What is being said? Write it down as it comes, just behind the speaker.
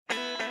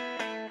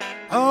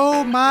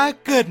Oh my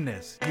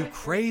goodness, you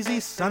crazy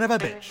son of a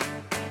bitch.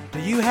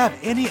 Do you have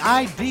any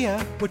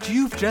idea what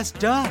you've just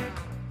done?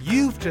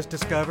 You've just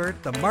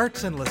discovered the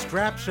Martz and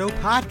Lestrap Show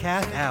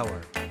Podcast Hour.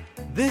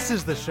 This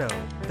is the show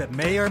that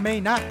may or may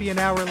not be an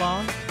hour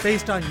long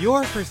based on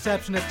your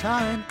perception of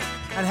time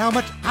and how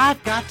much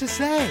I've got to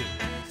say.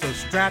 So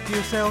strap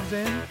yourselves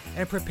in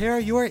and prepare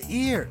your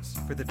ears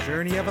for the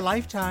journey of a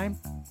lifetime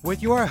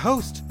with your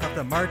host of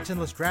the Martz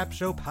and Lestrap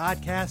Show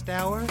Podcast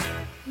Hour,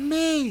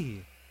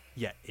 me,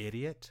 you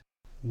idiot.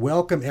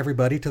 Welcome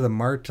everybody to the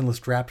Martz and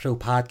Lestrap Show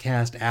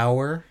Podcast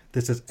Hour.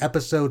 This is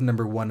episode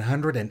number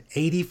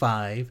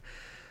 185,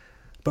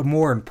 but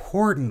more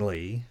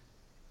importantly,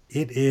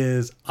 it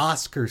is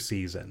Oscar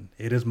season.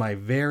 It is my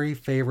very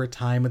favorite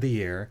time of the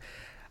year.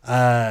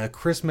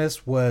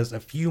 Christmas was a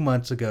few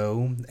months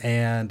ago,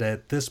 and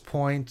at this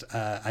point,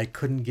 I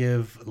couldn't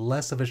give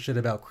less of a shit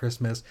about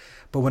Christmas.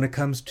 But when it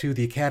comes to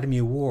the Academy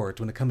Awards,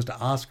 when it comes to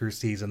Oscar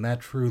season,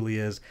 that truly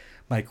is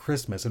my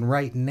Christmas. And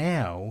right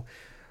now,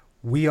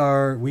 we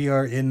are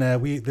in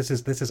this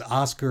is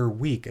Oscar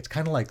week. It's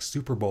kind of like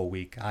Super Bowl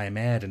week, I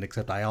imagine,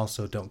 except I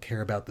also don't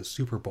care about the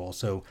Super Bowl.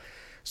 So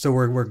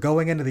we're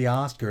going into the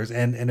Oscars,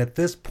 and at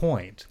this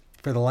point,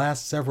 for the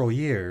last several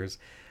years,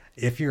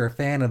 if you're a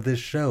fan of this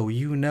show,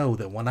 you know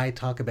that when I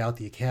talk about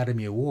the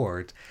Academy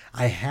Awards,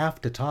 I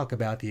have to talk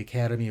about the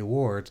Academy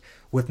Awards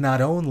with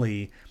not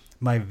only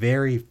my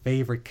very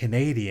favorite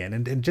Canadian,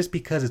 and just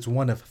because it's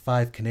one of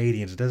 5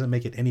 Canadians, it doesn't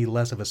make it any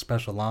less of a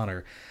special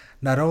honor.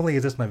 Not only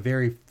is this my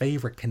very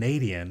favorite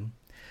Canadian,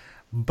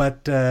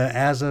 but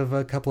as of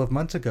a couple of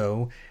months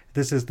ago,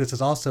 this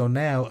is also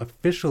now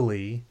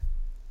officially...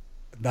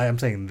 I'm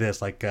saying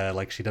this like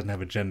she doesn't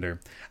have a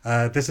gender.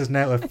 This is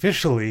now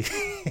officially...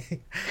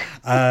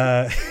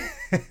 I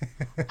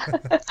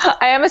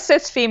am a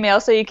cis female,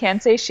 so you can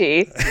say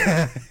she.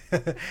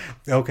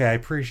 Okay, I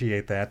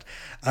appreciate that.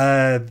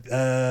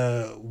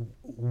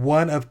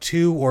 One of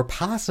 2 or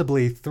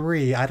possibly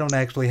 3, I don't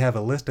actually have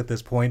a list at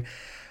this point,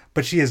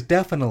 but she is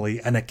definitely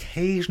an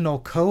occasional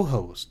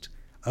co-host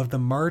of the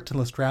Martz and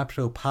Lestrap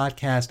Show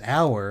Podcast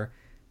Hour.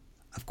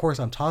 Of course,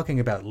 I'm talking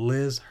about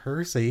Liz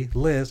Hersey.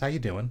 Liz, how you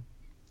doing?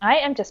 I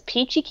am just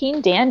peachy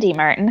keen dandy,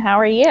 Martin. How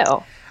are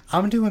you?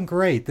 I'm doing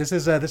great. This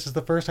is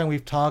the first time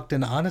we've talked,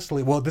 and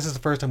honestly, well, this is the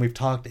first time we've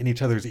talked in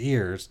each other's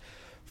ears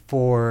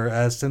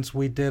since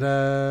we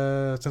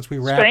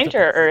wrapped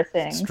Stranger Earth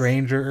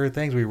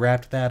Things. We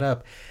wrapped that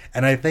up,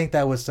 and I think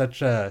that was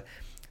such a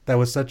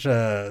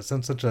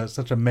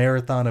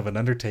marathon of an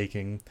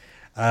undertaking.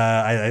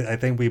 I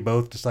think we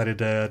both decided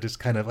to just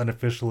kind of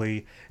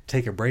unofficially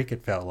take a break.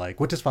 It felt like,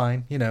 which is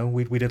fine. You know,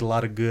 we did a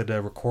lot of good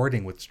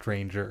recording with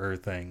Stranger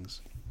Earth Things.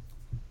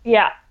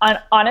 Yeah,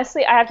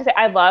 honestly, I have to say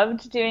I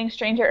loved doing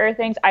Stranger Earth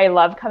Things. I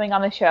love coming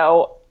on the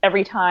show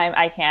every time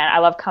I can. I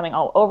love coming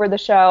all over the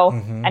show.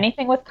 Mm-hmm.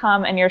 Anything with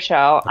come in your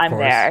show, I'm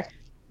there.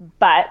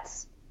 But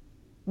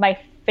my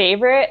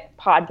favorite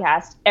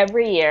podcast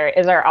every year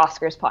is our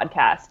Oscars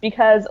podcast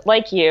because,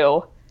 like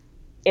you,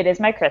 it is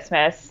my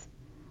Christmas.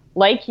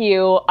 Like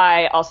you,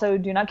 I also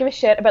do not give a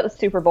shit about the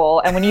Super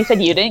Bowl. And when you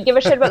said you didn't give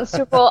a shit about the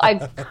Super Bowl, I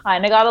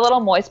kind of got a little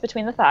moist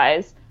between the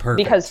thighs. Perfect.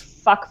 Because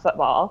fuck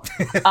football.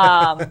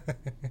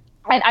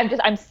 And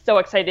I'm so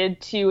excited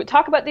to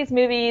talk about these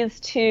movies,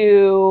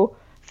 to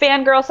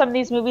fangirl some of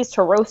these movies,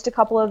 to roast a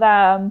couple of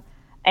them.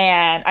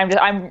 And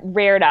I'm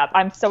reared up.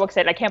 I'm so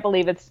excited. I can't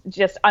believe it's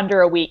just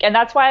under a week. And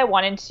that's why I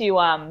wanted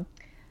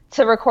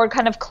to record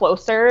kind of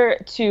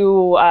closer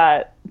to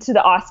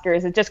the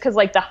Oscars. It's just because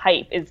like the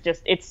hype is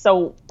just, it's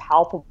so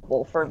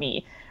palpable for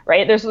me,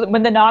 right? There's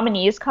when the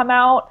nominees come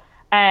out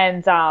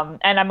and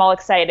I'm all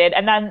excited,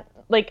 and then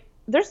like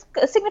there's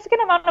a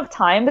significant amount of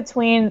time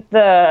between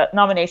the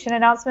nomination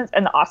announcements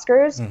and the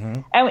Oscars,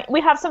 mm-hmm. and we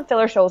have some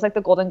filler shows like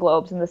the Golden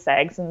Globes and the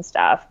SAGs and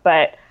stuff,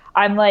 but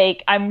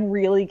I'm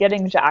really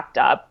getting jacked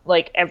up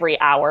like every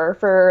hour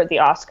for the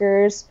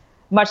Oscars,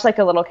 much like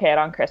a little kid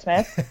on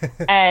Christmas.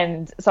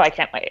 And so I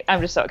can't wait.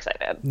 I'm just so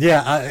excited.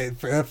 Yeah,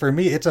 for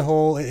me, it's a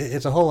whole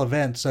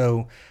event.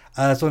 So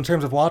in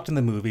terms of watching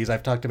the movies,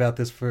 I've talked about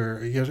this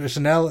for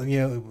Chanel.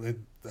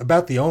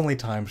 About the only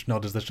time Chanel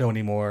does the show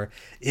anymore,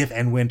 if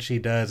and when she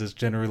does, is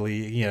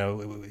generally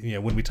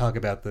when we talk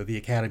about the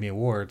Academy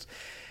Awards.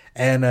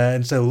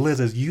 And so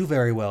Liz, as you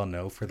very well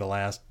know, for the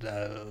last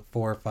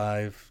 4,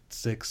 5,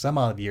 6, some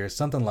odd years,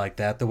 something like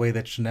that, the way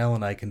that Chanel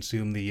and I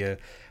consume the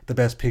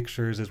Best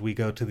Pictures is we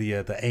go to the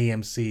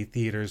AMC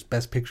Theater's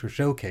Best Picture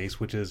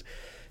Showcase, which is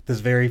this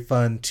very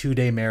fun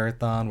 2-day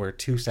marathon where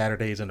 2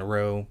 Saturdays in a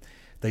row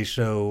they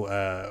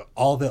show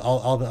all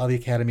the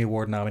Academy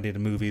Award nominated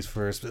movies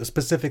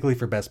specifically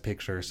for Best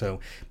Picture. So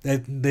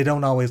they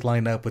don't always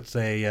line up with,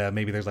 say,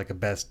 maybe there's like a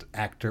Best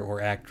Actor or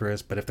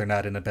Actress, but if they're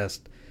not in a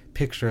Best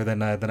Picture,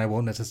 then I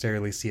won't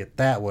necessarily see it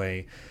that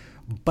way.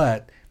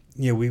 But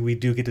we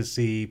do get to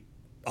see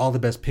all the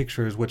Best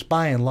Pictures, which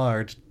by and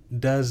large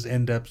does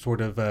end up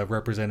sort of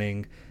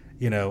representing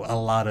a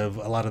lot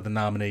of the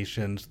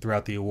nominations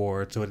throughout the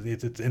award. So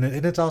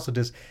it's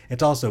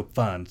also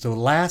fun. So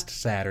last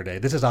Saturday,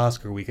 this is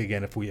Oscar week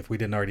again, if we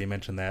didn't already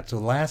mention that. So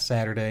last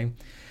Saturday,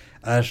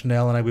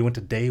 Chanel and I, we went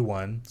to day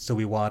one, so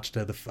we watched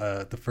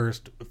the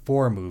first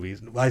four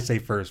movies. I say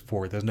first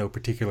four, there's no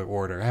particular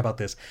order. How about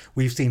this?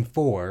 We've seen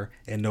four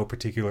in no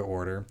particular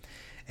order.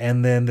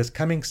 And then this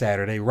coming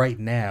Saturday, right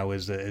now,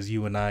 as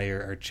you and I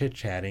are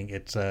chit-chatting,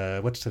 it's,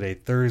 what's today?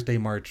 Thursday,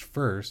 March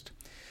 1st.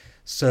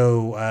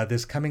 So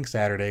this coming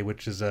Saturday,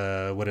 which is,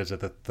 what is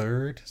it, the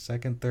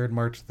 3rd,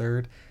 March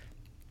 3rd?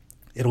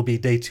 It'll be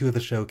day 2 of the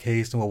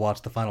showcase, and we'll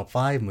watch the final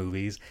 5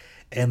 movies.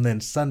 And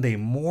then Sunday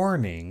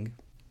morning,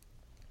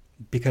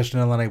 because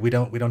Chanel and I, we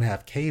don't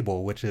have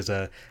cable, which is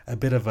a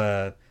bit of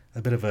a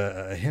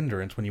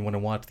hindrance when you want to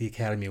watch the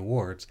Academy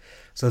Awards.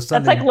 So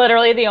Sunday, that's like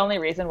literally the only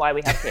reason why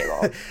we have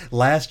cable.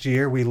 Last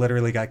year we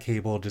literally got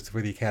cable just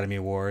for the Academy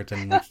Awards,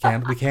 and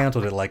we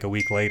canceled it like a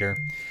week later.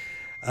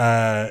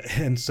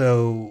 And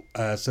so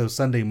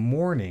Sunday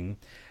morning,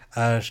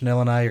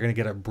 Chanel and I are going to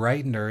get up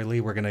bright and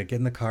early. We're going to get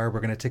in the car. We're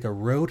going to take a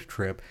road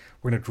trip.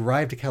 We're going to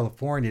drive to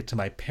California to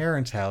my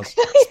parents' house.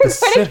 You're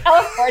going to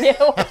California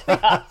to watch the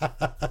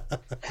Oscars.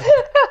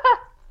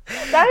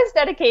 That is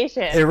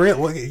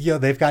dedication.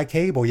 They've got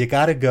cable. You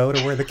got to go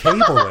to where the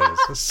cable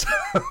is. So,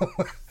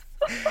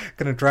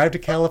 gonna drive to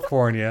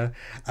California,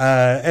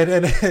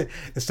 and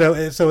so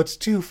it's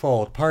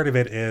twofold. Part of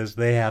it is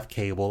they have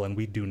cable and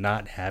we do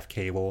not have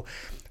cable,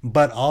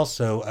 but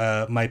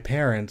also my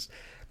parents,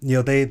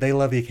 they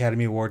love the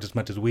Academy Awards as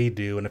much as we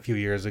do. And a few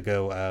years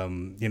ago,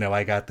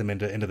 I got them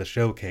into the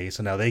showcase,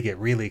 and now they get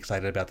really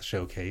excited about the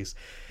showcase.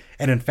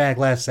 And in fact,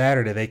 last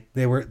Saturday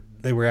they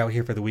were out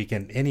here for the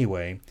weekend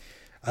anyway.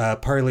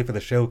 Partly for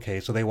the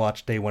showcase, so they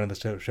watched day 1 of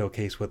the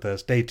showcase with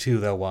us. Day 2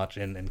 they'll watch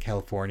in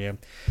California.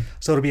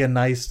 So it'll be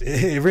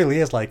it really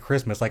is like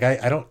Christmas. Like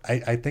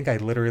I think I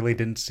literally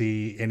didn't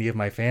see any of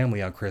my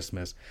family on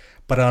Christmas,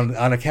 but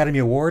on Academy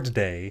Awards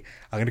Day,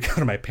 I'm gonna go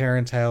to my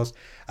parents' house.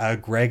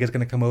 Greg is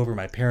gonna come over.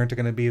 My parents are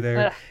gonna be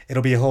there.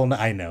 It'll be a whole.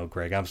 I know,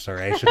 Greg. I'm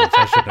sorry. I shouldn't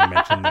have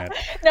mentioned that.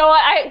 No,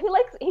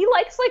 he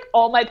likes like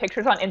all my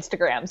pictures on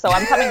Instagram, so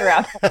I'm coming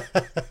around.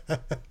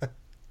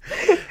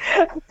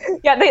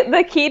 Yeah,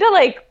 the key to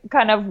like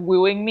kind of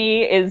wooing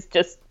me is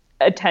just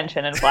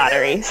attention and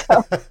flattery.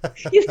 So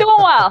he's doing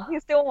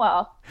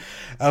well.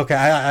 Okay,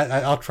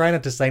 I'll try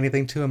not to say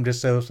anything to him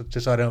just so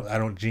I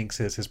don't jinx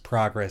his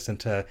progress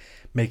into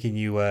making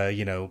you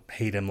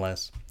hate him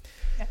less.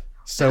 Yeah.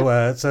 So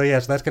that's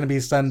going to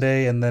be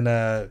Sunday, and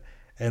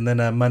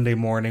then Monday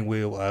morning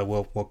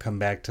we'll come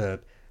back to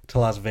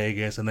Las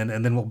Vegas, and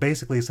then we'll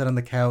basically sit on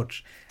the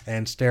couch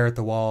and stare at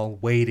the wall,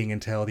 waiting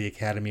until the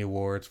Academy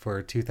Awards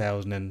for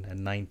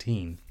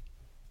 2019.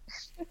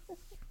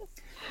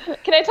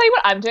 Can I tell you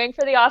what I'm doing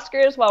for the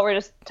Oscars while we're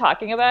just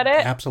talking about it?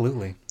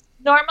 Absolutely.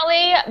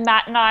 Normally,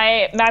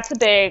 Matt's a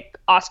big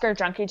Oscar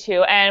junkie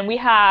too, and we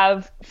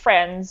have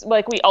friends,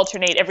 like we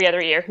alternate every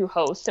other year who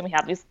hosts, and we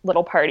have these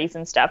little parties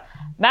and stuff.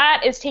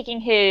 Matt is taking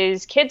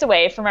his kids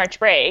away for March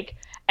break,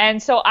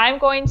 and so I'm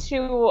going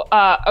to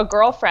a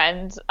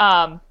girlfriend's.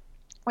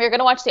 We're going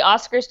to watch the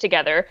Oscars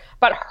together,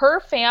 but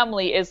her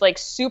family is like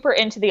super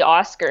into the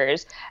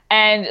Oscars.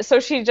 And so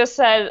she just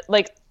said,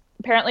 like,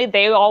 apparently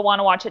they all want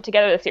to watch it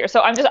together this year. So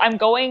I'm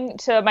going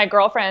to my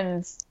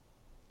girlfriend's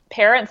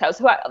parents' house,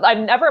 who I've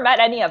never met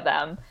any of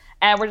them.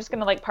 And we're just going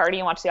to like party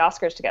and watch the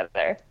Oscars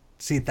together.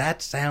 See,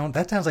 that sounds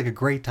like a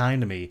great time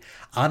to me.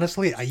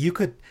 Honestly,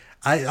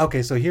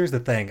 okay, so here's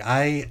the thing.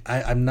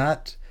 I'm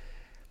not,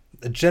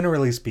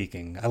 generally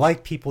speaking, I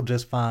like people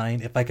just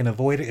fine. If I can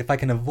avoid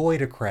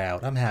a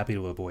crowd, I'm happy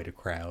to avoid a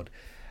crowd.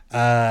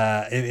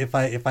 If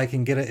I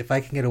can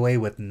get away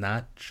with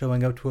not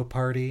showing up to a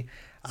party,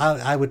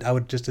 I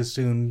would just as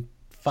soon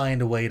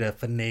find a way to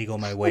finagle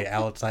my way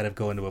outside of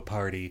going to a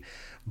party.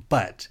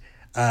 But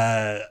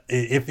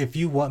if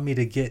you want me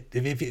to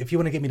if you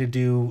want to get me to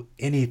do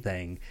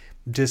anything,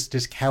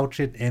 just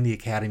couch it in the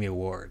Academy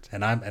Awards,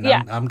 and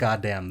I'm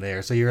goddamn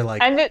there. So you're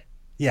like,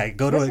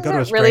 go to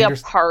a stranger. Really a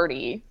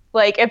party.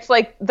 Like, it's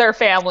like their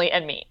family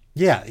and me.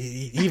 Yeah,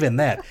 even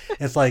that.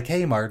 It's like,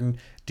 hey, Martin,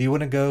 do you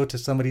want to go to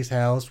somebody's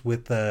house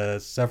with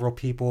several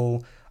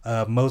people,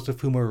 most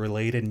of whom are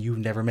related, and you've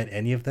never met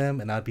any of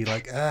them? And I'd be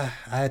like,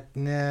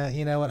 nah,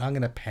 you know what? I'm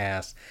going to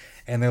pass.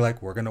 And they're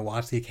like, we're going to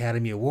watch the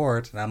Academy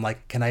Awards. And I'm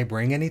like, can I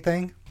bring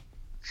anything?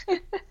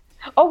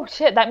 Oh,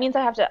 shit. That means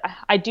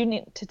I do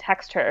need to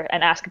text her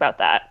and ask about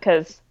that.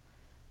 Because,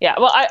 yeah,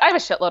 well, I have a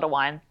shitload of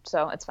wine,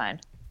 so it's fine.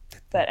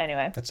 But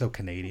anyway, that's so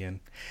Canadian.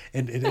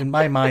 In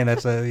my mind,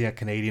 that's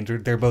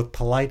Canadians. They're both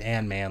polite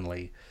and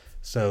manly,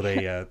 so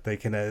they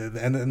can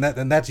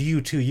and that's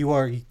you too.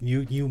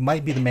 You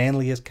might be the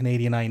manliest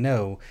Canadian I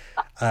know,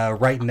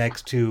 right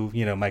next to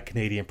my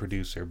Canadian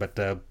producer. But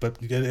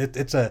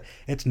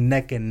it's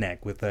neck and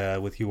neck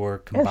with your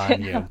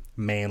combined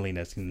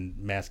manliness and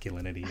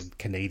masculinity and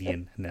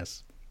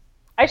Canadianness.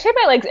 I shave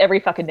my legs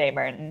every fucking day,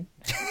 Martin.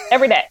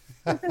 Every day.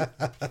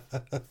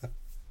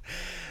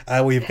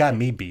 Well, you've got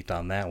me beat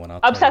on that one.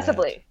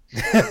 Obsessively.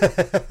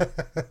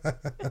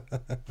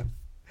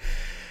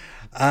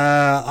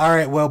 All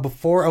right. Well,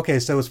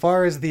 so as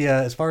far as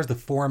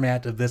the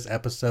format of this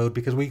episode,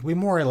 because we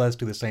more or less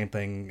do the same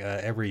thing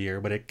every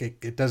year, but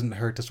it doesn't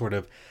hurt to sort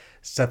of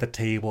set the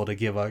table to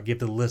give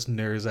the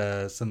listeners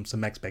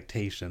some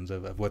expectations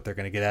of what they're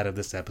going to get out of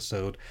this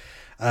episode.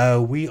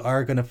 We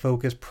are going to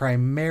focus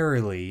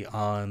primarily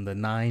on the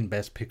 9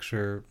 Best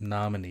Picture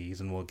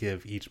nominees, and we'll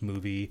give each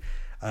movie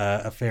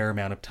a fair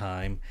amount of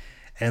time.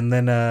 And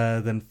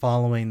then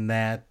following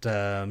that,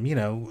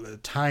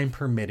 time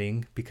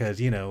permitting,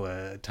 because,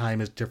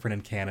 time is different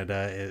in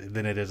Canada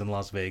than it is in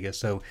Las Vegas.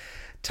 So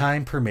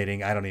time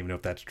permitting, I don't even know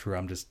if that's true.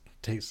 I'm just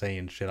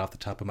saying shit off the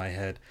top of my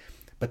head.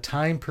 But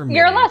time permitting.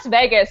 You're in Las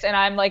Vegas and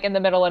I'm like in the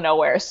middle of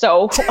nowhere,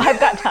 so I've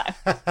got time.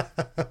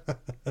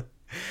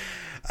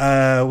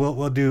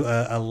 We'll do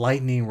a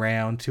lightning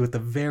round to, at the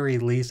very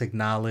least,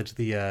 acknowledge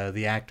the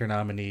actor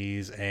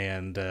nominees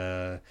and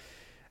yeah,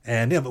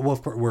 but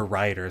of course we're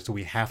writers, so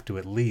we have to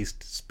at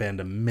least spend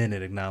a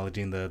minute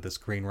acknowledging the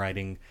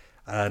screenwriting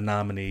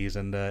nominees,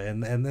 and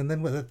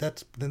then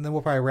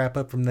we'll probably wrap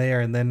up from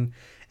there, and then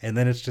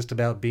it's just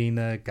about being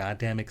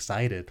goddamn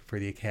excited for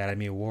the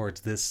Academy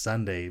Awards this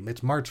Sunday.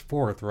 It's March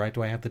 4th, right?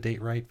 Do I have the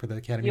date right for the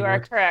Academy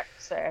Awards? You are correct,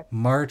 sir.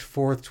 March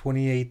 4th,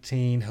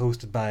 2018,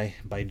 hosted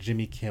by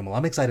Jimmy Kimmel.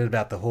 I'm excited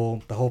about the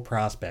whole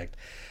prospect.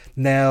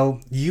 Now,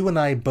 you and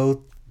I both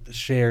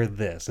share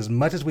this. As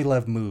much as we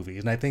love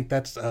movies, and I think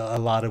that's a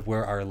lot of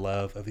where our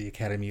love of the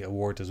Academy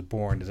Awards is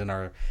born, is in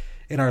our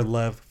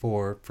love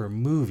for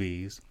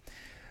movies.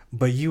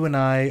 But you and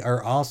I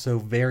are also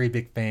very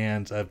big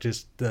fans of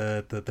just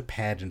the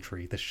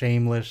pageantry, the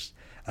shameless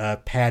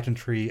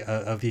pageantry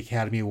of the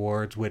Academy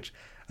Awards, which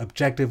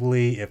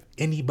objectively, if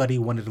anybody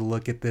wanted to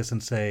look at this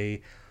and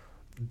say,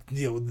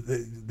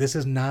 this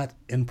is not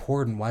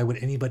important, why would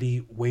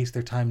anybody waste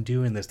their time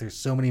doing this? There's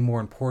so many more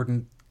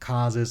important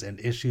causes and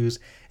issues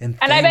and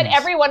things. I bet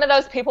every one of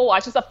those people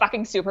watches the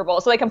fucking Super Bowl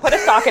so they can put a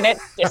sock in it.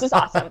 This is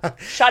awesome.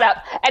 Shut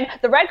up. And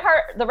the red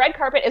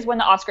carpet is when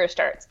the Oscars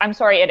starts. I'm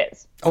sorry, it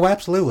is. Oh,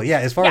 absolutely. Yeah,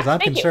 as far as I'm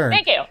concerned,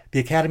 thank you. The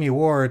Academy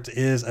Awards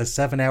is a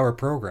 7-hour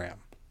program.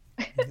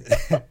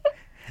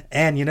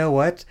 And you know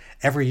what?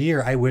 Every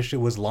year I wish it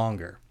was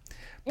longer.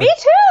 Me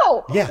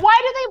too. Yeah. Why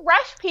do they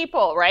rush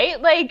people,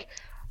 right? Like,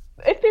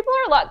 if people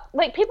are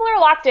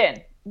locked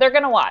in, they're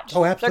going to watch.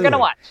 Oh, absolutely. They're going to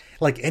watch.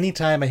 Like,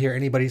 anytime I hear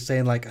anybody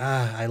saying, like,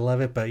 I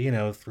love it, but,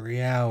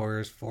 3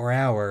 hours, 4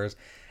 hours.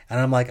 And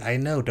I'm like, I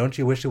know. Don't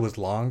you wish it was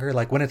longer?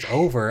 Like, when it's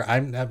over,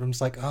 I'm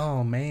just like,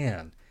 oh,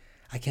 man,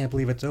 I can't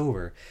believe it's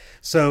over.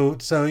 So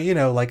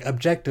like,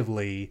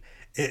 objectively,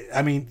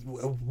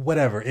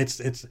 whatever.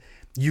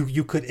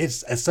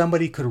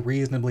 Somebody could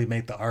reasonably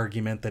make the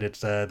argument that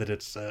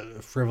it's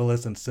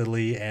frivolous and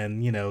silly,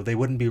 and, they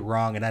wouldn't be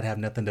wrong, and I'd have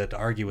nothing to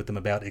argue with them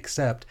about,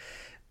 except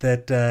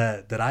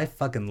that I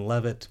fucking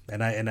love it,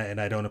 and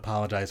I don't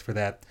apologize for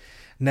that.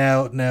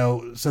 Now,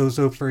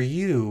 so for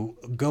you,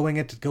 going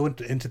into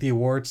the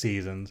award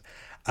seasons,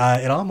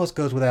 it almost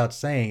goes without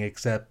saying,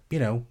 except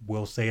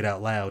we'll say it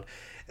out loud.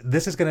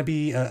 This is going to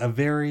be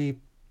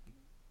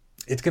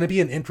it's going to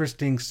be an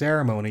interesting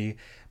ceremony,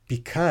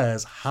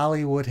 because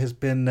Hollywood has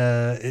been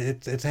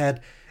it's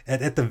had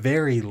at the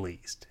very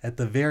least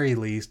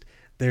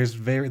there's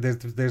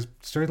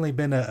certainly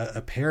been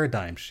a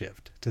paradigm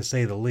shift, to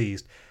say the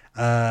least.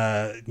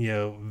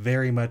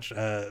 Very much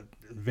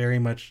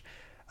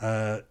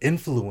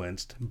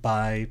influenced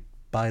by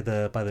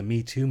the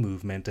Me Too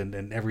movement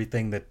and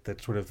everything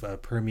that sort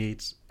of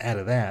permeates out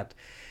of that.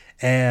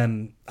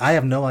 And I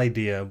have no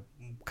idea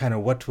kind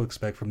of what to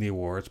expect from the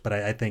awards, but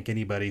I think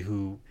anybody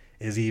who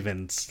is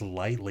even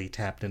slightly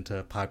tapped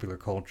into popular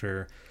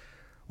culture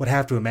would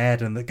have to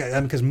imagine that,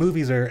 because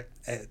movies are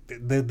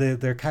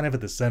they're kind of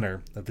at the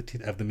center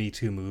of the Me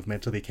Too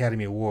movement. So the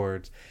Academy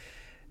Awards,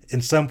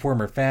 in some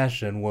form or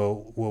fashion,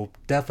 will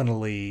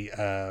definitely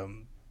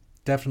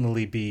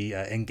be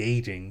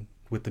engaging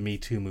with the Me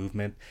Too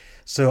movement.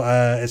 So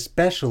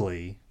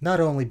especially, not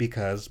only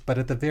because, but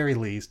at the very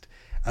least,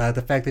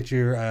 the fact that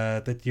you're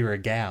a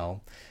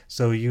gal,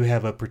 so you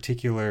have a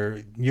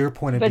particular, your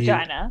point of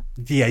vagina.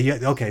 View. Yeah.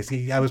 Okay.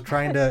 See, I was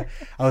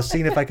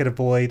seeing if I could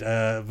avoid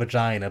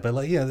vagina, but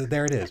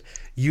there it is.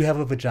 You have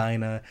a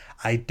vagina.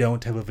 I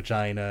don't have a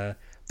vagina.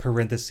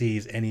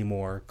 Parentheses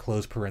anymore.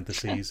 Close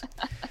parentheses.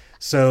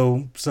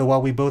 So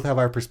while we both have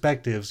our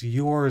perspectives,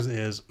 yours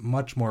is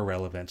much more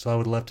relevant. So I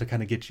would love to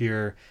kind of get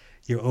your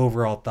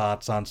overall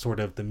thoughts on sort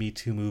of the Me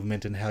Too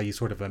movement and how you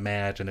sort of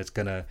imagine it's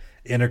going to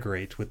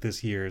integrate with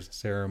this year's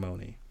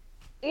ceremony.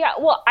 Yeah,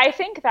 well, I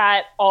think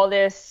that all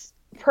this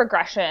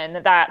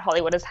progression that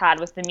Hollywood has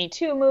had with the Me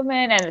Too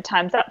movement and the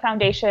Time's Up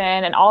Foundation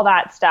and all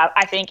that stuff,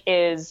 I think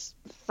is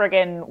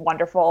friggin'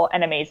 wonderful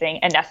and amazing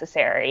and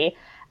necessary.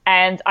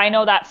 And I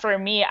know that for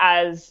me,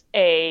 as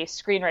a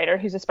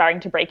screenwriter who's aspiring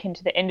to break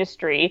into the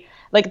industry,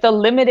 like the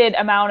limited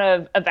amount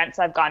of events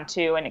I've gone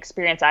to and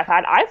experience I've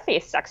had, I've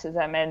faced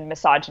sexism and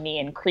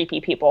misogyny and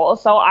creepy people.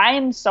 So I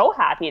am so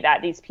happy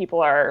that these people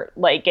are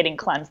like getting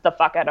cleansed the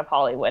fuck out of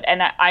Hollywood.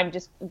 And I'm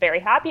just very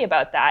happy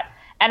about that.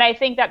 And I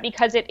think that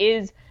because it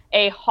is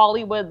a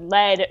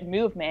Hollywood-led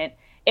movement,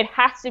 it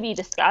has to be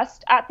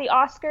discussed at the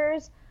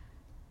Oscars.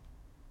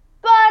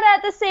 But But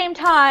at the same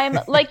time,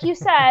 like you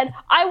said,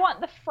 I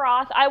want the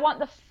froth. I want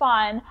the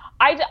fun.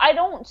 I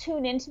don't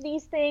tune into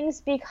these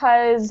things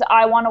because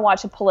I want to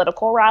watch a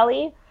political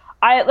rally.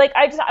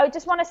 I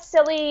just want a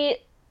silly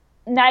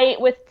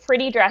night with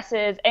pretty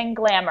dresses and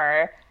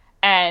glamour,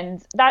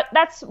 and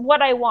that's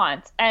what I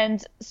want.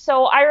 And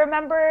so I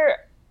remember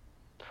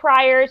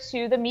prior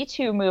to the Me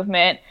Too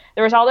movement,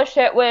 there was all this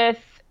shit with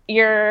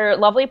your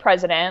lovely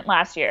president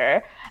last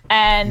year,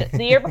 and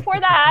the year before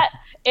that,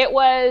 it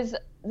was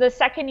the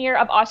second year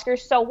of Oscars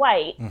So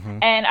White. Mm-hmm.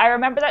 And I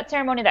remember that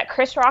ceremony that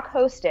Chris Rock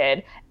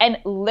hosted, and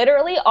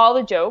literally all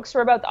the jokes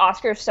were about the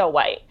Oscars So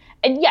White.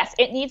 And yes,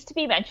 it needs to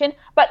be mentioned,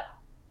 but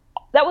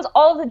that was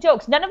all of the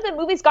jokes. None of the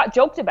movies got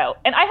joked about.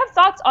 And I have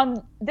thoughts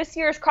on this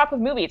year's crop of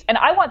movies, and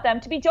I want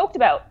them to be joked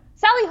about.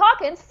 Sally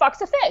Hawkins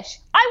fucks a fish.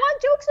 I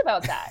want jokes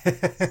about that.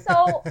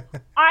 So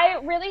I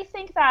really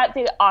think that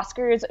the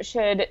Oscars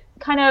should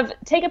kind of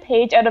take a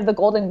page out of the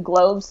Golden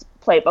Globes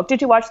playbook.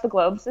 Did you watch the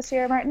Globes this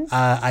year, Martin?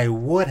 I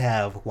would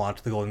have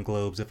watched the Golden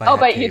Globes if I had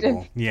but cable. You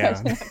didn't. Yeah.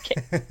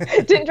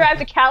 Didn't drive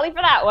to Cali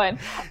for that one.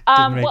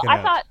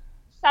 I thought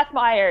Seth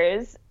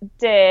Meyers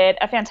did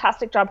a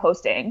fantastic job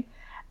hosting.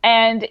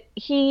 And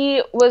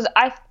he was,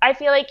 I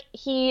feel like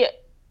he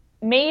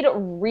made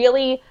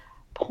really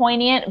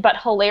poignant but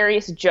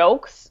hilarious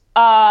jokes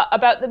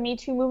about the Me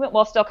Too movement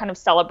while still kind of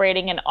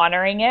celebrating and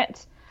honoring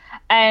it.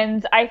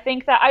 And I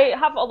think that I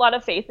have a lot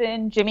of faith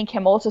in Jimmy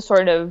Kimmel to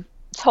sort of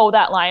toe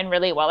that line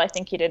really well. I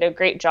think he did a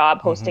great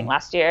job hosting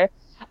last year.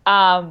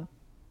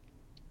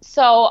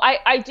 So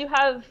I do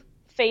have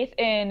faith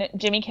in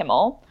Jimmy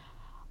Kimmel.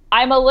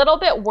 I'm a little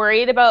bit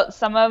worried about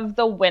some of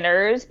the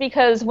winners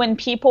because when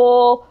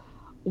people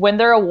win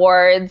their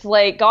awards,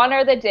 like, gone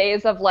are the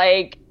days of,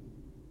 like,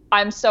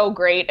 I'm so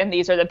great and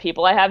these are the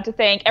people I have to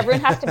thank.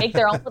 Everyone has to make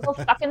their own little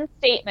fucking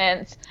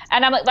statements.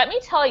 And I'm like, let me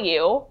tell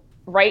you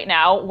right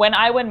now, when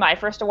I win my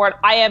first award,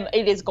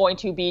 it is going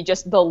to be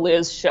just the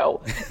Liz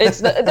show.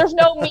 There's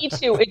no Me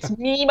Too. It's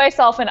me,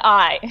 myself, and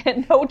I,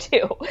 and no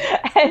two.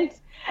 And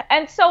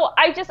so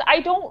I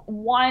don't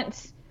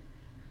want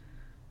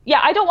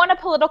a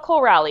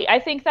political rally. I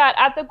think that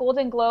at the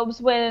Golden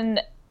Globes, when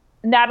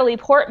Natalie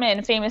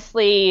Portman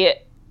famously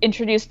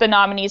introduced the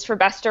nominees for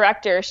Best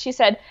Director, she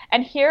said,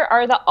 and here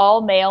are the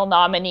all-male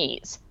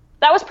nominees.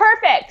 That was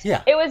perfect.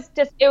 Yeah. It was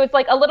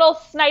like a little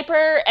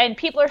sniper, and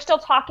people are still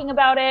talking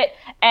about it.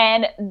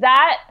 And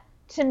that,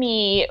 to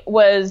me,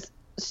 had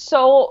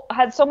so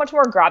much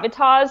more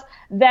gravitas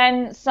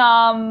than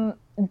some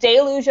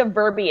deluge of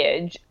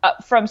verbiage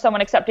from someone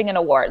accepting an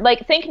award.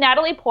 Like, think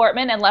Natalie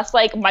Portman and less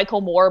like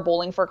Michael Moore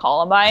bowling for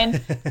Columbine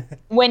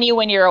when you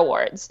win your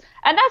awards.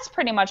 And that's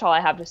pretty much all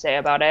I have to say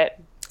about it.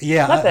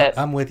 Yeah,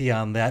 I'm with you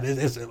on that.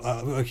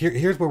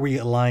 Here's where we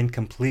align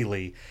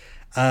completely.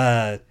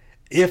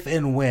 If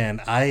and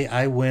when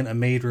I win a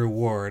major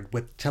award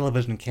with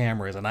television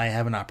cameras and I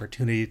have an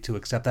opportunity to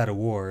accept that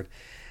award,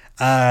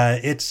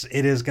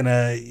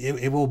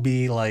 it will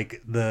be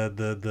like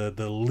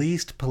the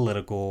least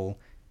political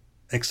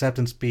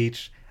acceptance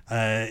speech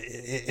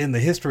in the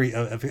history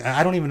of.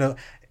 I don't even know.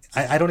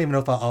 I don't even know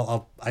if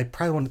I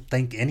probably won't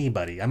thank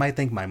anybody. I might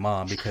thank my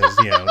mom because,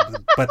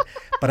 but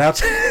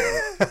outside,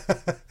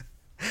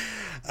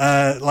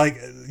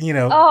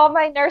 Oh,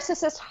 my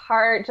narcissist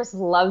heart just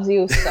loves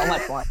you so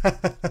much more.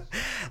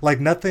 Like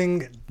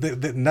nothing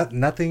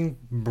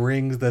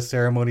brings the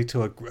ceremony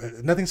to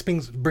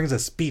brings a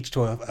speech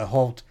to a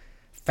halt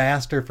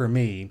faster for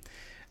me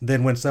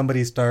than when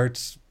somebody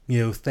starts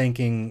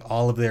thanking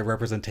all of their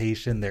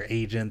representation, their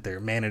agent,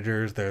 their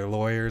managers, their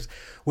lawyers,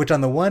 which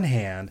on the one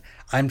hand,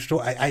 I'm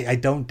sure I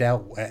don't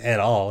doubt at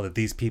all that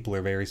these people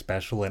are very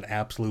special and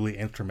absolutely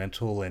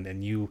instrumental,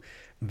 and you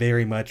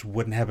very much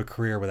wouldn't have a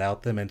career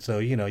without them. And so,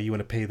 you want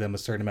to pay them a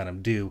certain amount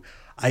of due.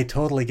 I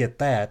totally get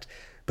that.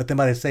 But then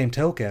by the same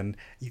token,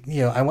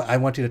 I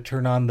want you to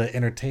turn on the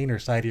entertainer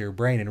side of your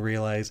brain and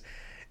realize,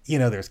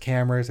 there's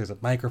cameras, there's a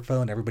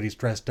microphone, everybody's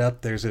dressed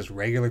up. There's just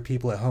regular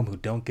people at home who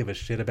don't give a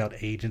shit about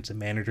agents and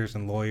managers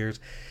and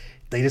lawyers.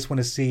 They just want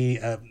to see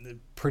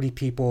pretty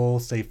people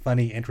say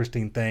funny,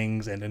 interesting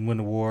things and win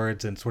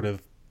awards and sort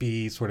of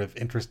be sort of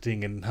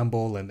interesting and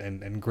humble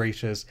and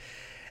gracious.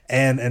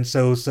 And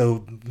so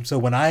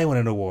when I win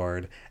an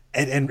award,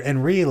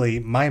 and really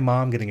my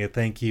mom getting a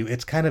thank you,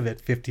 it's kind of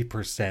at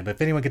 50%.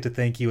 If anyone gets a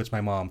thank you, it's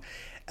my mom.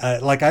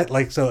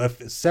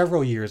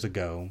 Several years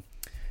ago,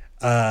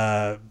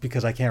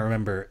 because I can't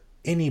remember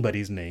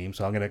anybody's name,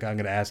 so I'm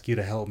gonna ask you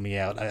to help me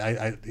out.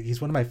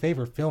 He's one of my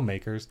favorite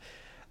filmmakers.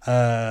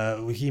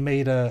 He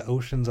made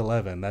Ocean's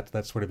 11.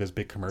 That's sort of his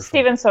big commercial.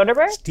 Steven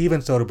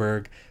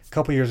Soderbergh. A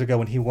couple years ago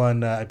when he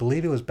won, I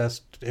believe it was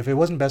if it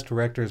wasn't best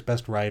director, it's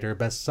best writer,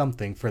 best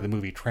something for the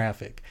movie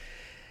Traffic.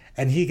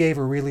 And he gave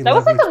a really that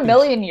was like speech. A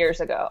million years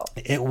ago.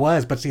 It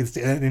was, but see,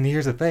 and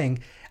here's the thing.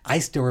 I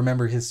still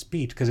remember his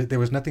speech because there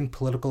was nothing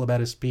political about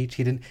his speech.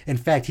 He didn't. In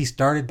fact, he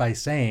started by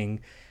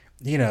saying,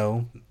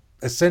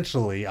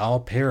 essentially,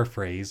 I'll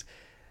paraphrase,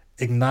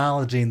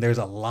 acknowledging there's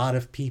a lot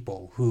of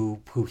people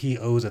who he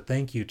owes a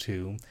thank you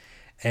to,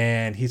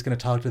 and he's going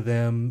to talk to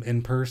them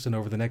in person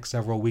over the next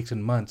several weeks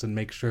and months and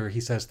make sure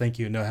he says thank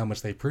you and know how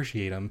much they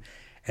appreciate him.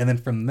 And then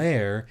from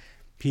there,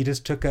 he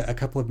just took a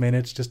couple of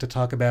minutes just to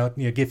talk about,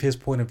 give his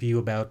point of view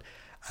about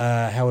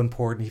how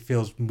important he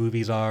feels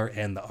movies are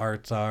and the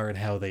arts are and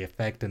how they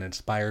affect and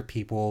inspire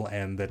people,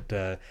 and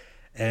that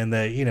and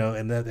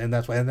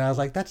that's why. And I was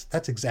like, that's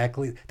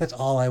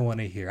all I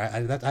want to hear.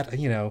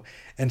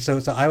 And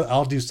so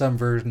I'll do some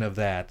version of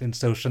that. And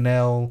so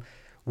Chanel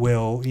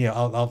will,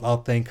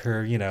 I'll thank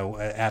her,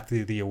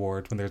 after the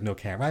awards when there's no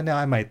camera. Now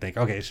I might think,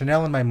 okay,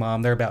 Chanel and my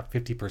mom, they're about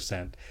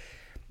 50%,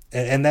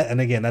 and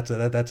again, that's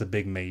a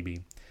big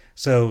maybe.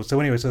 So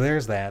anyway, so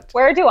there's that.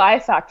 Where do I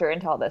factor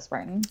into all this,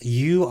 Brenton?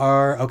 You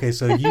are okay.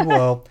 So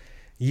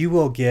you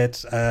will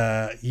get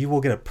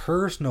a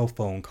personal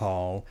phone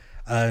call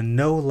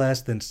no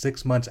less than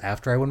 6 months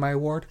after I win my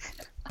award,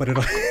 but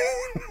it'll.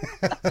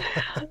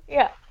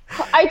 Yeah,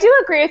 I do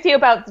agree with you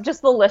about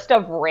just the list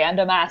of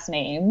random ass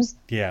names.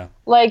 Yeah,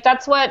 like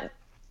that's what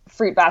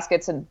fruit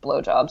baskets and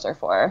blowjobs are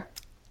for.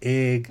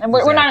 Exactly. And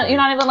you're not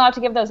even allowed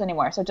to give those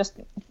anymore. So just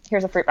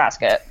here's a fruit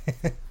basket.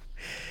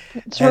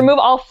 To remove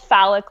all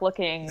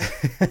phallic-looking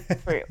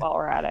fruit while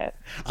we're at it.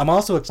 I'm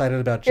also excited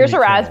about Jimmy Here's a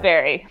Kimmel.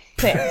 raspberry.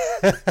 Thanks.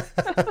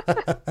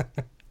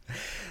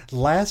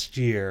 Last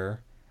year,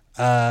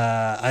 for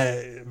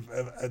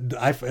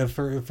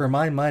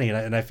my money,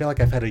 and I feel like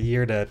I've had a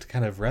year to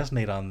kind of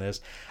resonate on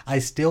this. I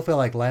still feel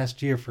like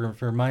last year,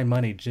 for my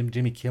money,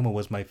 Jimmy Kimmel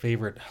was my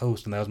favorite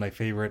host, and that was my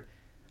favorite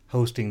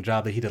hosting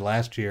job that he did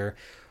last year,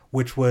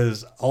 which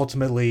was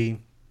ultimately,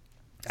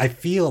 I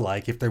feel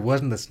like if there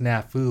wasn't the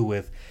snafu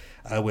with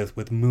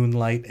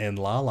Moonlight and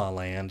La La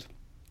Land,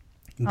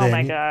 then, oh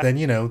my God.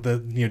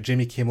 then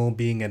Jimmy Kimmel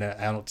being an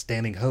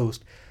outstanding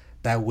host,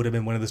 that would have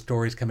been one of the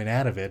stories coming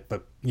out of it.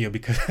 But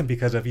because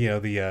of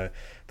the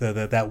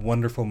that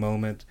wonderful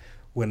moment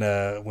when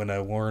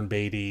Warren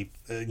Beatty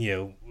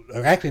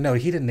or actually no,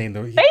 he didn't name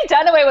the Faye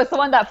Dunaway was the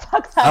one that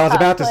fucked that up. I was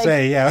about to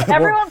say, yeah.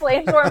 Everyone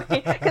blames Warren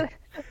Beatty.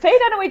 Faye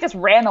Dunaway just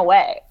ran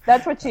away.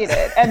 That's what she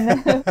did, and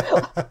then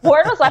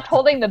Warren was left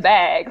holding the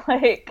bag,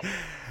 like.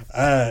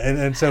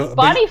 And so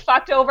Bonnie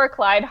fucked over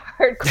Clyde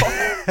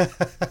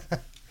hardcore.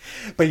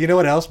 But you know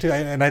what else too,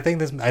 and I think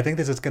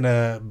this is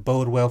gonna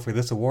bode well for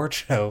this award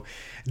show.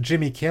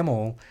 Jimmy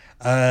Kimmel,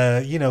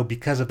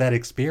 because of that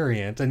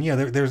experience, and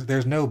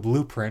there's no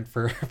blueprint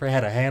for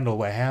how to handle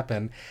what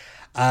happened.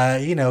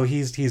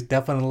 He's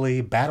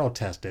definitely battle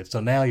tested. So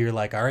now you're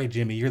like, all right,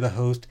 Jimmy, you're the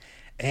host,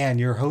 and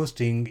you're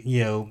hosting.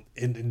 In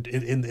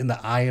the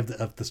eye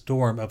of the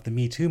storm of the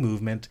Me Too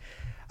movement.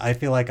 I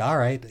feel like, all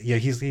right,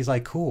 he's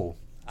like, cool.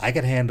 I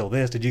could handle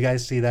this. Did you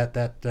guys see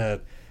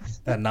that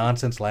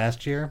nonsense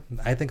last year?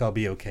 I think I'll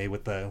be okay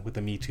with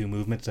the Me Too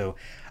movement. So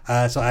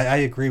I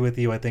agree with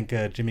you. I think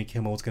Jimmy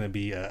Kimmel is going to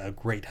be a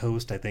great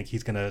host. I think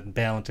he's going to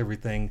balance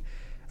everything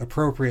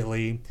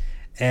appropriately,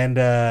 and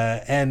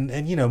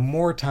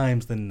more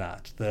times than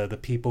not, the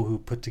people who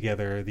put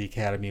together the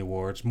Academy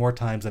Awards, more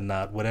times than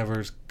not,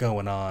 whatever's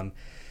going on,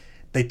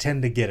 they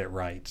tend to get it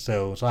right.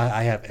 So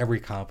I have every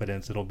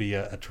confidence it'll be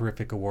a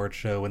terrific award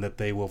show, and that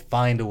they will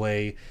find a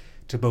way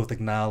to both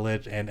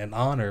acknowledge and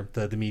honor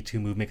the Me Too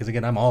movement. Because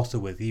again, I'm also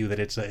with you that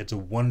it's a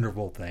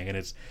wonderful thing, and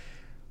it's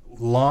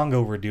long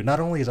overdue. Not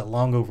only is it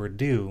long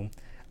overdue,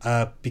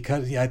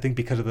 because I think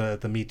because of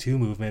the Me Too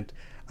movement,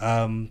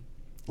 I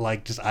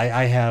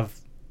have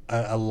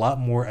a lot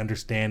more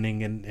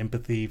understanding and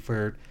empathy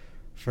for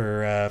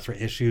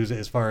issues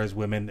as far as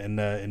women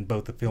in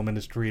both the film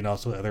industry and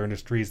also other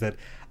industries that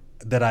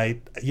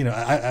I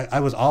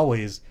was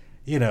always.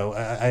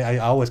 I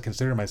always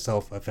consider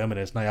myself a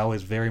feminist, and I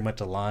always very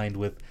much aligned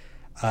with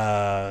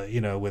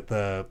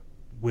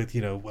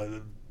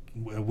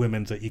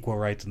women's equal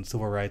rights and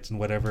civil rights and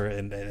whatever,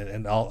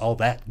 and all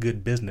that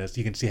good business.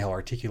 You can see how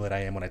articulate I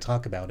am when I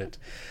talk about it.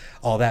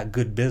 All that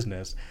good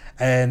business,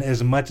 and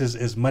as much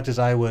as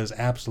I was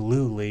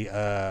absolutely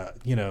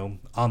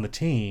on the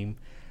team,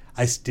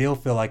 I still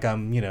feel like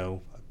I'm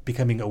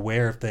becoming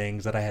aware of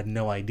things that I had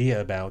no idea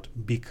about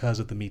because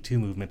of the Me Too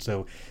movement.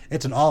 So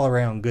it's an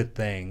all-around good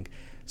thing.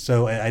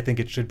 So I think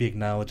it should be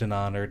acknowledged and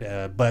honored,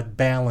 but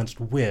balanced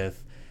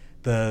with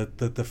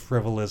the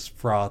frivolous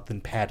froth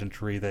and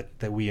pageantry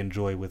that we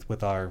enjoy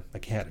with our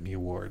Academy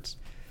Awards.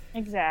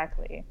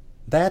 Exactly.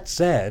 That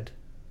said,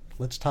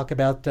 let's talk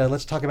about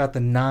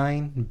the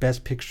 9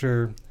 Best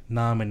Picture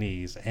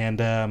nominees. And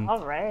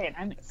all right,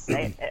 I'm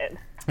excited.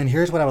 And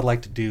here's what I would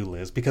like to do,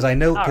 Liz, because I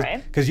know,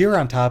 because you're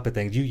on top of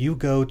things. You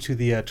go to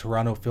the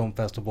Toronto Film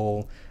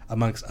Festival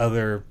amongst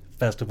other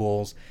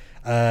festivals.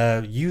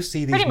 You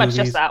see these pretty movies.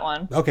 much just that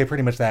one. Okay,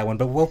 pretty much that one.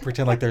 But we'll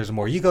pretend like there's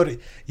more.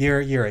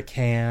 You're at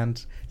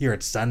Cannes. You're at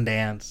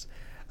Sundance.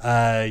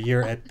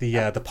 You're at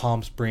the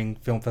Palm Spring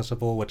Film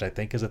Festival, which I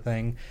think is a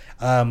thing.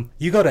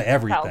 You go to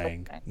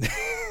everything.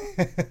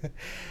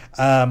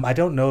 I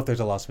don't know if there's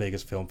a Las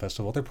Vegas Film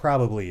Festival. There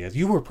probably is.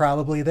 You were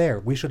probably there.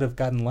 We should have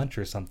gotten lunch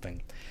or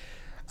something.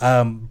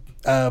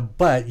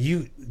 But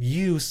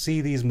you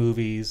see these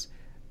movies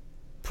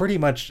pretty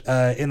much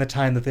in the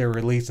time that they were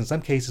released, in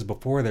some cases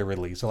before they're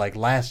released. So like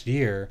last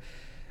year,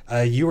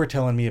 You were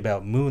telling me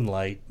about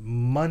Moonlight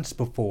months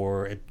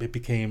before it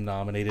became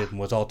nominated and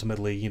was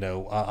ultimately,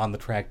 on the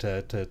track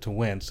to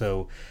win.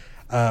 So,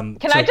 Can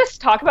I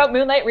just talk about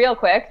Moonlight real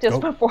quick,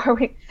 just before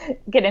we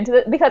get into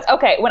this? Because,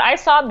 okay, when I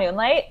saw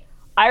Moonlight,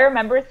 I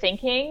remember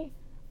thinking,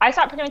 I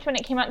saw it pretty much when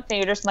it came out in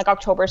theaters in like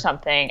October or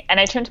something, and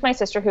I turned to my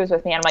sister who was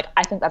with me, and I'm like,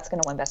 I think that's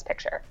going to win Best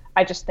Picture.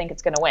 I just think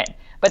it's going to win.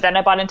 But then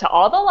I bought into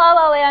all the La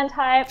La Land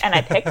hype, and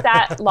I picked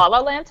that La La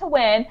Land to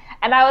win,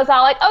 and I was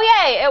all like, oh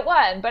yay, it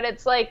won. But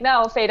it's like,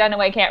 no, Faye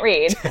Dunaway can't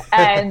read.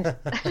 And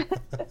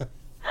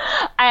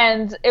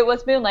and it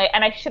was Moonlight,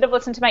 and I should have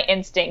listened to my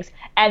instincts.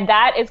 And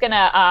that is going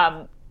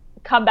to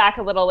come back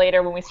a little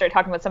later when we start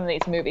talking about some of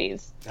these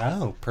movies.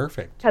 Oh,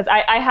 perfect. Because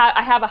I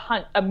have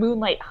a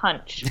Moonlight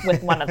hunch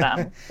with one of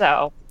them.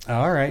 So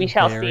all right, we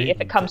shall see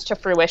if it comes to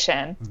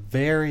fruition.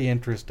 Very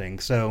interesting.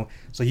 So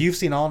you've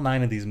seen all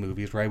 9 of these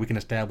movies, right? We can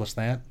establish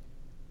that.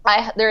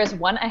 There is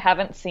one I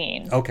haven't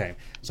seen. Okay,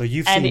 so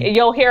and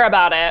you'll hear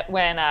about it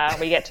when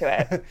we get to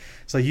it.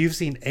 So you've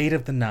seen 8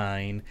 of the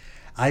 9.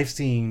 I've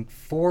seen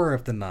 4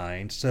 of the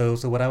 9. So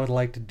what I would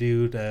like to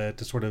do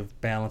to sort of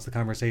balance the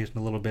conversation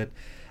a little bit,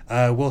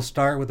 we'll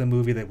start with a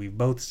movie that we've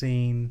both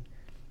seen,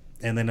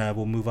 and then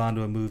we'll move on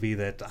to a movie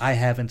that I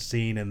haven't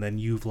seen and then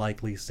you've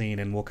likely seen,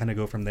 and we'll kind of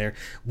go from there.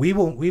 We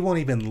won't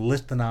even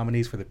list the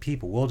nominees for the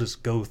people. We'll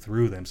just go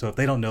through them. So if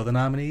they don't know the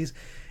nominees,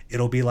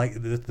 it'll be like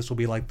this will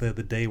be like the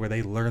day where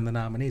they learn the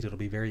nominees. It'll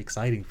be very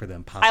exciting for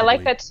them, possibly. I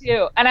like that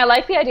too. And I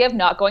like the idea of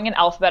not going in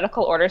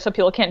alphabetical order so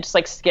people can't just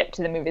like skip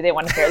to the movie they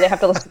want to hear. They have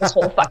to listen to this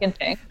whole fucking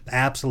thing.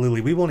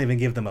 Absolutely. We won't even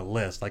give them a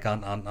list like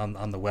on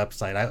the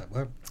website.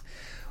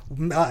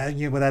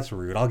 Well, that's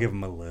rude. I'll give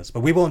them a list, but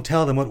we won't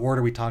tell them what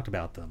order we talked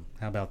about them.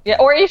 How about that? Yeah,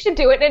 or you should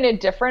do it in a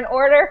different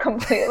order,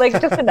 completely,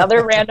 like just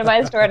another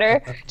randomized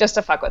order, just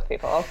to fuck with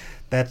people.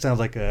 That sounds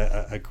like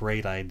a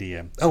great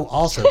idea. Oh,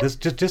 also, this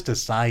just a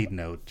side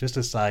note.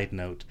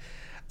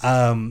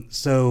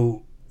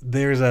 So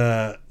there's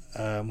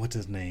what's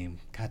his name?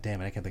 God damn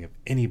it, I can't think of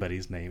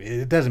anybody's name.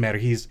 It doesn't matter.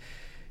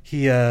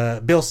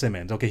 Bill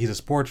Simmons. Okay, he's a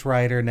sports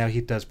writer. Now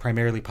he does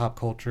primarily pop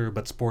culture,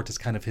 but sports is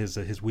kind of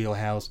his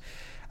wheelhouse.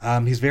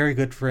 He's very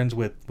good friends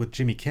with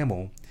Jimmy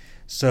Kimmel,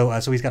 so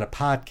he's got a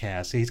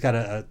podcast. He's got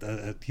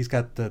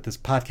this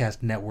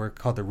podcast network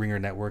called the Ringer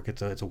Network.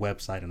 It's a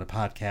website and a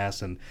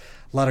podcast and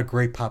a lot of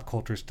great pop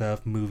culture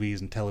stuff, movies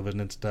and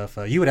television and stuff.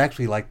 You would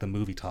actually like the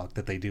movie talk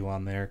that they do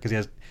on there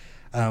because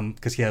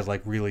he has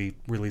like really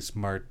really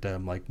smart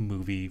like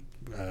movie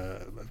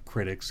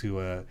critics who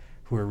are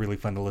really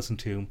fun to listen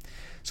to.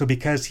 So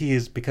because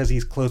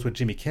he's close with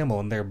Jimmy Kimmel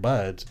and they're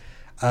buds.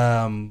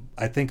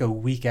 I think a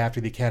week after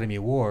the Academy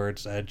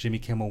Awards, Jimmy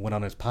Kimmel went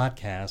on his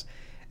podcast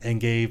and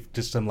gave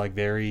just some like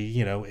very,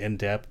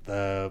 in-depth,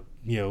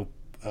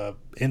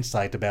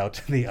 insight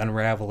about the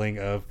unraveling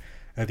of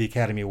the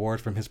Academy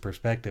Awards from his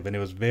perspective. And it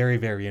was very,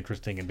 very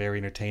interesting and very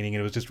entertaining.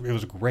 And it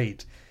was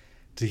great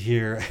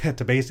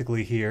to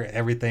basically hear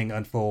everything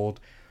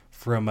unfold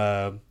from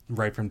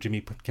right from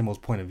Jimmy Kimmel's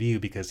point of view,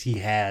 because he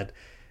had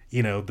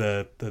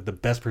the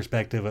best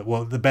perspective,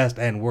 well, the best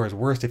and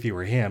worst if you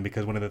were him,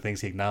 because one of the things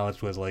he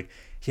acknowledged was like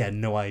he had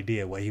no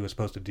idea what he was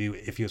supposed to do,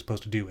 if he was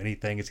supposed to do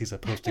anything. Is he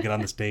supposed to get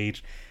on the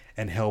stage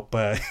and help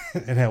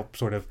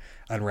sort of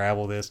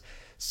unravel this?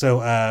 So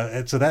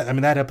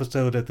that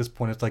episode at this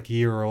point, it's like a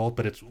year old,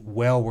 but it's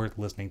well worth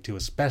listening to,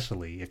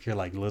 especially if you're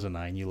like Liz and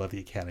I and you love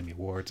the Academy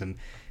Awards, and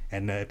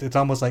it's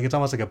almost like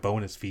a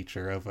bonus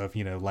feature of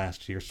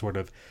last year's sort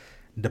of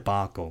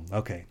debacle.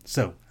 Okay,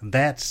 so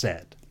that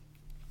said.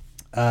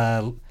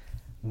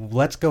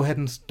 Let's go ahead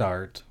and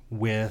start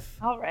with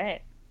all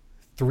right.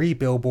 3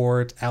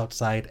 Billboards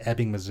Outside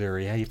Ebbing,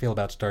 Missouri. How you feel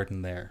about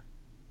starting there?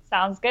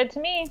 Sounds good to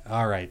me.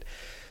 All right.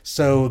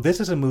 So this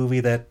is a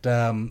movie that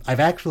I've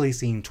actually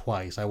seen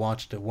twice. I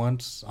watched it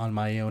once on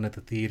my own at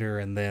the theater,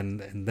 and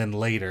then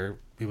later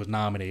it was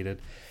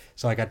nominated,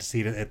 so I got to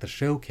see it at the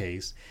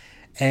showcase.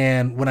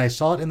 And when I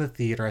saw it in the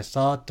theater, I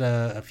saw it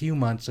a few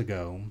months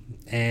ago,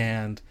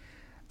 and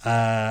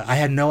I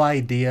had no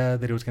idea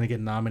that it was going to get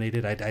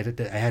nominated.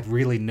 I had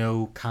really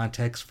no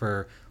context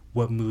for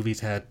what movies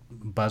had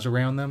buzz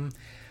around them.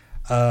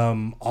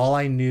 All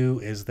I knew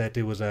is that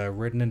it was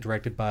written and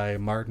directed by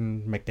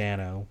Martin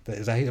McDonough.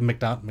 Is that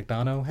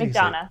McDonough?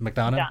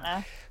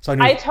 McDonough. So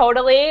I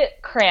totally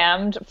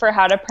crammed for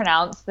how to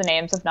pronounce the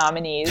names of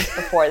nominees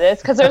before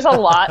this, because there's a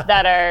lot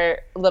that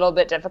are a little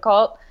bit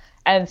difficult.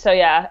 And so,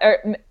 yeah,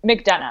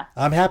 McDonough.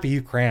 I'm happy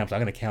you crammed.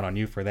 I'm going to count on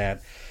you for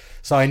that.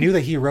 So I knew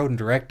that he wrote and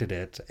directed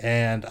it,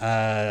 and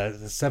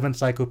Seven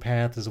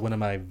Psychopaths is one of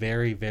my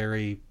very,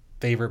 very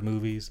favorite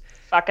movies.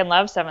 Fucking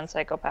love Seven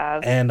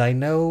Psychopaths. And I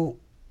know,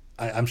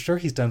 I'm sure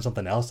he's done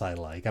something else I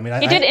like. I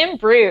mean, he did In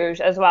Bruges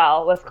as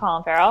well with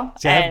Colin Farrell.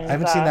 See, I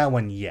haven't seen that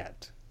one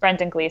yet.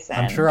 Brendan Gleeson.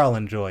 I'm sure I'll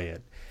enjoy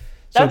it.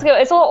 That's good.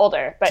 It's a little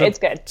older, but it's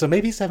good. So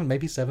maybe Seven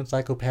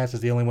Psychopaths is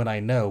the only one I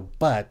know,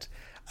 but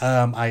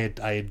I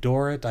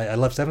adore it. I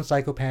love Seven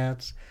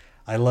Psychopaths.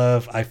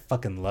 I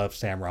fucking love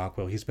Sam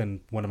Rockwell. He's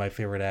been one of my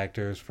favorite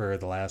actors for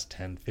the last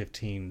 10,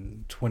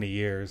 15, 20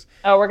 years.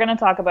 Oh, we're gonna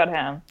talk about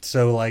him.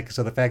 So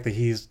the fact that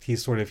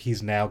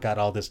he's now got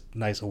all this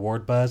nice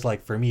award buzz,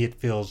 like for me I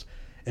feel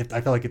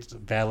like it's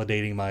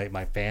validating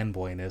my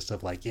fanboyness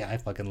of like, yeah, I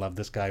fucking love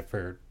this guy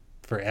for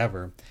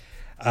forever.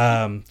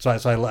 I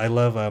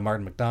love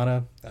Martin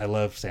McDonagh. I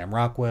love Sam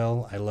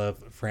Rockwell. I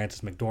love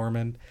Frances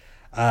McDormand.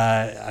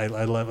 I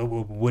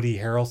love Woody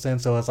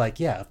Harrelson. So I was like,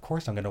 yeah, of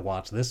course I'm going to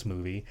watch this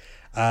movie.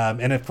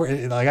 And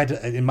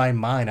in my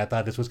mind, I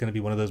thought this was going to be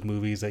one of those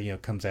movies that, you know,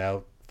 comes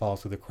out,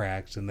 falls through the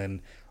cracks, and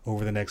then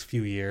over the next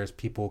few years,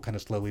 people kind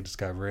of slowly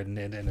discover it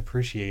and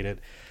appreciate it.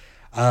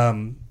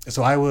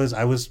 So I was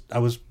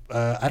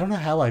I don't know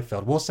how I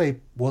felt. We'll say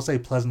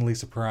pleasantly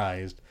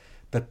surprised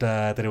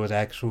that it was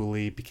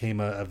actually became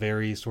a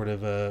very sort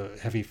of a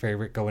heavy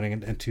favorite going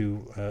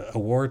into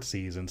award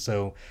season.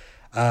 So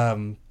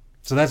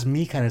so that's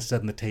me kind of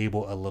setting the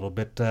table a little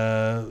bit.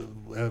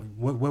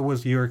 What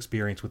was your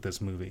experience with this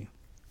movie?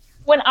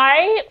 When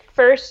I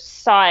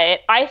first saw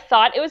it, I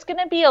thought it was going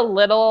to be a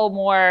little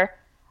more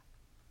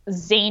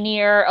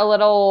zanier, a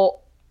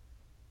little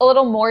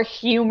more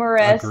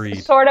humorous,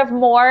 Agreed. sort of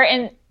more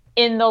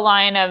in the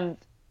line of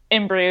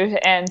In Bruges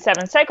and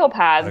Seven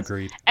Psychopaths.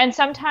 Agreed. And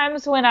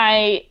sometimes when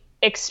I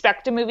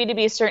expect a movie to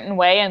be a certain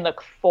way and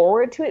look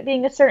forward to it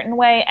being a certain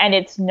way, and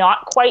it's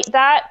not quite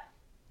that,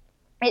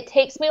 it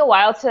takes me a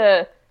while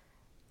to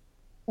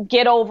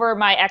get over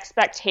my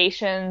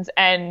expectations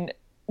and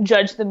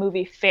judge the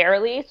movie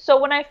fairly. So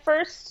when I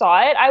first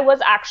saw it, I was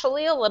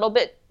actually a little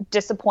bit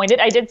disappointed.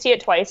 I did see it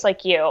twice,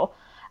 like you.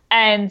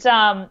 And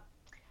then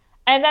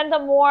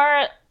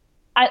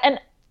and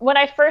when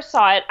I first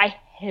saw it, I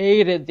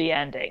hated the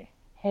ending.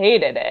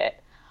 Hated it.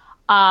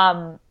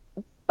 But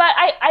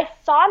I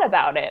thought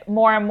about it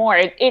more and more.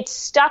 It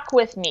stuck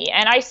with me.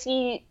 And I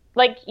see,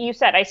 like you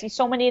said, I see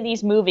so many of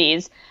these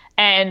movies,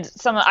 and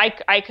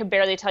I could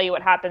barely tell you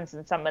what happens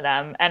in some of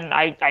them. And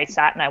I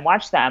sat and I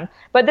watched them.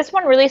 But this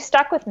one really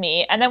stuck with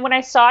me. And then when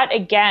I saw it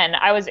again,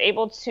 I was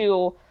able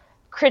to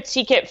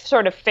critique it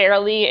sort of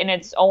fairly in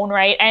its own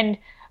right. And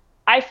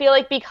I feel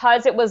like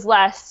because it was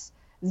less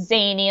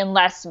zany and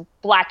less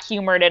black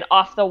humored and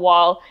off the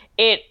wall,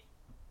 it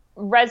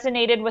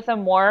resonated with a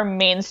more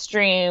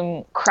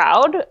mainstream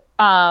crowd.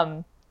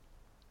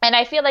 And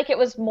I feel like it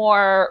was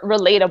more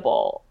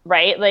relatable,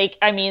 right? Like,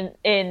 I mean,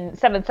 in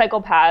Seven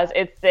Psychopaths,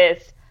 it's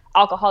this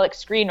alcoholic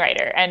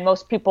screenwriter, and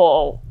most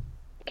people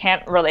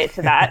can't relate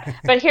to that.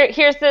 But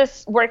here's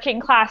this working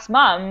class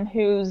mom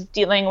who's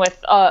dealing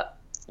with a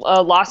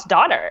lost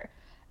daughter.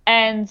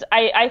 And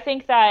I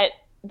think that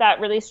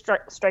really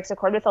strikes a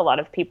chord with a lot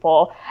of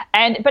people.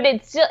 But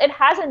it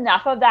has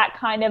enough of that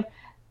kind of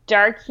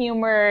dark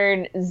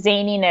humored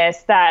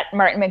zaniness that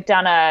Martin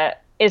McDonagh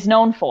is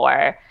known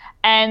for.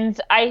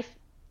 And I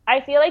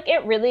feel like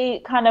it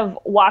really kind of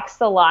walks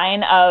the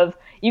line of,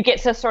 you get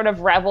to sort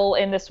of revel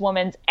in this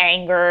woman's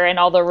anger and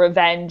all the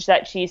revenge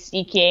that she's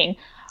seeking,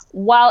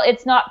 while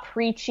it's not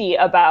preachy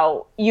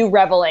about you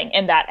reveling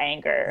in that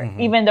anger,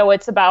 even though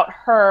it's about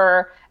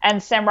her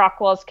and Sam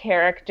Rockwell's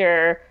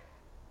character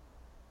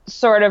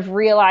sort of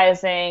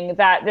realizing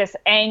that this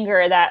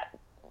anger that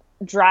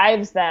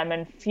drives them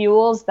and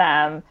fuels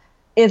them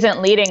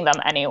isn't leading them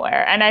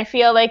anywhere. And I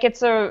feel like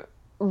it's a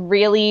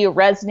really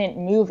resonant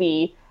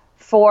movie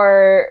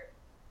for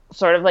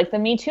sort of like the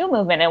Me Too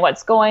movement and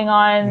what's going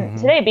on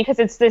today, because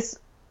it's this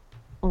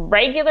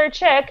regular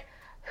chick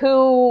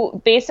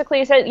who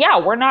basically said, yeah,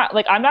 I'm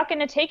not going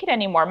to take it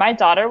anymore. My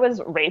daughter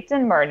was raped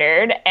and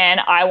murdered and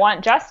I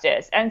want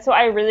justice. And so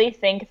I really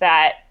think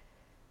that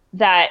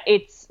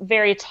it's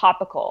very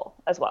topical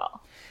as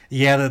well.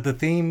 Yeah, the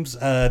themes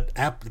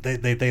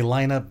they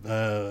line up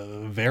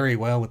very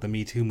well with the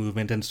Me Too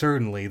movement, and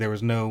certainly there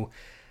was no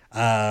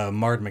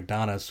Martin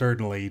McDonagh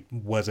certainly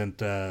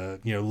wasn't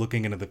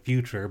looking into the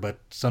future, but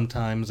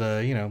sometimes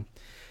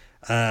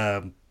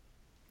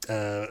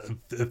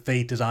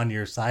fate is on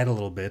your side a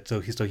little bit.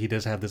 So he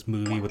does have this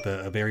movie with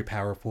a very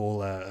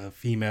powerful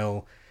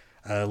female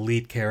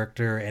lead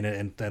character,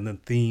 and the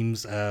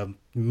themes,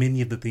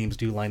 many of the themes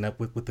do line up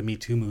with the Me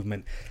Too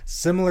movement.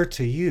 Similar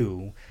to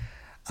you,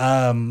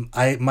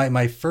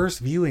 my first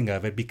viewing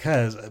of it,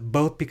 because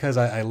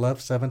I love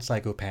Seven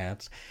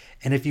Psychopaths,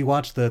 and if you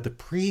watch the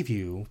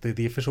preview,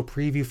 the official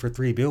preview for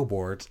Three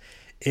Billboards,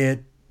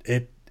 it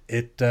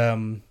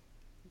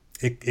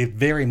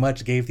very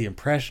much gave the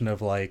impression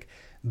of like,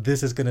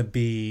 this is going to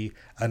be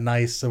a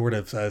nice sort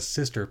of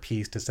sister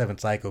piece to Seven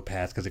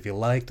Psychopaths, because if you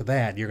liked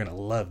that, you're going to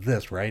love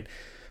this, right?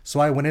 So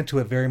I went into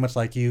it very much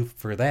like you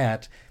for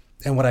that,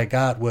 and what I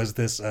got was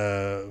this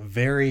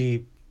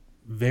very,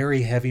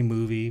 very heavy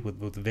movie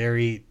with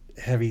very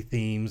heavy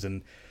themes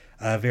and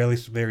very,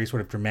 very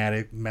sort of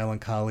dramatic,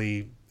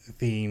 melancholy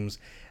themes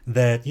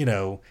that,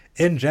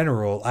 in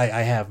general, I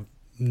have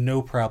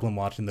no problem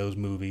watching those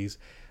movies.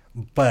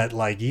 But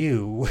like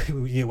you,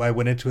 I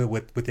went into it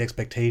with the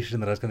expectation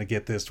that I was going to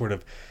get this sort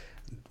of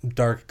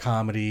dark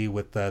comedy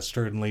with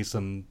certainly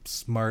some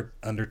smart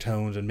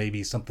undertones and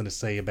maybe something to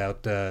say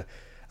about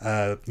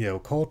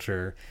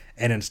culture.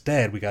 And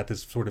instead, we got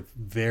this sort of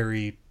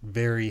very,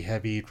 very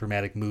heavy,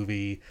 dramatic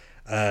movie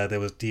that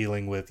was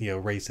dealing with,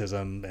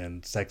 racism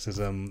and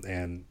sexism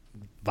and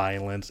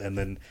violence.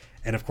 And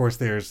of course,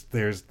 there's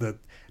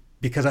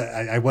because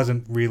I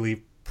wasn't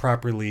really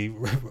properly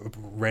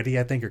ready,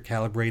 I think, or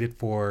calibrated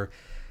for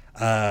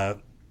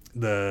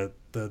the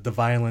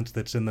violence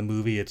that's in the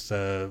movie. It's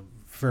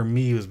for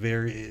me,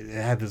 it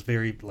had this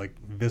very like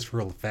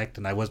visceral effect,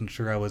 and I wasn't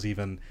sure I was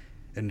even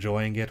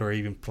enjoying it or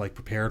even like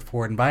prepared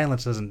for it. And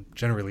violence doesn't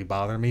generally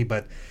bother me,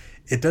 but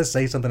it does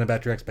say something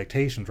about your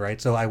expectations,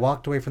 right? So I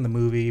walked away from the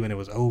movie when it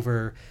was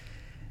over,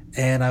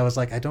 and I was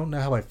like, I don't know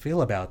how I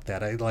feel about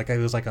that. I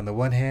was like, on the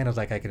one hand, I was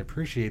like, I can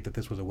appreciate that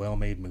this was a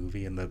well-made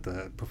movie and that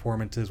the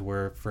performances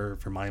were for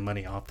my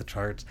money off the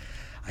charts.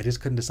 I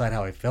just couldn't decide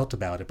how I felt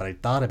about it, but I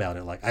thought about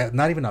it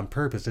not even on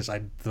purpose.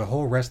 The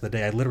whole rest of the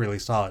day, I literally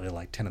saw it at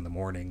like 10 in the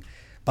morning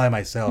by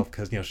myself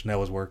because Chanel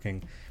was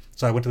working.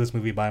 So I went to this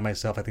movie by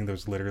myself. I think there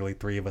was literally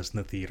 3 of us in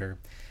the theater.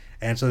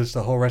 And so just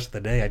the whole rest of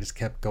the day, I just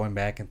kept going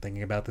back and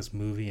thinking about this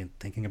movie and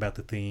thinking about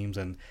the themes.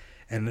 And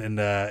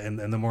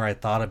the more I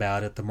thought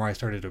about it, the more I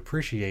started to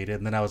appreciate it.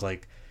 And then I was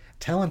like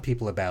telling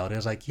people about it. I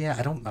was like, yeah,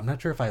 I'm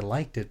not sure if I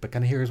liked it, but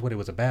kind of here's what it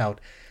was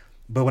about.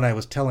 But when I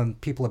was telling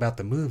people about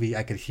the movie,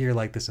 I could hear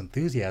like this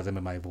enthusiasm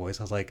in my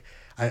voice. I was like,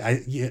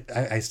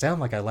 I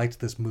sound like I liked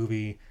this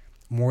movie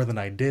more than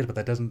I did, but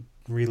that doesn't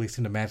really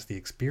seem to match the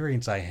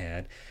experience I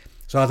had.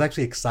 So I was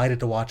actually excited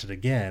to watch it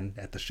again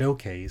at the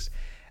showcase.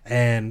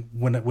 And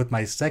with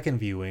my second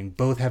viewing,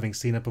 both having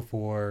seen it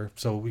before,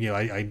 so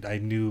I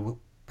knew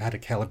how to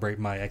calibrate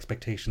my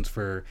expectations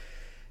for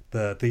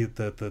the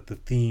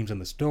themes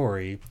and the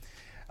story.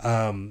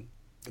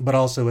 But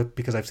also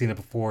because I've seen it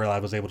before, I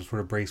was able to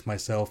sort of brace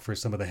myself for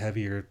some of the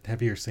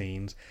heavier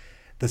scenes.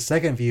 The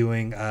second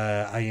viewing,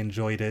 I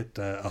enjoyed it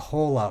a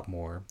whole lot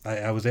more.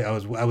 I was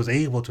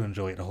able to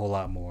enjoy it a whole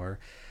lot more.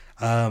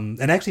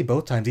 And actually,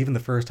 both times, even the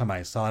first time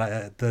I saw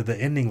it, the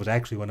ending was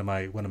actually one of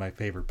my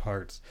favorite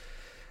parts.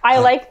 I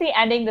liked the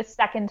ending the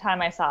second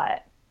time I saw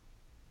it.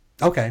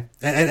 Okay,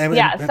 and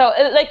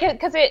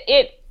because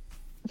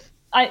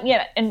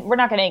and we're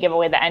not going to give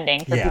away the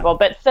ending for people,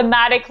 but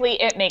thematically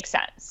it makes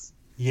sense.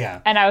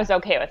 Yeah, and I was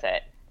okay with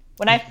it.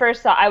 When I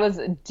first saw, I was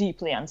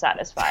deeply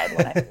unsatisfied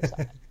when I first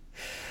saw it.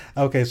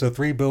 Okay, so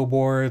 3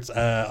 Billboards,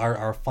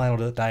 our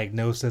final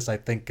diagnosis. I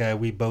think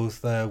we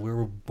both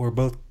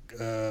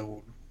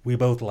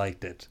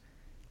liked it.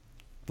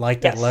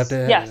 Liked it, loved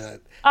it. Yes.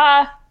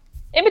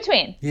 In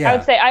between. Yeah. I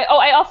would say.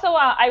 I also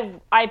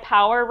I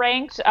power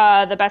ranked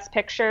the Best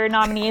Picture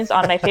nominees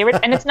on my favorites,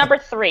 and it's number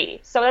 3,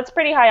 so that's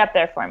pretty high up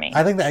there for me.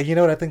 I think that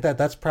I think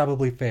that's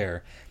probably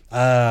fair.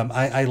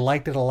 I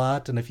liked it a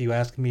lot, and if you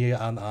ask me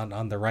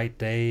on the right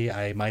day,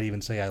 I might even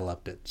say I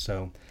loved it.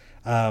 So,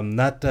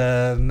 not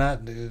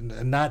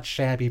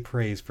shabby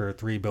praise for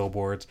 3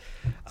 Billboards.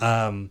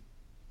 And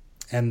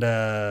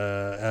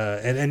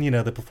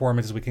the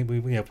performances we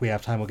if we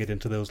have time we'll get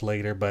into those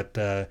later, but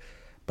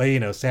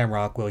Sam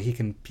Rockwell, he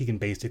can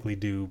basically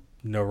do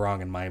no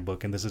wrong in my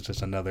book, and this is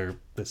just another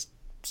this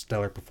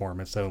stellar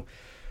performance. So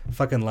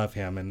fucking love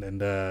him and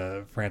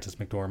Frances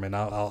McDormand.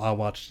 I'll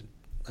watch.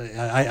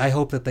 I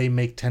hope that they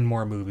make 10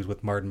 more movies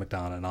with Martin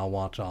McDonagh, and I'll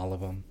watch all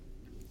of them.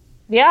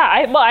 Yeah,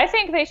 I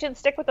think they should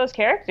stick with those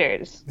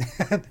characters.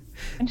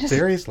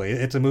 Seriously,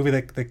 it's a movie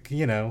that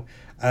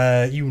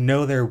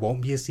there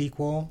won't be a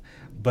sequel,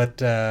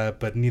 but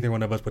neither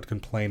one of us would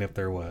complain if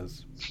there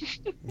was.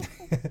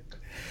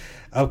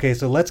 Okay,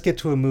 so let's get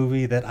to a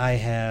movie that I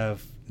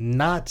have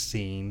not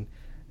seen.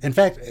 In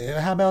fact,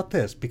 how about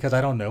this? Because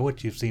I don't know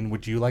what you've seen.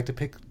 Would you like to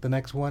pick the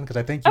next one? Because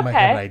I think you might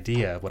have an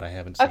idea of what I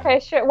haven't seen. Okay,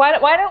 sure.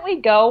 Why don't we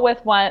go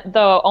with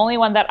the only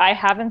one that I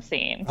haven't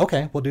seen?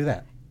 Okay, we'll do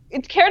that.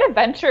 It's care to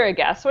venture a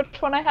guess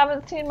which one I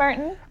haven't seen,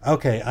 Martin?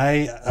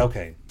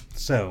 Okay.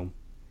 So,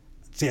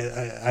 see,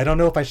 I don't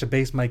know if I should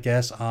base my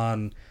guess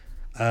on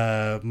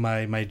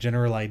my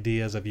general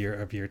ideas of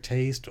your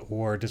taste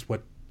or just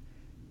what.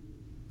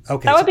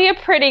 Okay, that would be a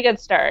pretty good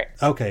start.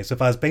 Okay, so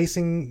if I was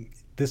basing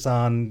this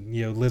on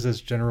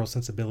Liz's general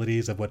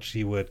sensibilities of what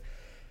she would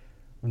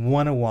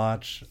want to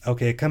watch,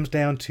 okay, it comes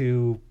down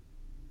to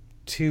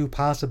 2,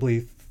 possibly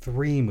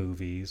 3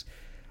 movies.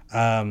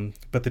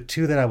 But the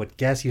 2 that I would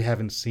guess you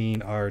haven't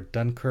seen are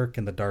Dunkirk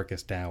and The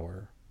Darkest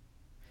Hour.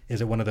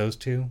 Is it one of those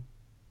 2?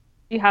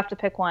 You have to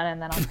pick one,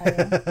 and then I'll tell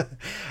you.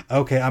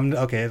 Okay. I'm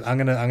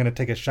gonna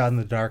take a shot in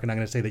the dark, and I'm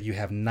gonna say that you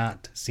have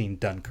not seen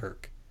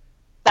Dunkirk.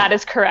 That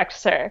is correct,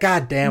 sir.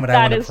 God damn it!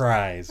 I won a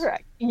prize.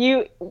 Correct.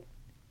 You.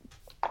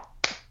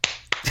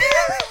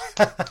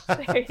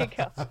 There you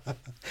go.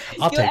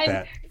 I'll take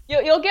that.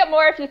 You'll get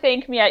more if you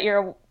thank me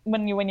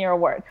when you win your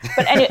award.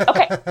 But anyway,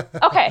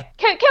 okay.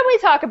 Can we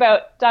talk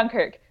about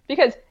Dunkirk?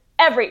 Because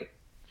every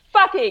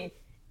fucking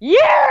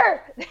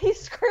year they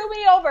screw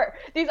me over.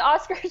 These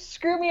Oscars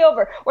screw me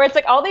over. Where it's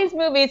like all these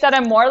movies that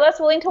I'm more or less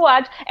willing to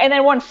watch, and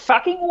then one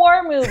fucking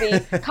war movie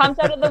comes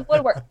out of the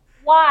woodwork.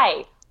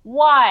 Why?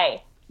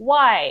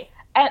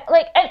 And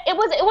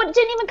it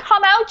didn't even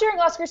come out during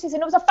Oscar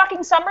season. It was a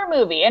fucking summer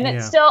movie, and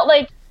it's still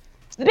like.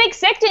 The Big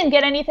Sick didn't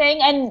get anything,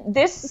 and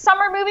this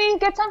summer movie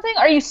gets something?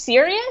 Are you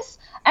serious?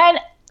 And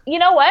you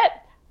know what?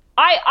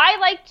 I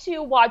like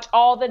to watch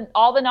all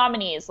the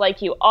nominees,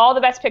 like you, all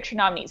the Best Picture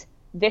nominees.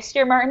 This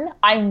year, Martin,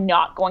 I'm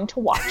not going to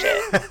watch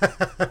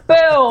it.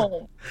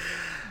 Boom.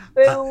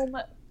 Boom.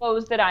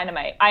 Close the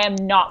dynamite. I am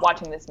not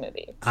watching this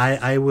movie.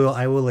 I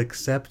will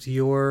accept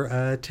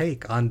your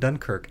take on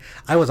Dunkirk.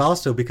 I was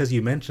also, because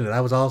you mentioned it,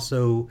 I was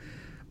also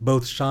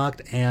both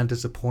shocked and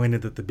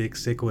disappointed that The Big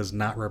Sick was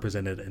not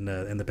represented in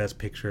the Best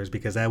Pictures,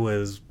 because that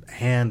was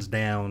hands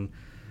down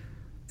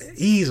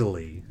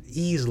easily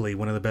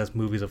one of the best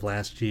movies of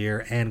last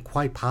year, and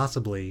quite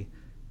possibly,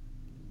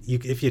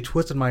 if you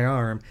twisted my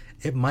arm,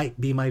 it might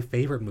be my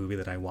favorite movie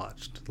that I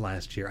watched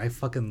last year. I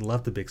fucking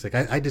love The Big Sick.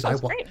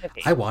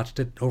 I watched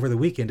it over the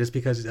weekend just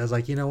because I was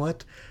like, you know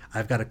what?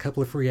 I've got a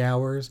couple of free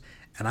hours,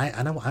 and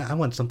I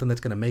want something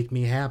that's going to make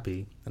me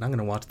happy, and I'm going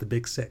to watch The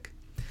Big Sick.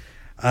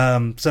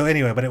 So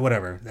anyway, but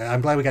whatever.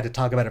 I'm glad we got to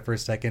talk about it for a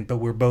second, but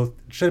we're both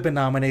should have been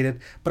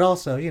nominated, but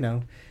also,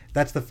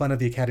 that's the fun of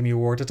the Academy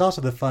Awards. It's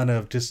also the fun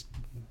of just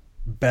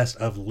best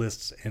of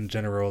lists in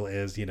general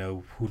is,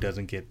 who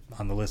doesn't get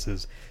on the list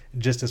is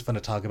just as fun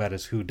to talk about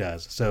as who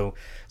does. So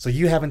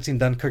you haven't seen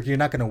Dunkirk. You're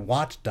not going to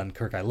watch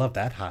Dunkirk. I love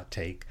that hot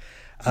take.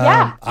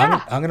 I'm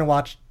going to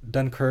watch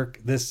Dunkirk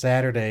this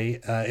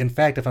Saturday. In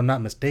fact, if I'm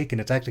not mistaken,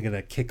 it's actually going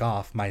to kick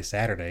off my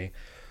Saturday.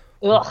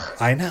 Ugh.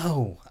 I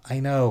know.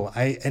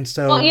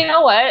 Well, you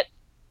know what?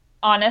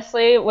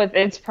 Honestly,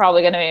 it's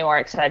probably going to be more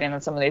exciting than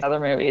some of these other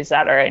movies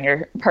that are in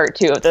your part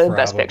 2 of the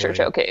Best Picture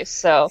showcase.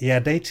 So yeah,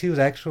 day 2 is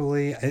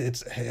actually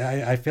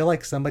I feel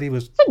like somebody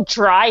was. It's a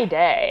dry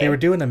day. They were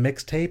doing a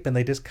mixtape and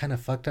they just kind of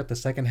fucked up the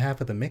second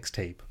half of the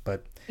mixtape.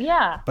 But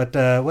yeah. But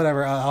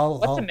whatever.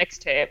 What's a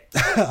mixtape?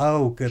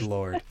 Oh, good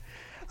lord.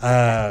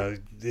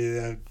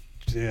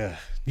 Yeah.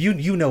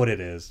 You know what it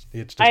is.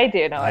 It's just, I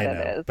do know what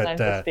it is. But, I'm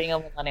just being a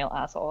millennial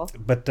asshole.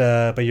 But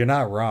you're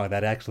not wrong.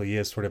 That actually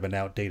is sort of an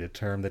outdated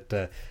term.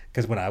 That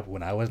because when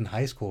I was in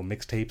high school,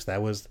 mixtapes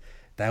that was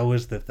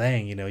the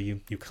thing.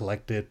 You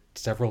collected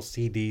several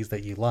CDs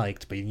that you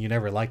liked, but you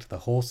never liked the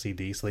whole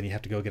CD. So then you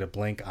have to go get a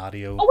blank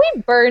audio. Oh,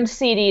 we burned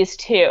CDs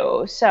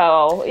too.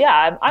 So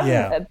yeah,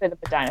 I'm a bit of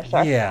a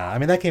dinosaur. Yeah, I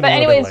mean that came. But a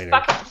little anyways, bit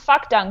later.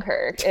 fuck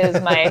Dunkirk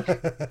is my.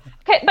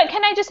 Okay, but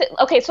can I just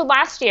so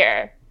last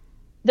year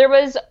there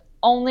was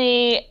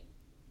only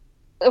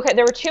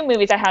there were 2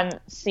 movies I hadn't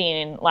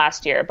seen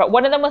last year, but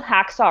one of them was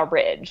Hacksaw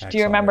Ridge. Do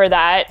you remember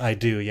that? I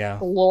do, yeah.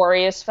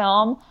 Glorious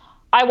film.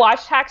 I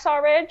watched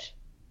Hacksaw Ridge.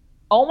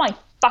 Oh my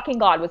fucking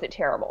god, was it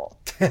terrible.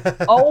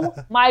 Oh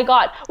my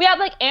god. We have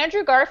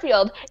Andrew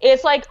Garfield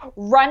is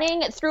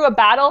running through a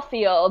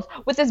battlefield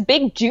with this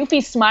big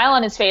doofy smile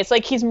on his face,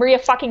 like he's Maria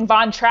fucking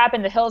Von Trapp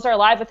in The Hills Are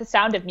Alive with The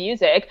Sound of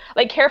Music.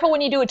 Careful when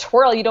you do a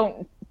twirl, you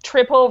don't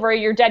trip over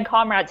your dead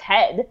comrade's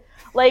head.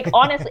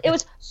 Honestly, it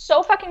was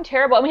so fucking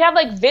terrible. And we have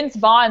Vince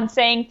Vaughn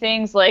saying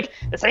things like,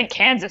 "This ain't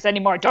Kansas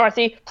anymore,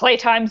 Dorothy.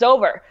 Playtime's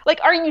over."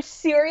 Are you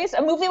serious?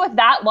 A movie with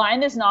that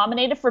line is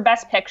nominated for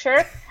Best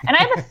Picture? And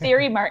I have a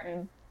theory,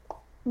 Martin,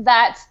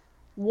 that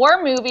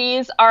war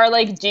movies are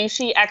like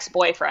douchey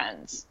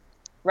ex-boyfriends,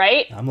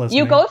 right? I'm listening.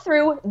 You go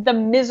through the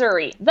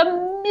misery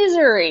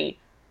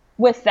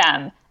with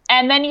them,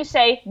 and then you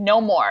say,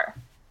 no more.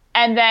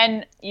 And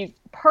then you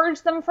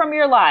purge them from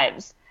your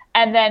lives.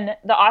 And then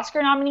the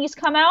Oscar nominees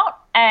come out,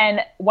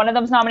 and one of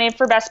them's nominated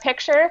for Best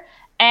Picture,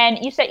 and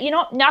you say,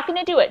 not going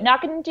to do it.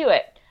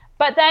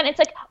 But then it's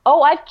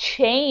oh, I've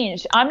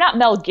changed. I'm not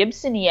Mel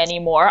Gibson-y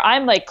anymore.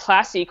 I'm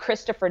classy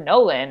Christopher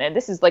Nolan, and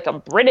this is a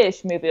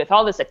British movie with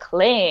all this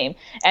acclaim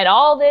and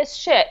all this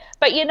shit.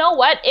 But you know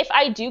what? If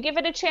I do give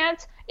it a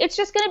chance, it's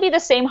just going to be the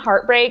same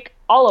heartbreak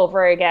all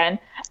over again.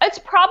 It's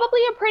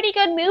probably a pretty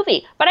good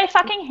movie, but I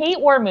fucking hate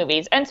war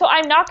movies, and so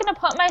I'm not going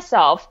to put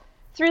myself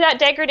through that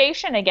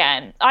degradation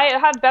again. I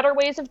have better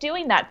ways of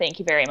doing that, thank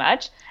you very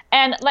much.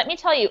 And let me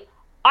tell you,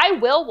 I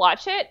will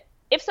watch it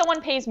if someone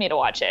pays me to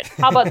watch it.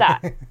 How about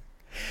that?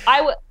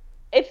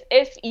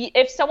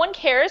 If someone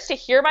cares to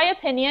hear my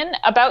opinion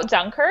about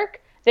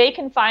Dunkirk, they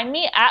can find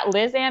me at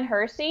Liz Ann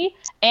Hersey,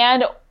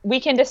 and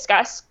we can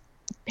discuss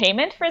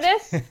payment for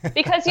this.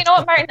 Because you know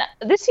what, Martin?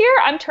 This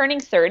year I'm turning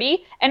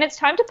 30, and it's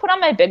time to put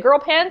on my big girl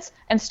pants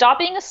and stop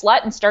being a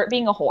slut and start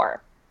being a whore.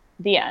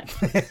 The end.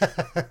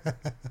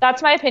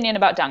 That's my opinion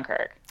about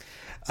Dunkirk.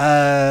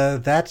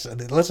 That's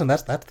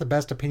the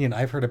best opinion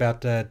I've heard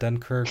about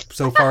Dunkirk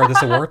so far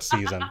this awards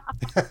season.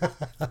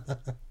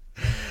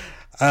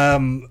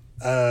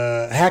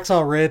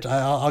 Hacksaw Ridge,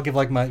 I'll give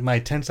my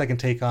 10-second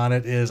take on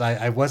it. Is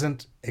I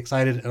wasn't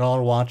excited at all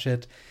to watch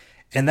it,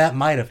 and that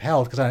might have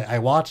helped because I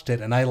watched it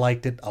and I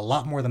liked it a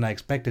lot more than I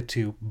expected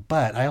to,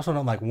 but I also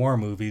don't like war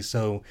movies,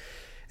 so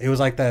it was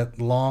that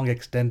long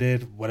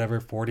extended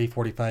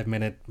 40-45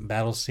 minute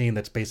battle scene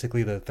that's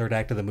basically the third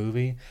act of the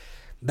movie.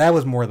 That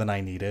was more than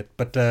I needed,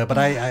 but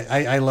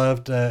I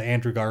loved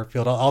Andrew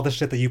Garfield. All the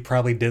shit that you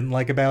probably didn't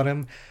like about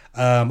him,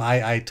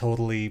 I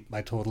totally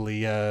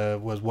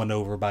was won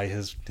over by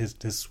his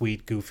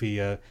sweet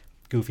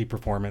goofy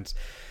performance.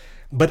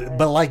 But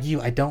like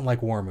you, I don't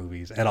like war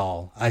movies at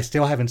all. I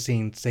still haven't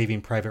seen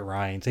Saving Private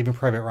Ryan. Saving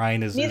Private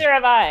Ryan is Neither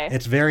have I.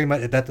 It's very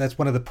much that's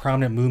one of the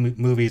prominent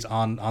movies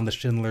on the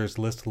Schindler's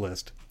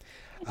List.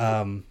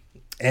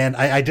 And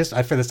I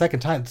for the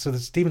second time, so the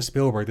Steven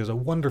Spielberg, there's a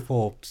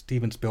wonderful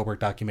Steven Spielberg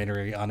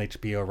documentary on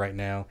HBO right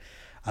now.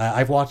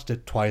 I've watched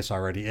it twice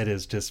already. It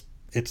is just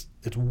it's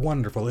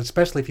wonderful,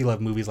 especially if you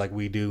love movies like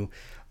we do.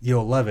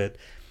 You'll love it.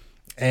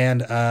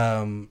 And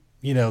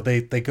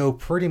they go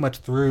pretty much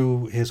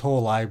through his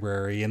whole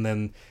library, and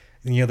then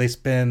they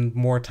spend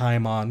more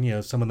time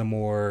on some of the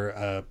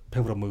more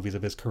pivotal movies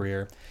of his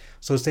career.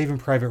 So Saving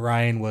Private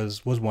Ryan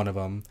was one of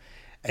them,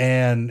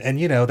 and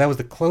that was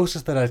the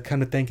closest that I'd come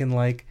to thinking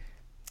like,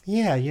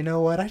 yeah, you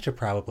know what, I should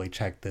probably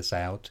check this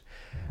out.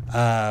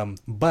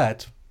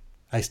 But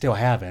I still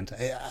haven't.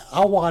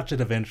 I'll watch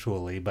it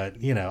eventually, but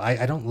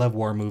I don't love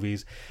war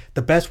movies.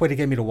 The best way to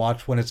get me to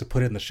watch one is to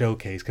put it in the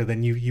showcase, because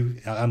then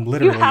I'm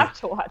literally you have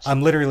to watch.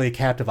 I'm literally a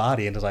captive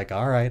audience. It's like,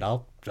 all right,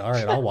 I'll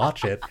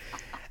watch it.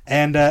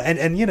 And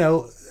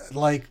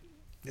like,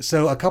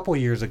 so a couple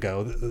of years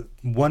ago,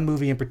 one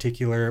movie in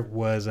particular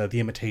was The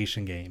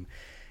Imitation Game.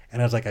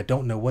 And I was like, I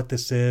don't know what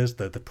this is.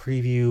 The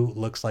preview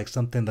looks like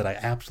something that I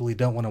absolutely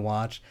don't want to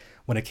watch.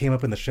 When it came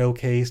up in the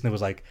showcase, and it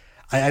was like,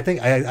 I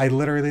think I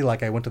literally,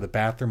 like, I went to the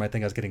bathroom. I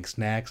think I was getting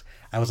snacks.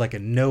 I was like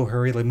in no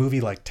hurry. The movie,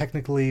 like,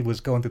 technically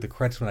was going through the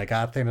credits when I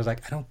got there, and I was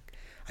like,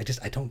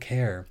 I don't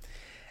care.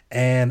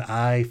 And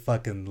I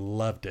fucking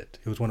loved it.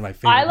 It was one of my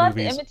favorite movies. I love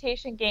The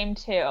Imitation Game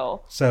too.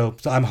 So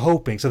I'm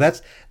hoping. So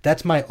that's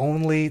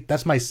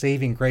my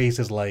saving grace,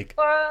 is like,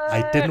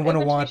 I didn't want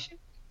to watch.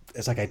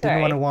 It's like I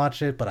didn't want to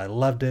watch it, but I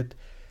loved it.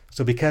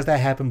 So because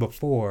that happened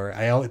before,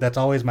 that's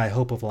always my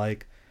hope of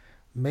like,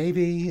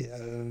 maybe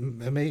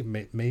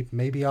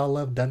I'll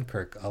love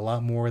Dunkirk a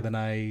lot more than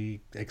I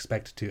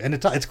expected to. And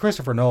it's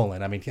Christopher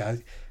Nolan. I mean,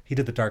 he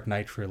did the Dark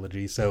Knight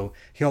trilogy, so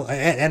he'll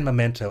and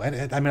Memento.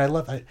 And I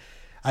mean,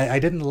 I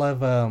didn't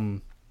love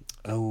what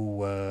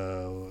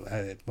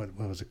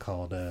was it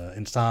called?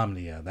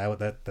 Insomnia. There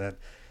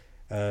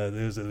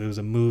was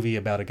a movie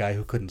about a guy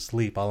who couldn't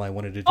sleep. All I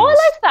wanted to do. I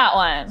liked that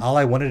one. All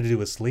I wanted to do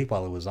was sleep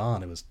while it was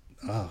on. It was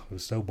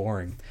so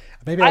boring.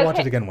 Maybe I'll watch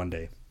it again one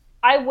day.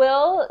 I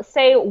will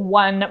say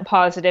one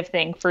positive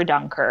thing for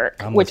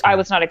Dunkirk, which I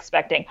was not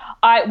expecting.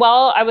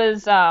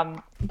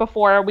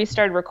 Before we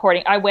started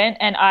recording, I went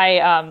and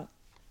I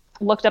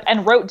looked up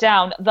and wrote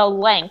down the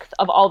length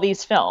of all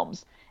these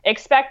films,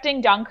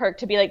 expecting Dunkirk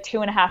to be like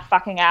 2.5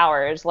 fucking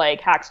hours, like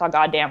Hacksaw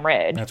Goddamn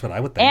Ridge. That's what I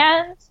would think.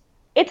 And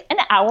it's an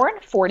hour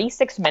and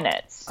 46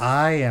 minutes.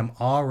 I am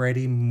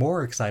already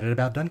more excited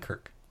about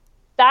Dunkirk.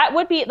 That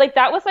would be like,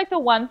 that was like the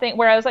one thing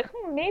where I was like,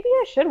 maybe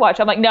I should watch.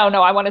 I'm like, no,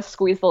 I want to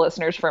squeeze the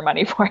listeners for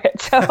money for it.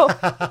 So,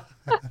 so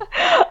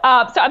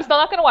I'm still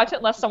not going to watch it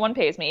unless someone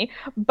pays me.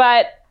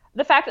 But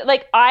the fact that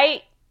like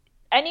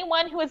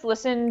anyone who has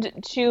listened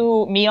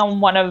to me on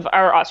one of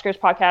our Oscars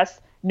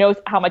podcasts knows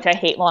how much I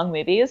hate long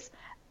movies.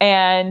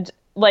 And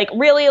like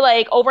really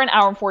like over an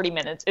hour and 40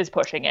 minutes is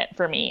pushing it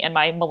for me and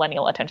my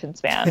millennial attention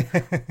span.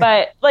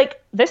 But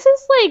like this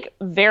is like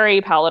very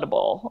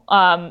palatable.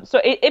 So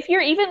if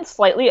you're even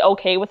slightly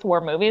okay with war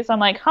movies, I'm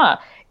like,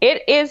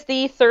 it is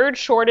the third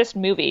shortest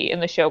movie in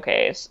the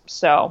showcase.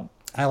 So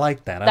I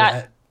like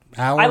that.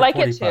 Hour I like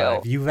 45.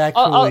 it too. You've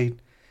actually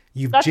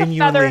that's a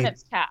feather in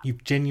its cap.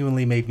 You've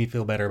genuinely made me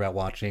feel better about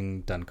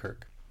watching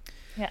Dunkirk.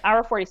 Yeah,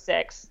 hour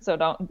 46. So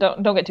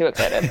don't get too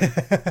excited.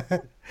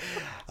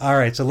 All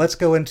right, so let's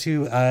go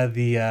into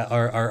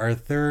our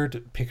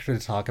third picture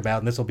to talk about,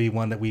 and this will be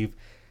one that we've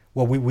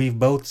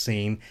both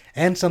seen,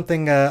 and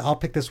something I'll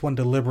pick this one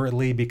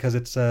deliberately because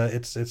it's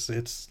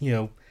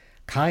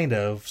kind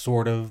of,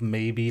 sort of,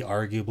 maybe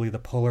arguably the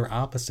polar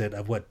opposite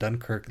of what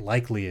Dunkirk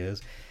likely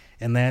is,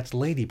 and that's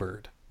Lady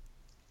Bird.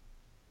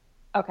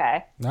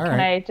 Okay. All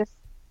right.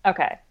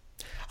 Okay.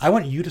 I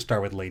want you to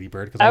start with Lady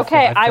Bird.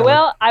 I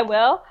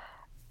will.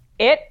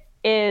 It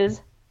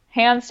is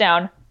hands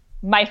down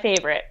my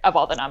favorite of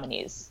all the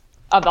nominees,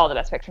 of all the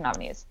Best Picture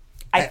nominees.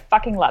 I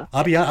fucking love it.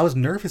 I'll be honest, I was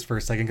nervous for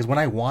a second because when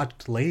I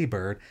watched Lady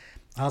Bird,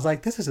 I was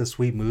like, this is a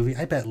sweet movie.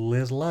 I bet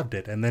Liz loved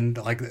it. And then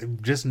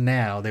like just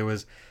now there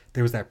was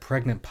that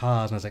pregnant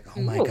pause and I was like,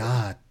 oh my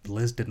God,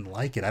 Liz didn't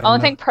like it. I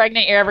don't think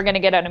pregnant you're ever going to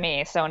get out of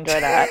me, so enjoy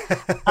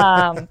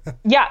that.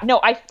 Yeah, no,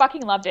 I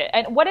fucking loved it.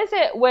 And what is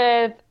it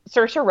with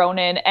Saoirse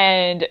Ronan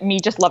and me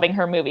just loving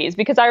her movies?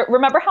 Because I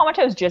remember how much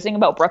I was jizzing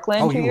about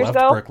Brooklyn 2 years ago.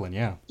 Oh, you loved Brooklyn,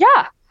 yeah.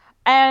 Yeah.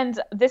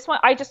 And this one,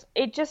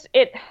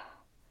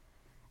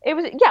 it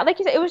was, yeah, like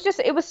you said,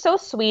 it was so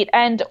sweet.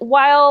 And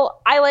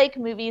while I like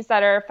movies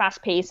that are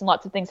fast paced and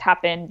lots of things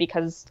happen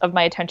because of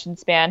my attention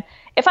span,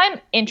 if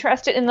I'm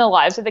interested in the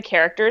lives of the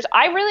characters,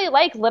 I really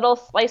like little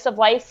slice of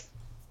life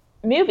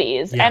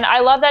movies. Yeah. And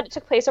I love that it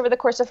took place over the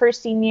course of her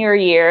senior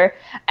year.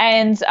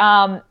 And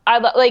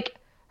like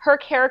her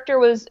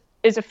character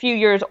is a few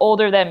years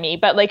older than me,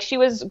 but like she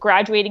was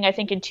graduating, I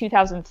think, in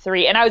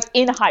 2003, and I was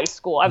in high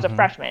school. I was a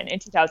freshman in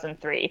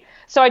 2003.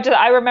 So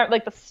I remember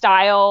like the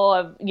style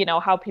of,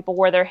 how people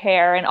wore their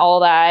hair and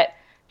all that,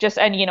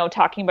 and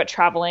talking about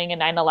traveling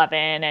and 9/11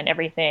 and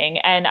everything.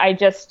 And I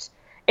just,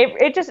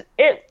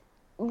 it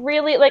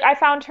really, like, I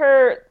found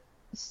her,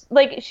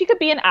 like, she could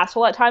be an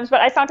asshole at times,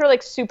 but I found her,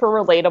 like, super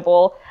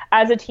relatable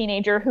as a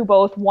teenager who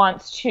both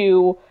wants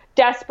to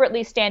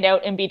desperately stand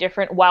out and be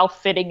different while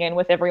fitting in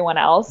with everyone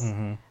else,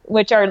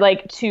 which are,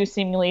 like, two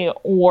seemingly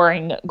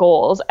warring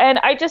goals. And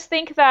I just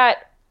think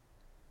that,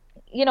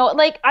 you know,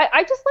 like,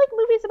 I just like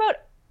movies about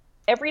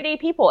everyday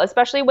people,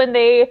 especially when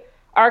they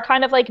are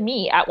kind of like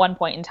me at one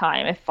point in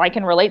time. If I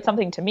can relate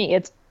something to me,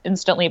 it's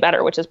instantly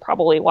better, which is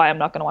probably why I'm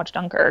not going to watch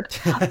Dunkirk.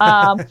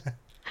 How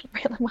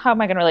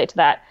am I going to relate to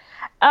that?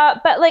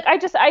 But like, I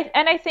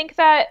think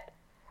that,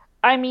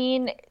 I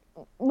mean,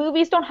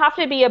 movies don't have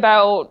to be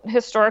about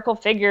historical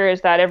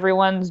figures that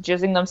everyone's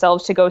jizzing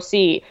themselves to go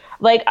see.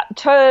 Like,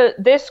 to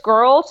this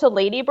girl, to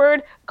Lady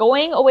Bird,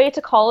 going away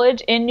to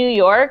college in New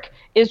York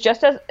is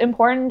just as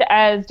important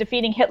as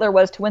defeating Hitler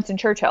was to Winston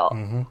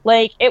Churchill.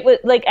 Like, it was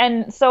like,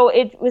 and so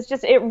it was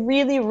just, it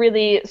really,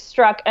 really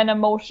struck an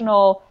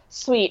emotional,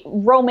 sweet,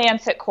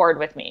 romantic chord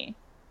with me.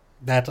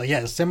 That's,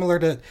 yeah, similar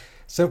to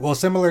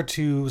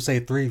say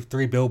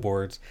three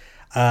billboards.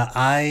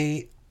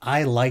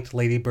 I liked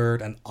Lady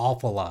Bird an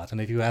awful lot, and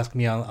if you ask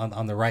me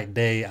on the right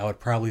day, I would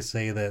probably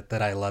say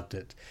that I loved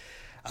it.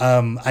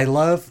 I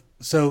love,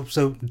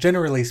 so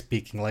generally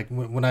speaking, like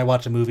when I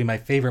watch a movie, my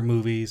favorite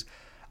movies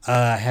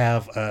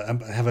have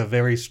a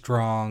very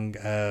strong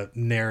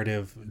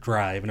narrative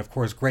drive, and of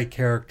course, great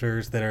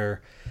characters that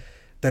are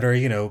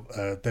you know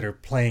that are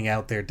playing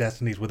out their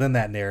destinies within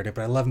that narrative.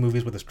 But I love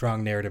movies with a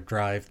strong narrative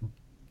drive,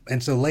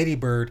 and so Lady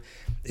Bird,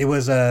 it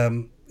was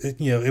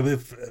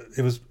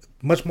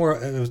much more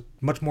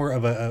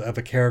of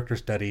a character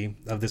study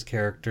of this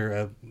character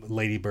of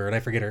Lady Bird. I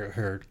forget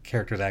her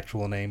character's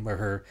actual name,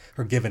 or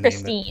her given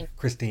name,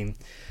 Christine.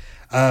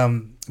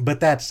 But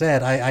that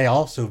said, I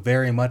also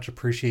very much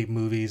appreciate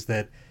movies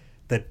that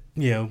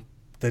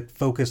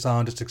focus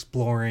on just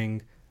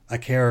exploring a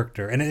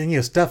character, and you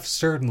know, stuff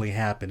certainly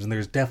happens, and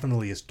there's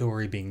definitely a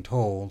story being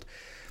told,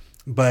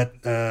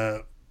 but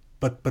the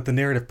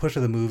narrative push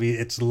of the movie,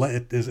 it's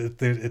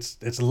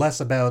less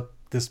about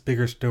this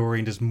bigger story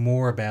and just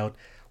more about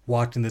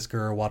watching this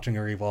girl, watching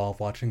her evolve,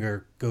 watching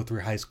her go through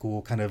high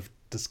school, kind of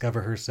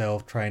discover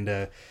herself, trying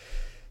to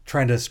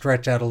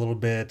stretch out a little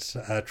bit,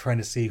 trying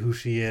to see who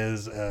she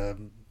is,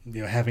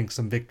 having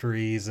some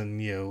victories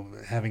and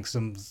having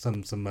some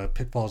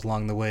pitfalls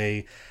along the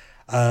way.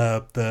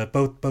 Both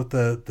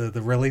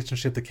the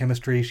relationship, the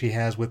chemistry she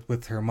has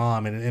with her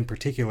mom, and in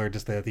particular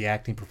just the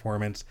acting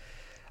performance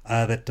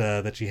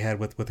that she had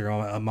with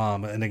her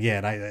mom. And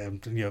again,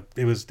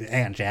 it was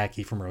Aunt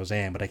Jackie from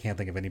Roseanne, but I can't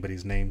think of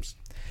anybody's names.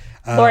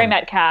 Laurie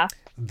Metcalf.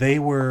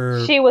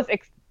 She was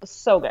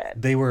so good.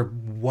 They were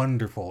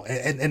wonderful,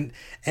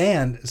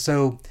 and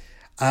so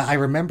I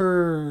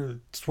remember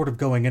sort of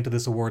going into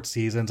this award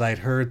seasons, I'd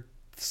heard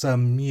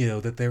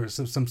that there was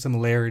some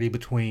similarity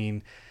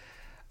between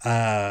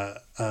the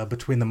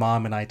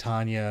mom in I,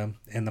 Tonya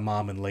and the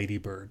mom in Lady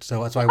Bird.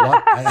 So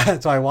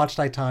I watched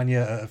I,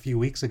 Tonya a few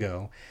weeks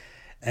ago.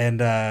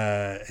 And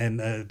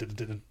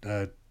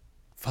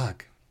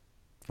fuck,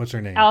 what's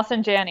her name?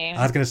 Allison Janney.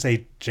 I was gonna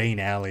say Jane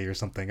Alley or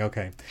something.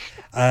 Okay.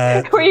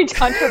 Were you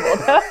John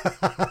Travolta?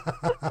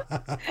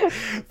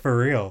 For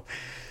real.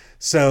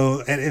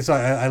 So so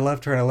I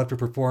loved her, and I loved her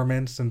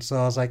performance, and so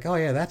I was like, oh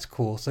yeah, that's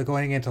cool. So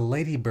going into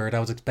Lady Bird,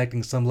 I was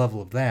expecting some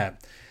level of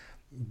that,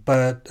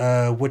 but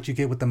what you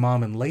get with the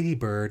mom in Lady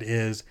Bird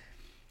is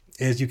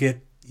you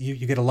get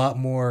a lot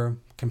more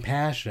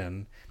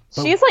compassion.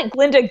 She's like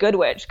Glinda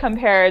Goodwich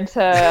compared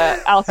to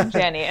Allison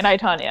Janney and I,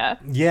 Tonya.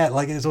 Yeah,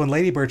 like, so in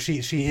Lady Bird,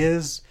 she's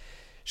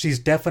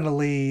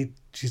definitely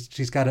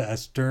got a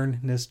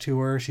sternness to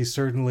her. She's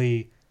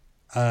certainly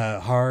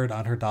hard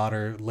on her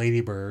daughter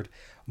Lady Bird,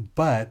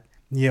 but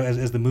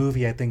as the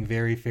movie I think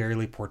very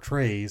fairly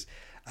portrays,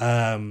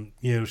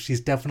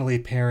 she's definitely a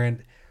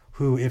parent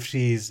who, if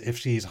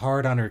she's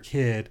hard on her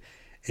kid,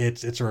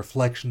 it's a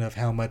reflection of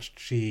how much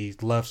she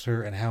loves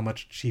her and how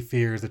much she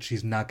fears that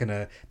she's not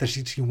gonna, that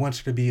she wants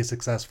her to be a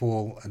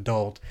successful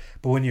adult.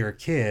 But when you're a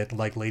kid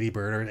like Lady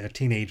Bird or a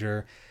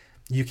teenager,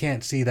 you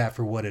can't see that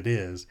for what it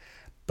is.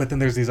 But then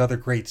there's these other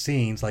great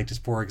scenes, like,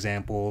 just for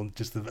example,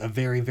 just a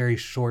very, very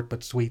short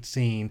but sweet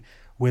scene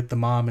with the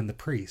mom and the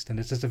priest, and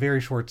it's just a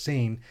very short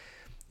scene.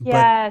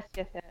 Yes.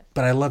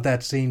 But I love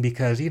that scene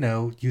because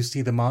you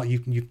see the mom,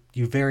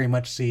 you very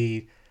much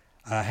see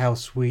how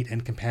sweet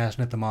and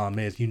compassionate the mom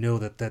is.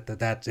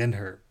 That's in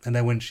her, and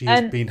that when she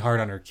is being hard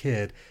on her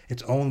kid,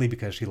 it's only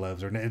because she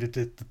loves her. And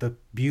the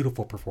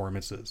beautiful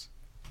performances.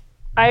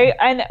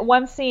 And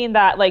one scene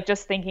that, like,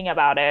 just thinking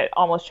about it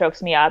almost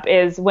chokes me up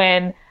is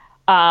when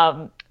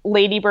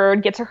Lady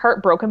Bird gets her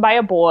heart broken by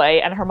a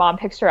boy, and her mom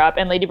picks her up,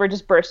 and Lady Bird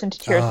just bursts into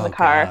tears in the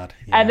car. God,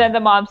 yeah. And then the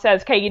mom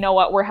says, "Okay, you know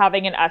what? We're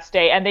having an us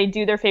day," and they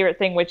do their favorite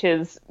thing, which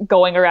is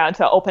going around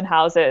to open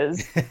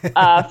houses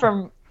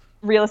from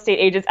real estate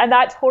agents. And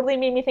that totally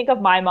made me think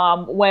of my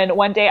mom when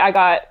one day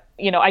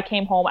I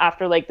came home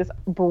after, like, this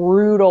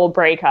brutal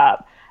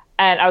breakup,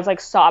 and I was,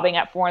 like, sobbing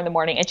at 4 a.m,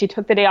 and she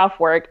took the day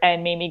off work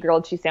and made me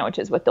grilled cheese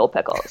sandwiches with dill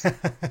pickles.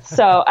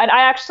 So,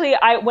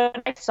 and when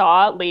I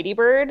saw Lady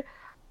Bird,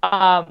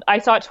 I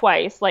saw it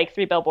twice, like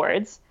three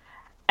billboards,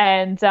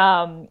 and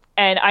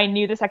I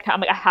knew the second time,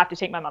 I'm like, I have to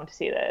take my mom to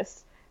see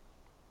this.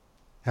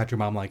 How'd your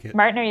mom like it?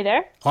 Martin, are you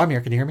there? Oh, I'm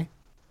here. Can you hear me?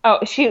 Oh,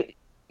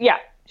 yeah,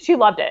 she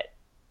loved it.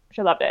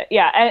 She loved it.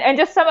 Yeah, and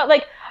just some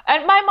like,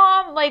 and my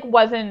mom like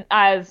wasn't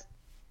as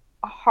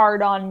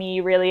hard on me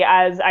really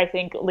as I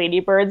think Lady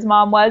Bird's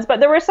mom was, but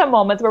there were some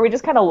moments where we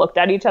just kind of looked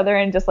at each other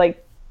and just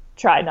like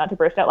tried not to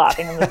burst out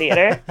laughing in the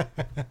theater.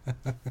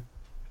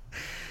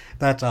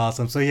 That's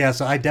awesome. So yeah,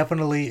 so I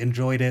definitely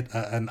enjoyed it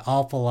an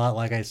awful lot.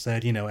 Like I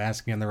said,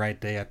 ask me on the right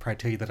day, I'd probably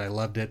tell you that I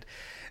loved it.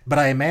 But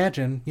I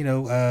imagine,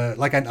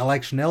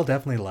 like Chanel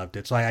definitely loved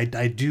it. So I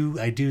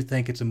do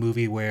think it's a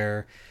movie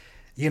where,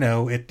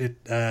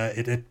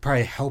 it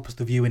probably helps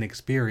the viewing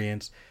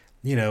experience.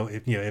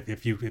 If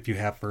you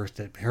have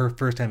her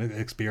first time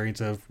experience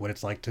of what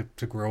it's like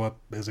to grow up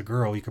as a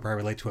girl, you could probably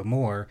relate to it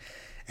more.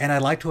 And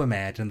I'd like to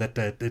imagine that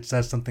it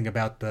says something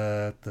about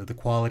the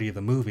quality of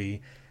the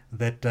movie,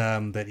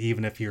 that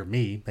even if you're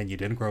me and you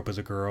didn't grow up as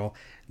a girl,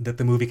 that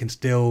the movie can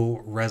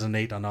still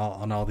resonate on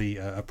all the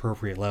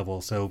appropriate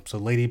levels. So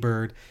Lady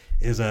Bird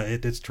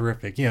it's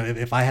terrific.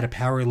 If I had a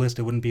power list,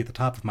 it wouldn't be at the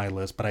top of my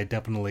list, but I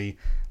definitely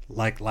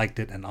liked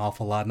it an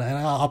awful lot, and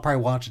I'll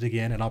probably watch it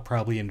again, and I'll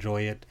probably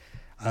enjoy it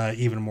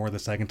even more the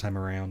second time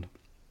around.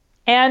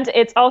 And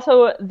it's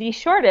also the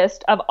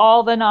shortest of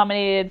all the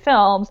nominated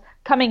films,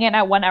 coming in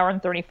at 1 hour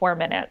and 34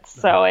 minutes.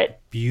 So it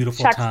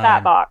beautiful checks time.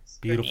 That box.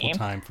 Beautiful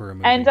time for a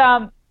movie.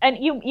 And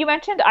you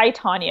mentioned I,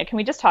 Tonya. Can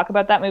we just talk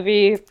about that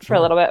movie for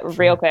a little bit,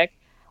 real quick?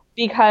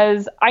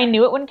 Because I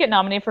knew it wouldn't get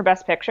nominated for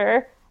Best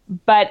Picture,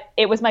 but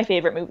it was my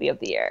favorite movie of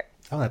the year.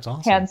 Oh, that's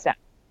awesome. Hands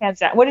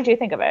down. What did you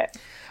think of it?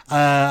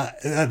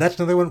 That's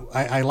another one.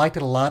 I liked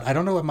it a lot. I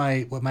don't know what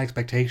my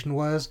expectation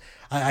was.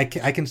 I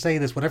can say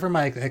this. Whatever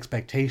my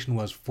expectation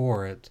was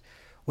for it,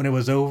 when it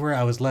was over,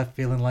 I was left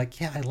feeling like,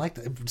 yeah, I liked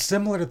it.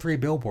 Similar to Three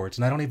Billboards,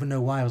 and I don't even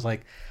know why. I was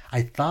like,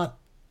 I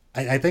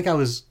think I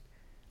was.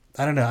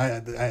 I don't know.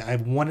 I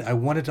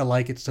wanted to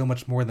like it so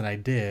much more than I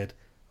did,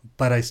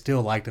 but I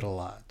still liked it a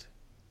lot.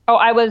 Oh,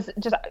 I was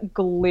just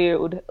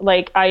glued.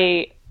 Like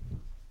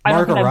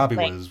Margot Robbie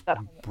was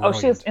brilliant. Oh,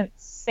 she was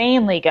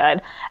insanely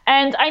good.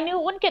 And I knew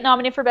it wouldn't get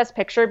nominated for Best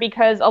Picture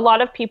because a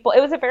lot of people, it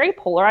was a very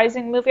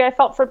polarizing movie, I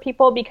felt, for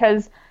people,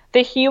 because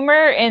the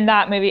humor in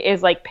that movie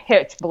is like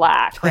pitch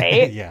black,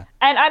 right? Yeah.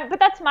 But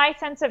that's my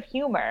sense of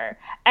humor.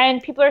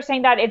 And people are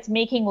saying that it's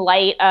making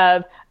light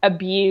of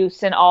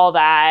abuse and all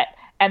that,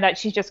 and that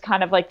she's just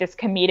kind of like this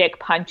comedic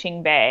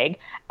punching bag.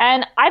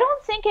 And I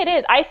don't think it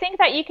is. I think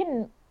that you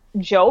can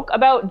joke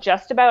about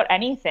just about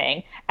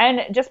anything,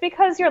 and just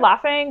because you're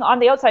laughing on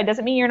the outside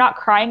doesn't mean you're not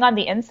crying on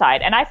the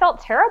inside. And I felt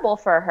terrible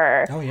for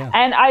her. Oh yeah.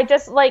 And I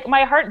just, like,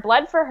 my heart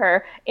bled for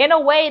her in a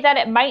way that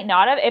it might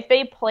not have if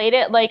they played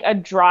it like a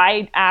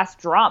dry ass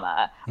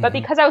drama. But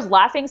because I was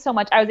laughing so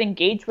much, I was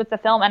engaged with the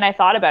film and I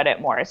thought about it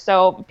more.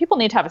 So people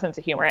need to have a sense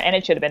of humor, and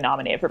it should have been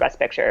nominated for Best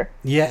Picture.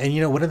 Yeah,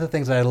 and one of the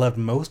things that I loved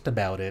most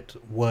about it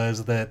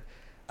was that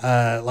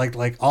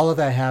like all of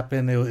that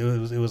happened. It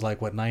was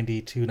like what,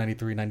 92,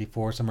 93,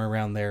 94, somewhere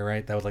around there,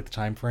 right? That was like the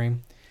time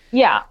frame.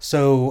 Yeah.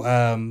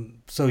 So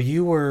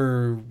you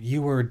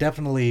were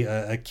definitely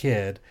a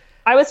kid.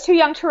 I was too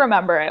young to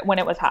remember it when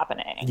it was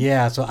happening.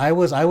 Yeah. So I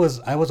was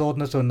old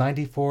enough. So in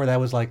 94, that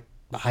was like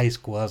high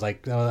school. I was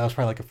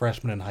probably like a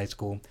freshman in high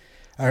school,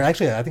 or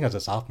actually I think I was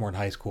a sophomore in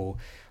high school.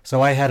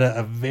 So I had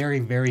a very,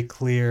 very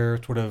clear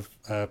sort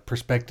of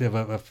perspective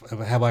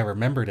of how I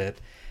remembered it.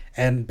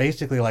 And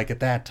basically, like,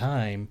 at that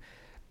time,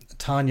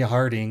 Tonya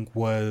Harding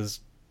was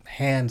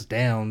hands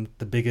down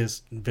the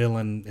biggest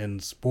villain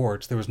in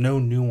sports. There was no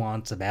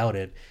nuance about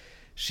it.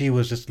 She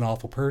was just an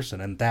awful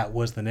person, and that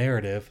was the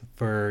narrative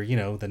for,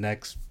 the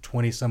next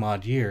 20 some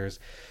odd years.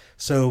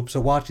 So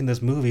watching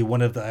this movie,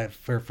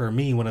 for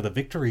me, one of the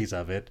victories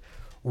of it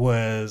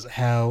was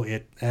how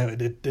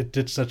it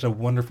did such a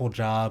wonderful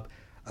job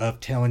of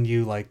telling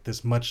you, like,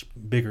 this much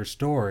bigger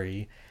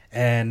story,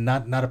 and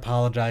not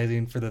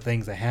apologizing for the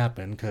things that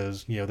happened,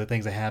 because the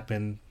things that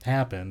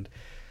happened.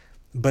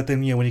 But then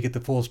when you get the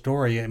full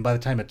story, and by the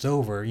time it's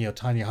over,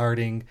 Tonya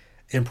Harding,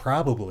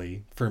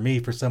 improbably for me,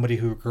 for somebody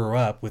who grew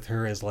up with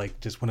her as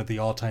like just one of the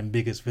all-time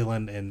biggest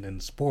villain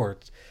in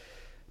sports,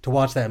 to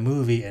watch that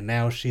movie and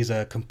now she's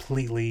a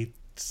completely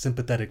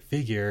sympathetic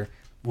figure,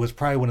 was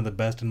probably one of the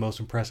best and most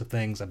impressive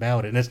things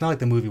about it. And it's not like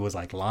the movie was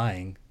like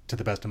lying, to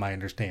the best of my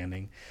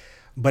understanding.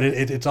 But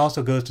it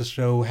also goes to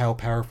show how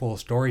powerful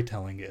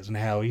storytelling is, and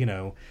how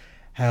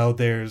how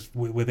there's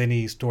with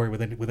any story,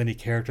 with any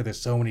character, there's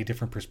so many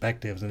different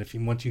perspectives,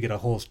 and once you get a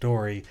whole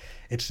story,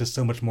 it's just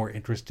so much more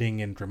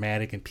interesting and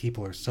dramatic, and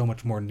people are so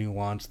much more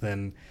nuanced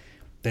than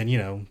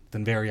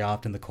very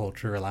often the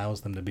culture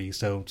allows them to be.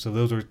 So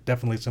those are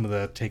definitely some of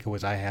the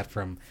takeaways I had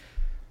from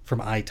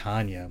I,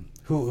 Tonya,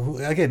 who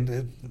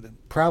again,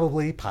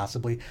 probably,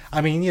 possibly, I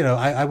mean,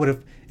 I would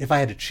have, if I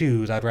had to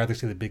choose, I'd rather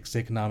see The Big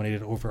Sick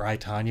nominated over I,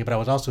 Tonya, but I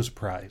was also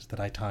surprised that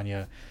I,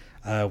 Tonya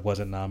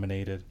wasn't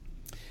nominated.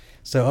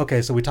 So,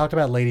 okay, so we talked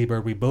about Lady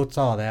Bird, we both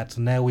saw that,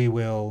 so now we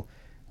will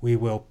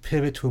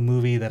pivot to a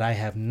movie that I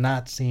have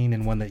not seen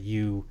and one that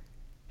you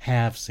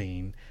have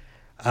seen.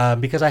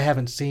 Because I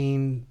haven't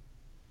seen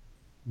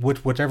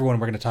whichever one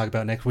we're going to talk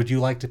about next. Would you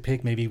like to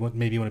pick? Maybe you want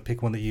to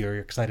pick one that you're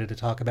excited to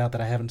talk about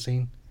that I haven't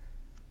seen.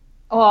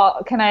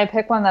 Well, can I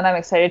pick one that I'm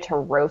excited to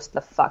roast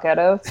the fuck out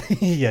of?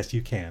 Yes,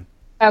 you can.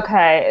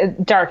 Okay,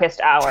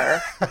 Darkest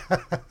Hour.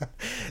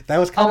 That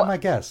was kind of my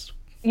guess.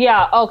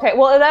 Yeah, okay.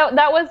 Well,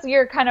 that was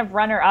your kind of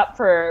runner-up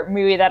for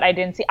movie that I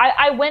didn't see.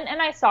 I went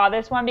and I saw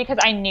this one because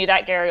I knew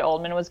that Gary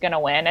Oldman was going to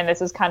win, and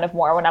this is kind of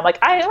more when I'm like,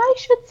 I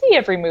should see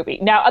every movie.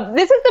 Now,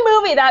 this is the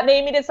movie that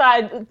made me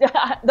decide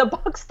the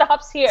buck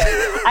stops here.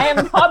 I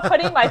am not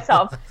putting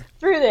myself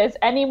through this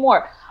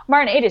anymore.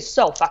 Martin, it is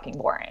so fucking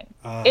boring.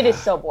 It is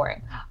so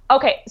boring.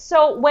 Okay,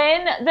 so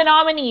when the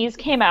nominees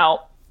came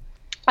out,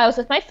 I was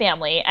with my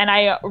family, and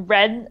I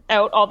read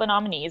out all the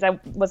nominees. I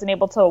wasn't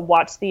able to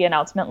watch the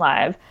announcement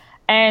live.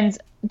 And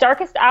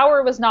Darkest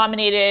Hour was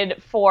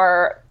nominated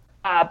for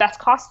Best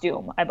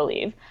Costume, I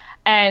believe.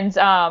 And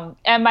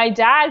my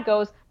dad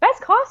goes,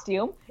 Best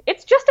Costume?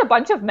 It's just a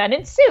bunch of men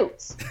in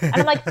suits. And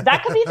I'm like,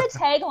 that could be the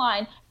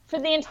tagline for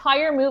the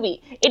entire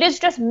movie. It is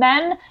just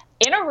men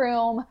in a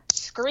room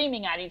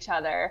screaming at each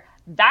other.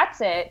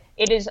 That's it.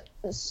 It is,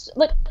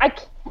 like, I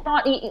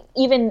cannot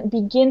even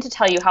begin to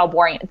tell you how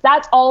boring it is.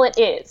 That's all it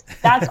is.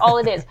 That's all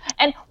it is.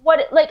 And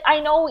I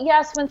know,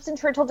 yes, Winston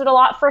Churchill did a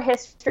lot for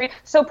history,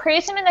 so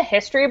praise him in the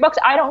history books.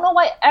 I don't know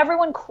why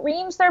everyone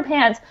creams their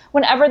pants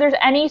whenever there's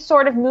any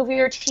sort of movie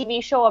or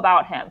TV show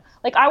about him.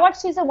 Like, I watched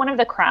season 1 of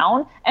The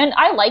Crown, and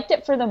I liked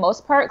it for the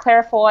most part.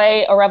 Claire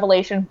Foy, A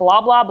Revelation,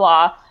 blah, blah,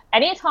 blah.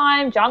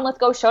 Anytime John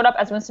Lithgow showed up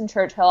as Winston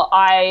Churchill,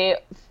 I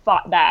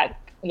fought back.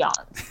 Yawns.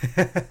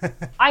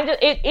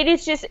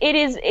 It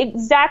is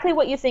exactly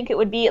what you think it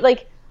would be.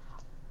 Like,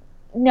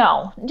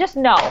 no.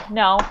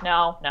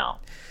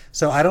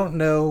 So I don't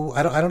know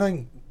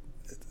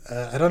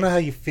how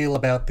you feel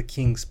about the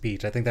King's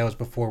Speech. I think that was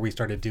before we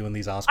started doing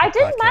these Oscar podcasts. I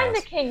didn't mind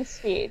the King's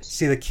Speech.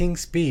 See, the King's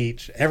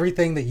Speech,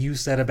 everything that you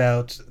said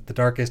about The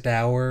Darkest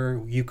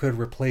Hour, you could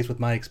replace with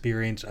my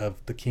experience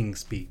of the King's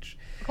Speech.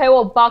 Okay,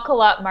 well,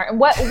 buckle up, Martin.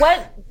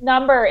 What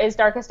number is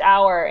Darkest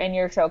Hour in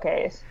your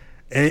showcase?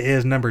 It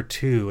is number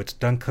 2. It's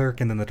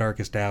Dunkirk and then The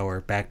Darkest Hour,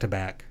 back to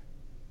back.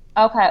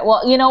 Okay,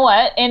 well, you know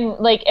what? And,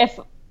 like, if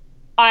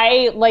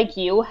I, like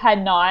you,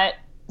 had not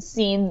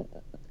seen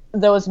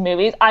those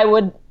movies, I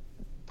would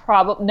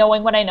probably,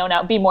 knowing what I know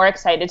now, be more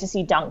excited to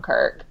see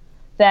Dunkirk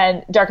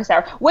than Darkest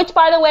Hour, which,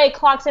 by the way,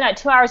 clocks in at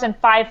 2 hours and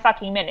 5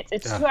 fucking minutes.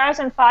 It's 2 hours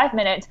and 5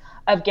 minutes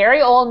of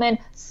Gary Oldman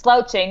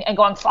slouching and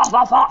going, off,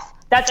 off, off.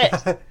 That's it.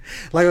 So, and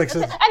by the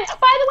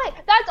way,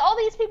 that's all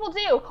these people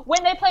do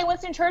when they play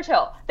Winston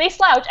Churchill. They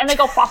slouch and they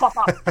go, fa, fa,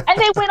 fa. And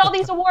they win all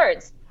these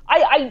awards.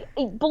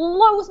 It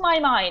blows my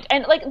mind.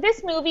 And, like,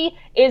 this movie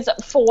is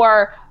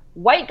for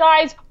white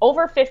guys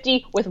over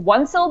 50 with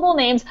one-syllable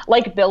names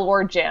like Bill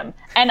or Jim.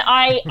 And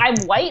I'm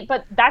white,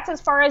 but that's as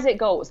far as it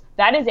goes.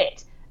 That is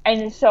it.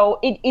 And so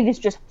it is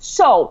just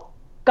so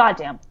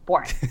goddamn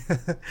boring.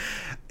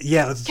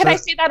 Yeah. Can I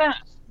say that enough?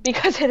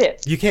 Because it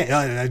is. You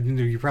can't.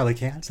 You probably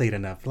can't say it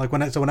enough. Like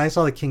when I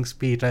saw the King's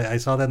Speech, I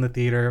saw that in the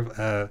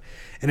theater,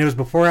 and it was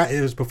before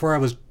I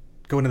was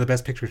going to the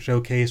Best Picture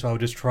showcase. So I would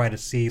just try to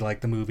see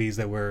like the movies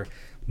that were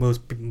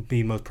most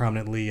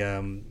prominently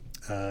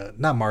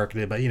not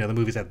marketed, but the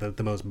movies that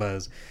the most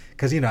buzz.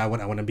 Because I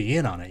want to be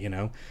in on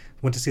it.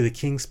 Went to see the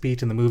King's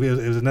Speech in the movie.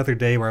 It was another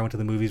day where I went to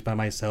the movies by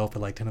myself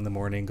at like 10 in the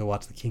morning, go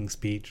watch the King's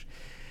Speech,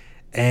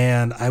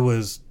 and I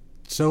was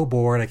so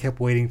bored. I kept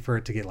waiting for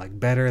it to get like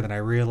better. Then I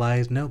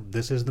realized, nope,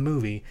 this is the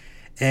movie.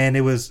 And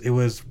it was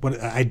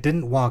when I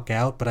didn't walk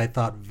out, but I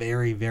thought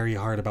very, very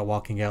hard about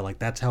walking out. Like,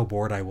 that's how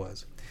bored I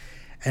was.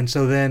 And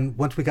so then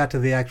once we got to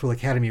the actual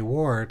Academy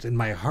Awards, in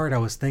my heart I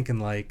was thinking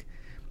like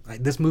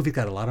this movie's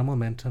got a lot of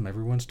momentum.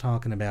 Everyone's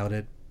talking about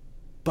it.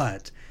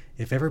 But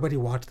if everybody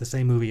watched the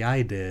same movie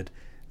I did,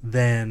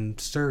 then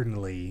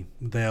certainly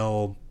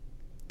they'll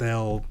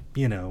do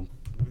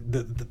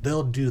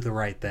the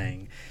right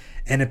thing.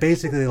 And it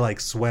basically like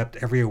swept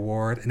every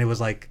award, and it was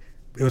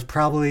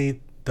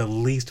probably the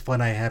least fun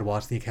I had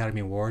watching the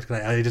Academy Awards,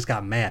 because I just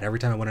got mad every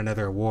time I won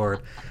another award.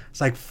 It's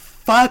like,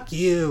 fuck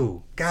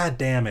you, god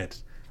damn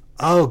it,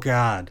 oh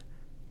god,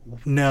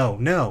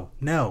 no.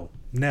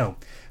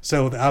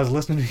 So I was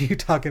listening to you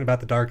talking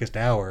about The Darkest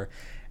Hour,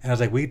 and I was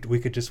like, we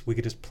could just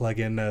plug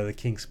in the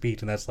King's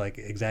Speech, and that's like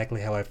exactly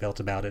how I felt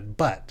about it.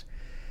 But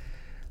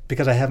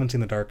because I haven't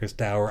seen The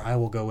Darkest Hour, I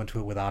will go into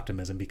it with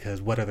optimism,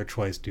 because what other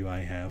choice do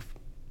I have?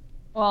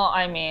 Well,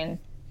 I mean,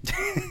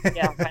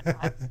 yeah, why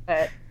not?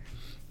 But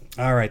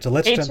all right, so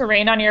let's hate to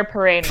rain on your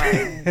parade,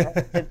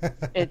 Martin.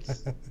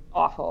 It's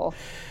awful,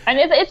 and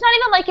it's not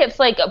even like it's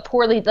like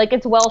poorly, like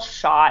it's well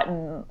shot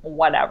and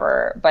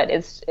whatever. But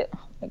oh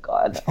my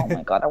god,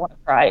 I want to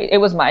cry. It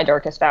was my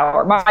darkest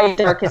hour, my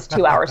darkest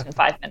 2 hours and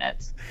 5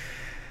 minutes.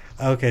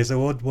 Okay,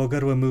 so we'll go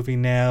to a movie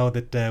now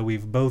that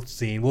we've both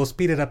seen. We'll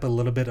speed it up a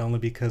little bit only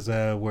because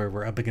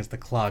we're up against the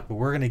clock, but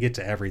we're gonna get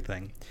to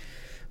everything.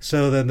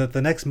 So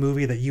the next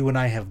movie that you and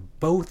I have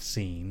both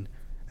seen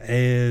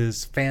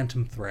is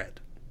Phantom Thread.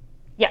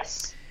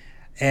 Yes.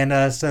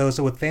 And so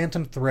with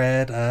Phantom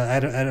Thread, I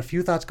had a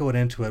few thoughts going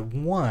into it.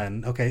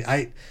 One,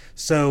 okay,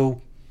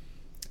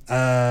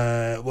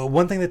 well,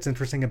 one thing that's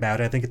interesting about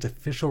it, I think its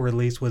official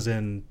release was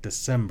in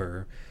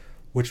December,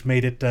 which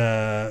made it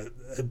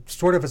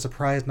sort of a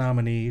surprise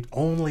nominee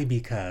only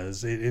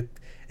because it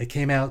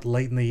came out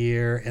late in the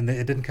year and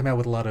it didn't come out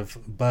with a lot of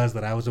buzz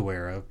that I was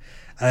aware of.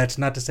 It's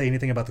not to say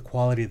anything about the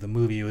quality of the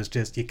movie. It was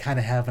just you kind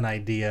of have an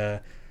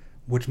idea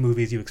which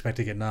movies you expect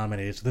to get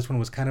nominated. So this one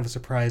was kind of a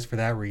surprise for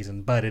that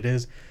reason. But it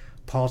is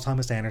Paul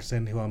Thomas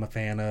Anderson, who I'm a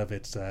fan of.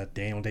 It's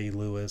Daniel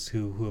Day-Lewis,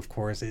 who of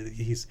course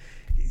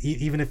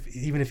even if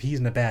he's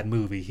in a bad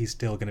movie, he's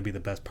still going to be the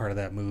best part of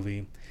that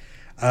movie.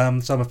 So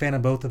I'm a fan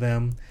of both of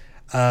them.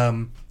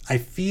 I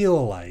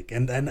feel like,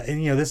 and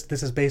this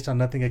is based on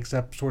nothing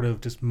except sort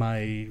of just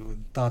my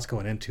thoughts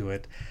going into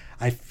it.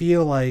 I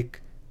feel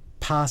like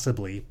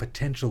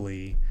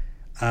potentially,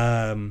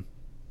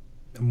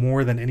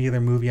 more than any other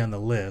movie on the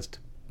list,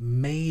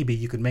 maybe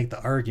you could make the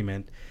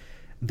argument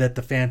that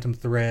The Phantom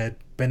Thread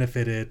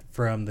benefited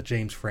from the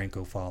James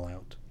Franco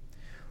fallout,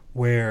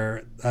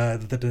 where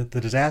the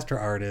Disaster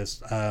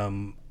Artist,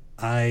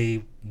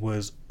 I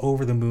was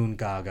over the moon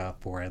gaga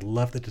for. I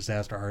loved The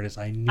Disaster Artist.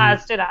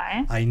 As did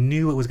I. I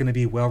knew it was going to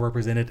be well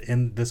represented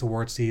in this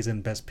award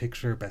season. Best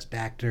Picture, Best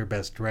Actor,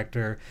 Best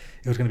Director.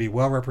 It was going to be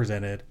well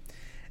represented.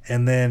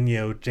 And then,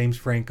 James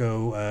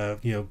Franco,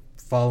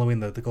 following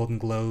the Golden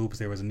Globes,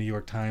 there was a New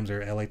York Times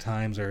or LA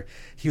Times, or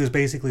he was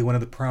basically one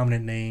of the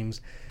prominent names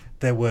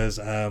that was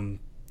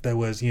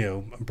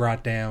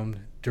brought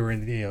down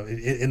during,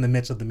 in the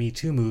midst of the Me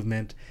Too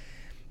movement.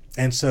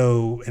 And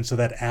so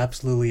that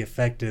absolutely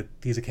affected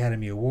these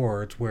Academy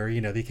Awards, where,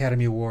 the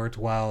Academy Awards,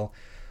 while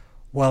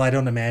I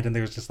don't imagine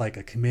there's just like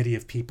a committee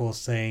of people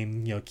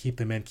saying, keep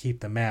them in, keep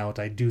them out,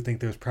 I do think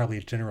there's probably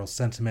a general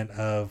sentiment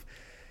of,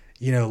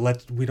 we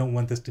don't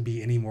want this to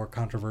be any more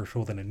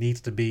controversial than it needs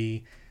to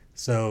be.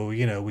 So,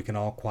 we can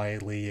all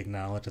quietly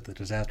acknowledge that The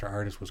Disaster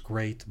Artist was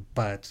great,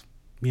 but,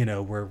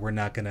 we're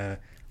not gonna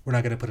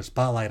put a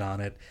spotlight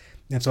on it.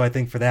 And so I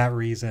think for that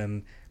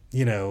reason,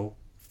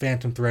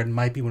 Phantom Thread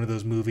might be one of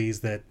those movies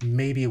that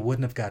maybe it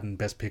wouldn't have gotten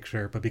Best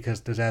Picture, but because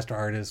Disaster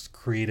Artist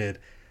created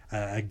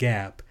a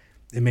gap,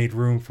 it made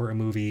room for a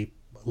movie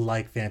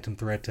like Phantom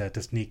Thread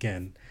to sneak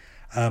in.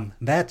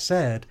 That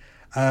said,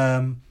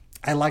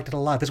 I liked it a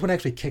lot. This one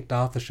actually kicked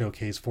off the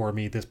showcase for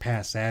me this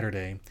past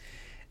Saturday.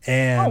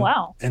 And, oh,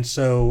 wow. And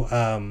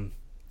so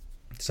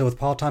with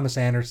Paul Thomas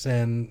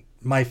Anderson,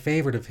 my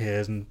favorite of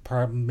his, and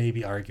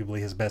maybe arguably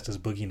his best, is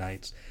Boogie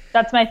Nights.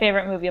 That's my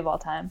favorite movie of all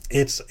time.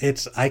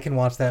 I can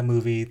watch that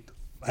movie.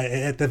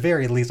 At the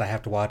very least, I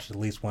have to watch it at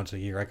least once a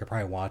year. I could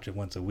probably watch it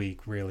once a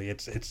week, really. And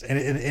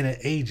it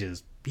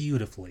ages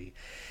beautifully.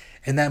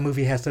 And that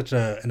movie has such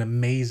an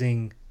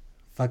amazing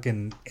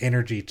fucking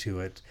energy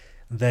to it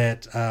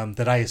that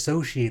I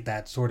associate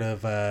that sort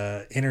of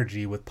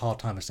energy with Paul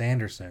Thomas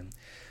Anderson.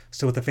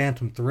 So with The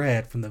Phantom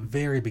Thread, from the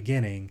very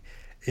beginning,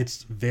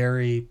 it's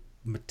very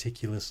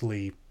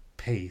meticulously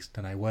paced,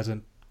 and I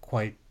wasn't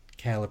quite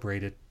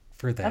calibrated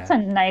for that. That's a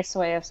nice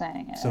way of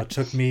saying it. So it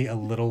took me a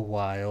little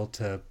while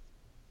to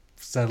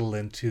settle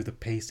into the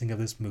pacing of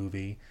this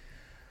movie.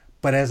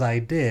 But as I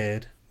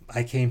did,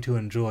 I came to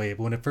enjoy it.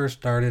 But when it first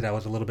started, I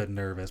was a little bit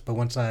nervous. But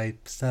once I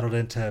settled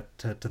into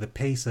to the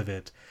pace of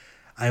it,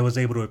 I was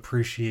able to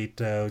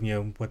appreciate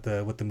what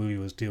the movie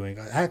was doing.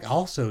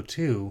 Also,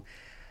 too,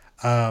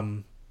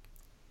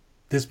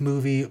 this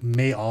movie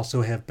may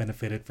also have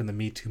benefited from the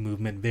Me Too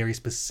movement very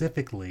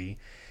specifically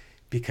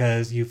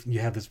because you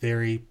have this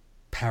very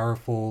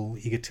powerful,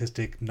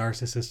 egotistic,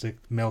 narcissistic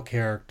male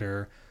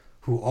character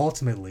who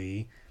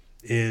ultimately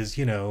is,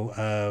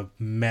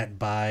 met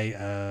by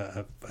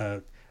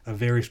a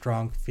very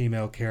strong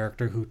female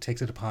character who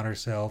takes it upon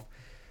herself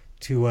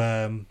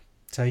to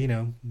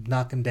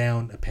knock him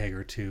down a peg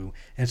or two.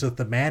 And so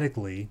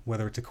thematically,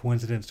 whether it's a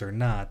coincidence or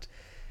not,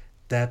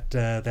 that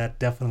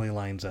definitely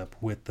lines up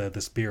with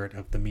the spirit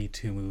of the Me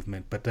Too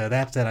movement. But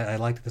that said, I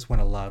liked this one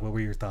a lot. What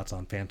were your thoughts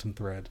on Phantom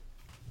Thread?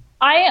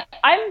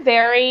 I'm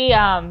very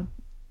on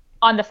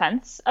the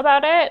fence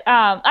about it.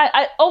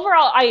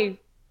 Overall, I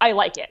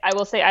like it. I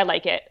will say I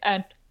like it,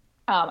 and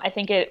I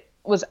think it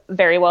was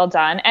very well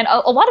done. And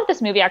a lot of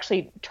this movie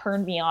actually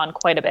turned me on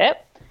quite a bit.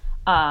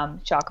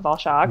 Shock of all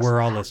shocks. We're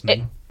all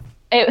listening.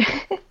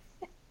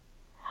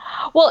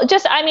 Well,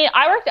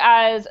 I worked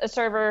as a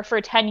server for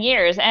 10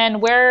 years,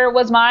 and where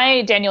was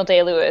my Daniel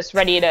Day-Lewis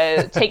ready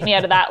to take me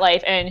out of that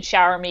life and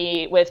shower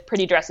me with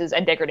pretty dresses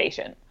and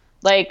degradation?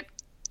 Like,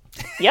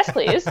 yes,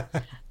 please.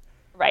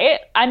 Right?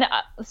 And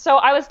so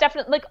I was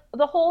definitely, like,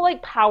 the whole,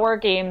 like, Power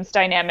Games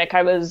dynamic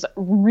I was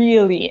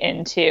really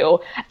into.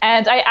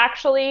 And I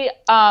actually,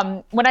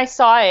 when I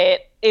saw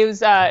it, it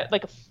was,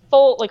 like,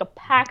 a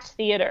packed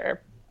theater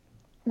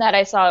that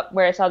I saw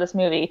this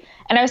movie.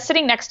 And I was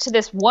sitting next to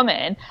this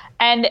woman,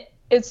 and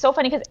it's so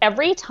funny because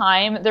every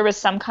time there was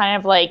some kind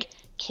of like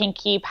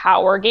kinky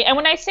power game, and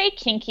when I say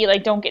kinky,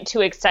 like, don't get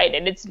too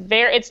excited.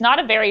 It's not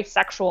a very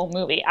sexual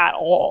movie at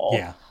all.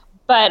 Yeah.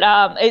 But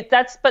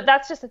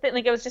that's just the thing.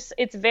 Like,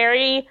 it's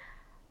very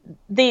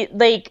the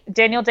like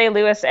Daniel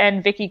Day-Lewis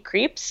and Vicky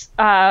Krieps,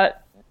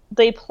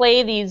 they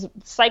play these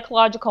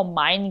psychological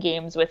mind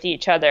games with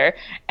each other,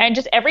 and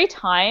just every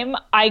time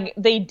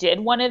they did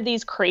one of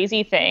these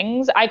crazy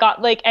things, I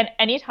got like, and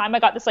anytime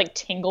I got this like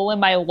tingle in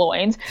my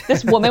loins,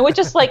 this woman would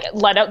just like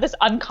let out this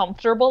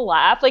uncomfortable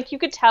laugh. Like you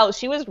could tell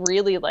she was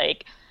really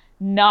like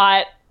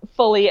not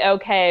fully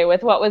okay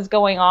with what was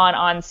going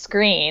on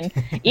screen,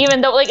 even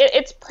though like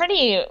it's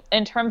pretty,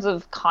 in terms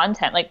of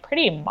content, like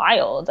pretty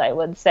mild, I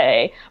would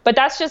say. But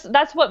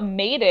that's what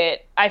made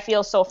it, I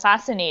feel, so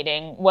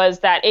fascinating,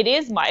 was that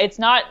it's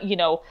not, you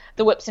know,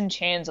 the whips and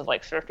chains of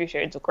like 50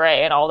 Shades of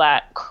Grey and all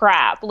that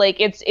crap. Like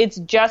it's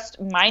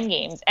just mind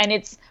games, and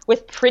it's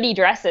with pretty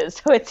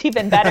dresses, so it's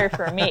even better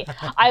for me.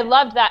 I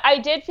loved that. I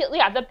did feel,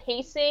 yeah, the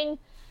pacing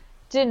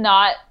did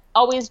not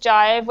always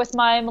jive with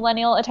my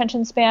millennial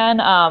attention span.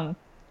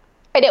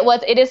 And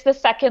it is the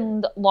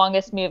second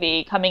longest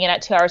movie, coming in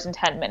at 2 hours and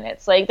 10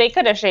 minutes. Like they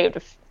could have shaved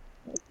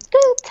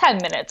 10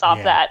 minutes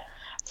off that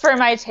for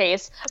my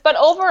taste. But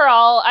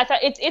overall, I thought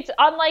it's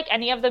unlike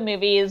any of the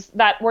movies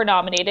that were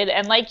nominated.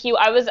 And like you,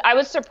 I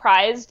was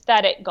surprised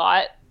that it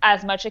got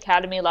as much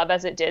Academy love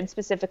as it did,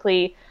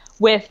 specifically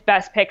with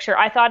Best Picture.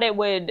 I thought it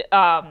would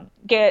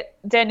get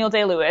Daniel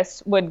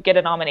Day-Lewis would get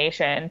a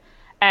nomination,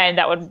 and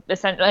that would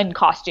essentially, in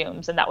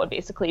costumes, and that would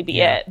basically be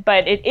it.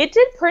 But it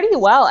did pretty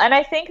well. And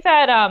I think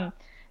that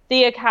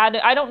the Academy,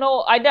 I don't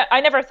know,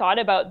 I never thought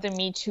about the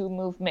Me Too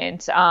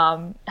movement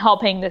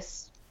helping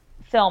this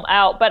film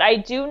out, but I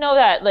do know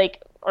that,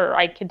 like, or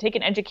I can take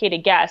an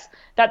educated guess,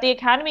 that the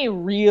Academy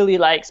really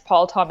likes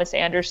Paul Thomas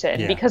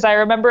Anderson, because I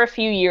remember a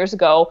few years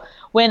ago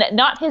when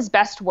not his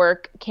best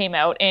work came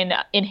out in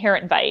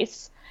Inherent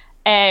Vice.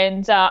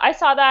 And I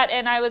saw that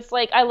and I was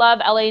like, I love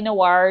LA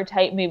noir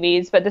type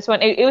movies, but this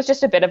one, it was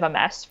just a bit of a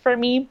mess for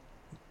me.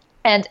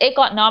 And it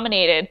got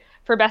nominated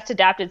for Best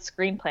Adapted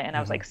Screenplay, and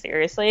I was like,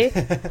 seriously?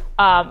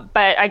 But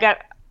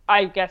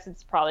I guess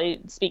it's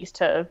probably speaks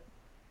to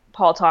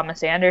Paul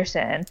Thomas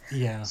Anderson.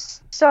 Yeah.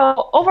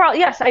 So overall,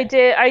 yes, I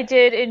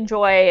did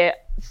enjoy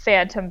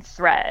Phantom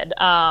Thread.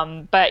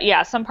 But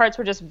yeah, some parts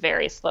were just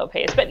very slow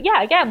paced. But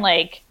yeah, again,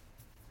 like,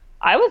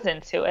 I was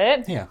into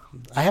it. Yeah.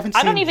 I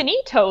don't even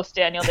eat toast,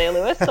 Daniel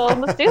Day-Lewis, so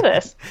let's do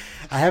this.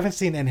 I haven't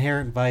seen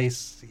Inherent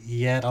Vice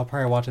yet. I'll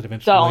probably watch it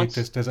eventually. Don't.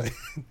 Just as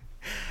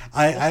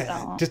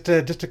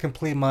just to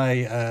complete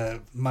my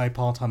my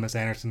Paul Thomas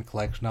Anderson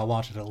collection, I'll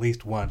watch it at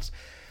least once.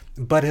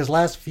 But his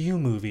last few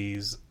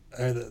movies,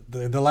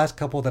 the last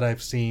couple that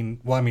I've seen,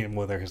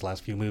 they're his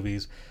last few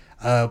movies,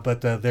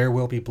 but There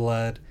Will Be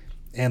Blood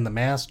and The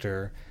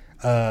Master,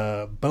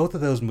 both of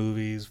those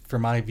movies, for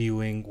my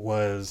viewing,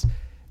 was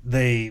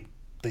they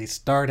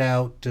start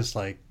out just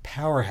like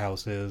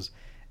powerhouses,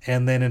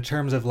 and then in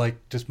terms of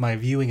like just my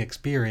viewing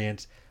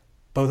experience,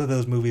 both of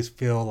those movies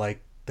feel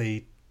like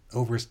they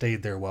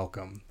overstayed their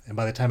welcome. And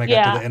by the time I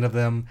got to the end of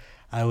them,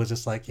 I was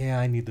just like,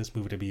 I need this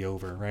movie to be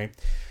over, right?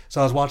 So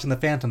I was watching The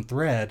Phantom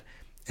Thread,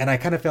 and I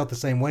kind of felt the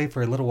same way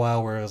for a little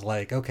while, where I was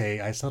like, okay,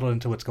 I settled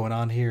into what's going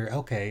on here.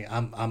 Okay,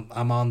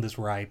 I'm on this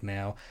ride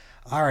now.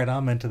 All right,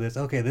 I'm into this.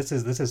 Okay, this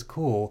is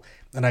cool.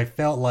 And I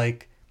felt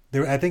like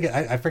I think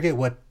I forget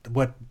what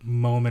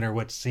moment or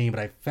what scene, but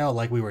I felt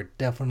like we were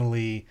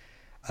definitely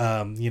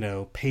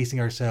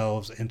pacing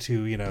ourselves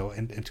into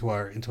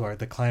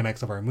the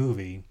climax of our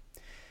movie.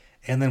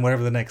 And then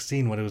whatever the next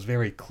scene, when it was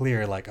very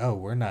clear, like, oh,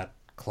 we're not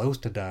close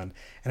to done.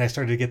 And I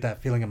started to get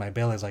that feeling in my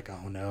belly. I was like,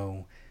 oh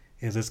no,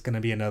 is this going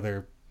to be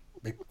another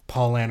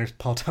Paul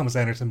Thomas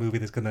Anderson movie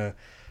that's going to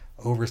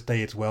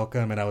overstay its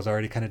welcome? And I was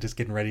already kind of just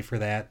getting ready for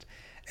that.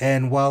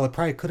 And while it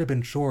probably could have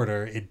been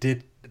shorter,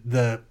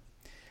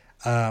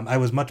 I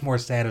was much more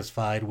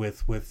satisfied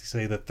with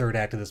say the third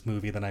act of this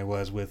movie than I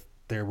was with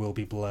There Will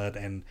Be Blood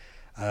and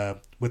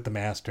with The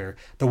Master.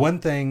 The one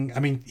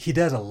thing, he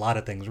does a lot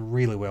of things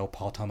really well,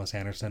 Paul Thomas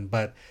Anderson,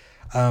 but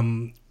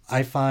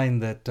I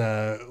find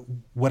that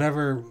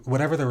whatever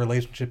the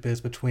relationship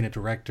is between a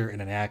director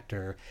and an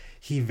actor,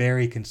 he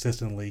very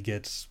consistently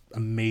gets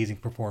amazing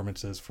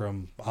performances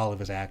from all of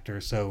his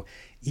actors. So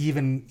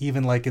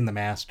even like in The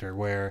Master,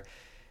 where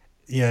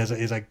as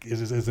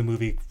the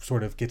movie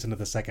sort of gets into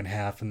the second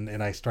half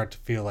and I start to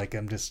feel like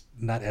I'm just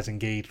not as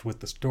engaged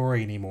with the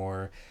story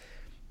anymore,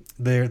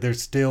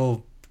 there's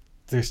still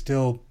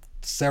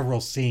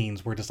several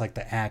scenes where just like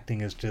the acting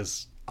is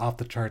just off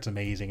the charts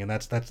amazing, and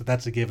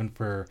that's a given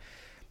for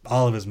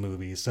all of his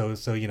movies. So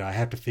I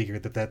have to figure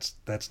that's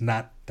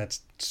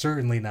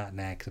certainly not an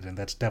accident.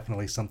 That's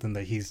definitely something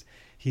that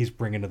he's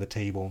bringing to the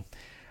table.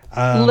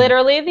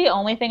 Literally, the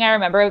only thing I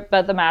remember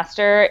about The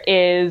Master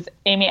is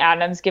Amy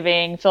Adams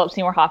giving Philip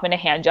Seymour Hoffman a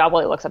hand job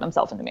while he looks at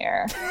himself in the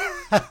mirror.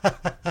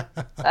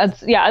 And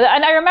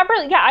I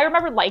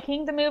remember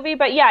liking the movie,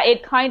 but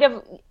it kind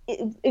of,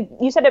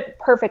 you said it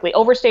perfectly,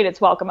 overstayed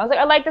its welcome. I was like,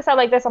 I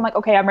like this. I'm like,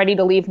 okay, I'm ready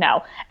to leave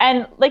now.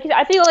 And like,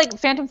 I feel like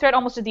Phantom Thread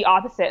almost did the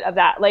opposite of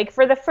that. Like,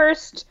 for the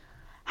first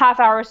half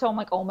hour or so, I'm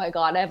like, oh my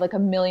God, I have like a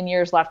million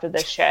years left of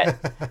this shit.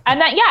 And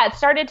then, it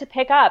started to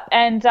pick up.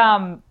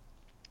 And,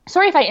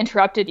 sorry if I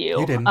interrupted you.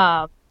 You didn't.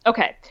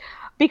 Okay.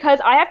 Because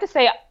I have to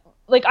say,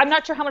 like, I'm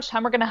not sure how much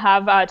time we're going to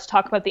have to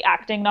talk about the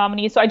acting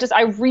nominees. So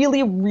I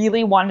really,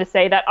 really wanted to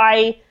say that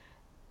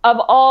of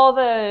all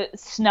the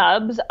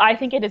snubs, I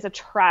think it is a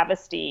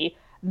travesty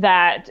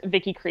that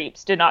Vicky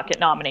Krieps did not get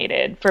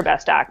nominated for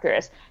Best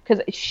Actress,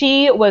 because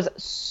she was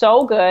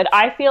so good.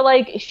 I feel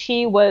like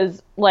she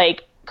was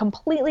like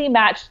completely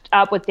matched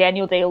up with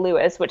Daniel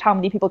Day-Lewis, which how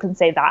many people can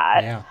say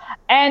that? Yeah.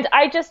 And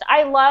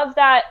I love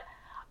that,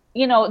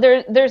 you know,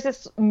 there's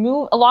this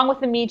move along with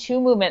the Me Too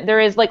movement. There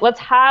is like, let's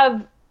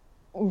have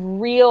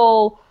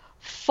real,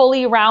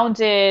 fully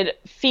rounded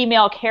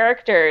female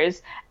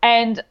characters.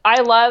 And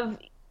I love,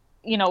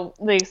 you know,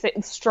 they say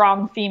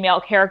strong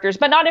female characters,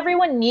 but not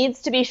everyone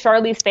needs to be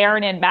Charlize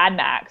Theron in Mad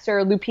Max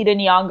or Lupita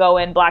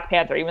Nyong'o in Black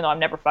Panther, even though I'm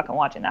never fucking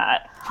watching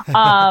that.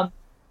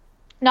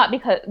 Not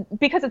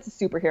because it's a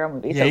superhero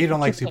movie. Yeah, so you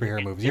don't like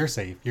superhero movies. You're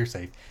safe.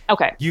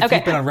 Okay. You've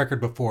been on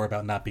record before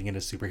about not being into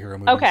superhero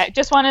movies. Okay,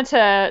 just wanted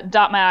to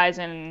dot my I's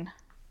and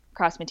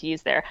cross my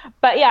T's there.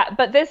 But yeah,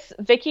 this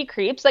Vicky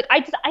Krieps, like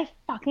I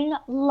fucking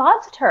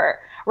loved her,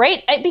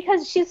 right?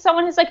 Because she's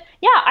someone who's like,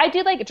 yeah, I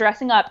do like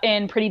dressing up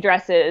in pretty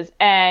dresses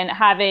and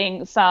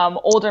having some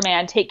older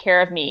man take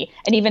care of me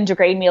and even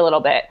degrade me a little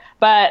bit.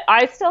 But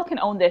I still can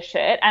own this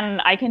shit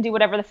and I can do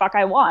whatever the fuck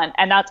I want.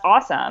 And that's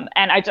awesome.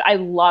 And I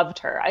loved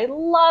her. I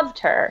loved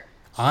her.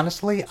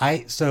 Honestly,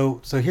 so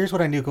here's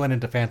what I knew going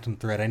into Phantom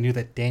Thread. I knew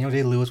that Daniel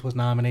Day-Lewis was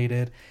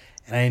nominated.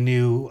 And I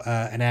knew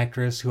an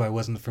actress who I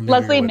wasn't familiar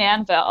Leslie with.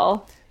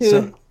 Manville.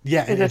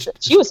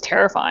 She was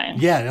terrifying.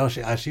 Yeah, no,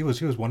 she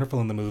was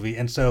wonderful in the movie.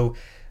 And so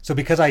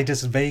because I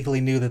just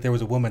vaguely knew that there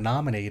was a woman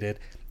nominated,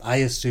 I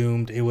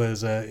assumed it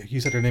was.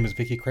 You said her name is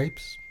Vicky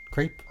Krieps.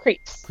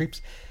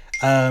 Krieps.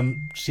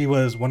 She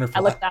was wonderful. I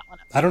looked that one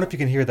up. I don't know if you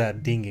can hear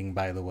that dinging.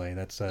 By the way,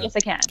 that's yes, I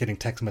can. Getting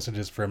text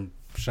messages from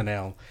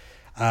Chanel.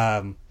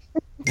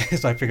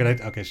 So I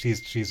figured,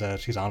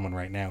 she's on one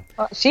right now.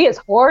 Well, she is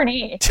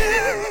horny.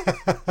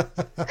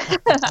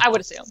 I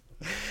would assume.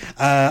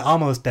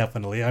 Almost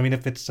definitely. I mean,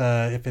 if it's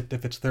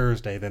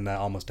Thursday, then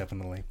almost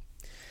definitely.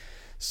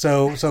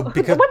 So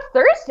because what's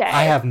Thursday?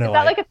 I have no idea. Is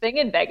that like a thing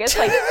in Vegas,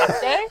 like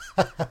Sunday?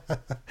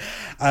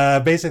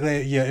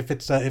 Basically, yeah. If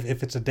it's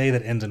a day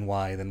that ends in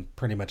Y, then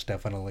pretty much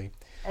definitely.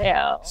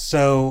 Yeah.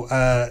 So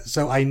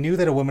I knew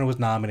that a woman was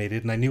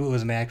nominated, and I knew it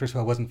was an actress who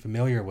I wasn't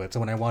familiar with. So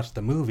when I watched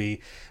the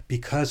movie,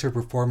 because her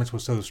performance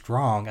was so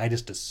strong, I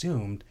just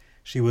assumed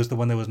she was the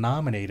one that was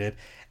nominated.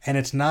 And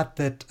it's not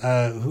that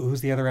who's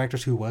the other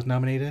actress who was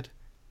nominated?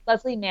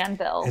 Leslie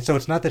Manville. And so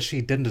it's not that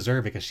she didn't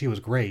deserve it, because she was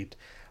great.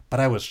 But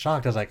I was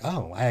shocked. I was like,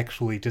 oh,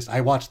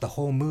 I watched the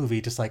whole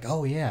movie just like,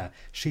 oh yeah,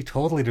 she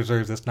totally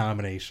deserves this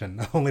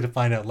nomination. Only to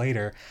find out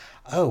later,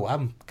 oh,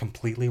 I'm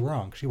completely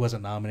wrong. She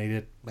wasn't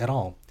nominated at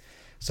all.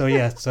 So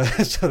yeah, so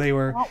they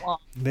were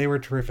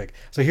terrific.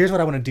 So here's what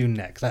I want to do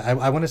next.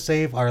 I want to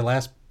save our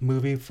last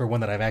movie for one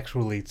that I've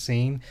actually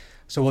seen.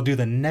 So we'll do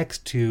the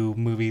next two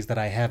movies that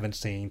I haven't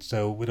seen.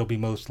 So it'll be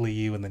mostly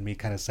you and then me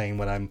kind of saying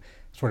what I'm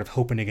sort of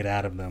hoping to get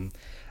out of them.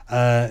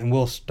 And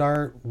we'll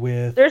start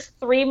with... There's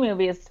 3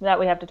 movies that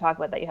we have to talk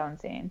about that you haven't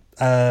seen.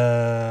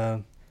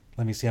 Let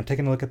me see. I'm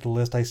taking a look at the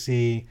list. I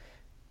see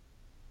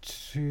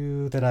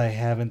 2 that I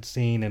haven't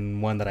seen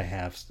and 1 that I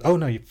have. Oh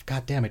no!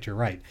 God damn it! You're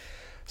right.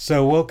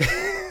 So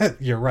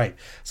you're right.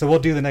 So we'll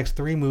do the next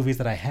 3 movies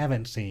that I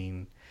haven't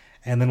seen,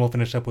 and then we'll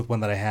finish up with one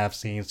that I have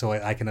seen, so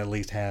I can at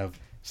least have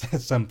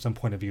some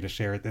point of view to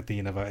share at the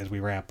end of as we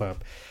wrap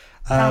up.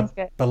 Sounds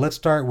good. But let's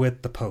start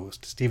with The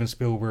Post, Steven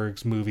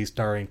Spielberg's movie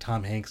starring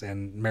Tom Hanks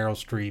and Meryl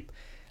Streep.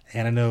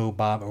 And I know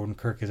Bob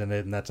Odenkirk is in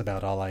it, and that's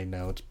about all I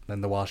know. It's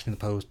in the Washington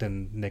Post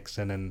and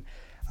Nixon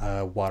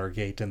and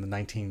Watergate in the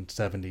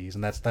 1970s,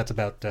 and that's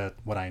about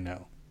what I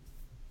know.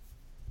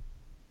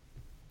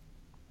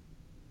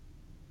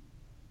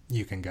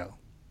 You can go.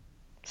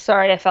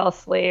 Sorry, I fell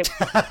asleep.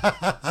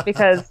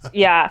 Because,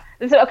 yeah.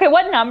 Okay,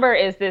 what number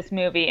is this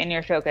movie in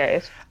your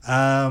showcase?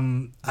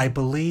 I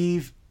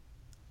believe...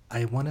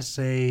 I want to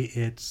say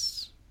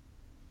it's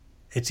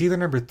either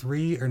number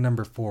 3 or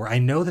number 4. I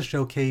know the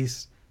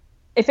showcase.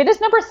 If it is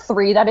number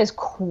 3, that is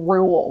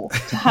cruel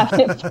to have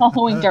it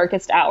following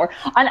Darkest Hour.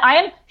 And I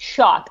am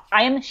shocked.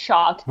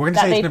 We're going to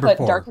say it's number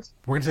 4.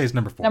 We're going to say it's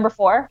number 4. Number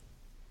 4?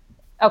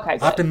 Okay,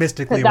 good.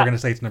 Optimistically, we're going to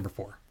say it's number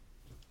 4.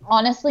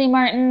 Honestly,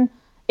 Martin,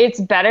 it's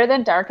better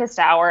than Darkest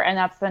Hour, and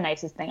that's the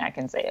nicest thing I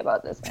can say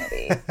about this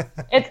movie.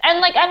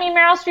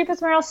 Meryl Streep is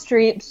Meryl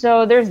Streep,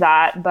 so there's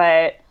that,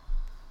 but...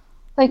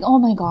 Like, oh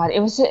my God, it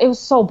was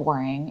so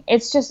boring.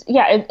 It's just,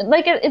 yeah,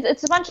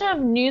 it's a bunch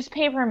of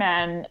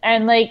newspapermen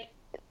and like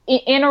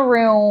in a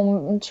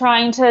room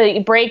trying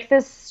to break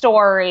this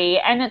story,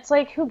 and it's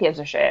like, who gives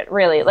a shit,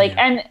 really? Like,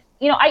 yeah. And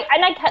you know,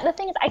 the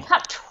thing is, I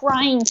kept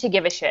trying to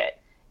give a shit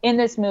in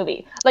this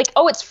movie. Like,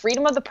 oh, it's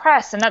freedom of the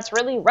press, and that's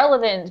really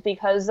relevant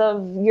because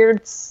of your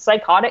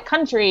psychotic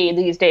country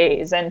these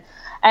days, and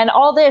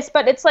all this,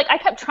 but it's like I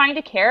kept trying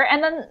to care,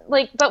 and then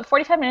like about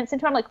 45 minutes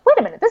into it, I'm like, wait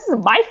a minute, this is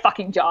my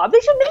fucking job. They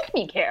should make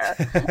me care.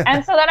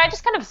 And so then I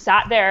just kind of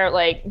sat there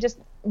like just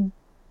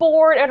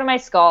bored out of my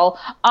skull.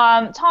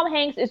 Tom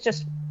Hanks is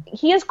just,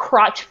 he is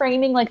crotch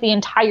framing like the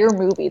entire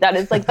movie. That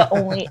is like the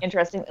only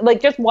interesting,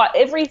 like just what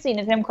every scene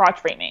is him crotch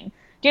framing.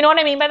 Do you know what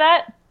I mean by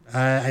that?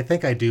 I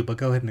think I do, but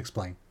go ahead and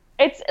explain.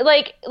 It's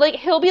like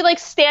he'll be like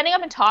standing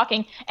up and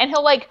talking, and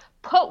he'll like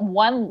put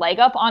one leg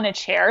up on a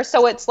chair,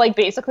 so it's like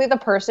basically the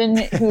person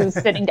who's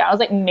sitting down is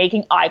like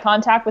making eye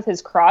contact with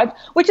his crotch,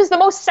 which is the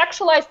most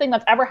sexualized thing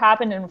that's ever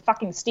happened in a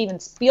fucking Steven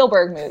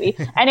Spielberg movie,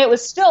 and it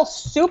was still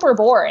super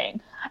boring.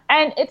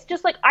 And it's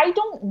just like, I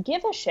don't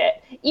give a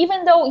shit.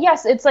 Even though,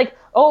 yes, it's like,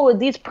 oh,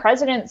 these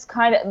presidents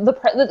kind of,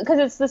 because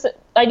it's this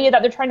idea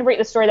that they're trying to break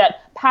the story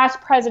that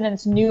past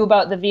presidents knew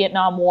about the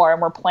Vietnam War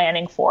and were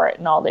planning for it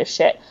and all this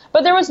shit.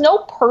 But there was no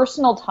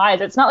personal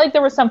ties. It's not like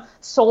there was some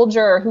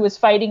soldier who was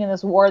fighting in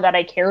this war that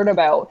I cared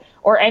about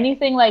or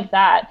anything like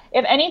that.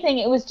 If anything,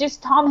 it was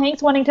just Tom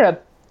Hanks wanting to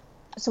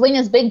swing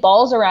his big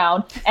balls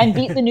around and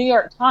beat the New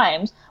York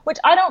Times, which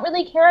I don't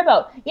really care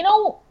about. You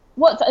know,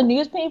 what's a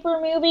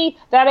newspaper movie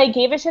that I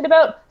gave a shit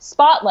about?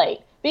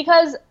 Spotlight.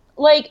 Because,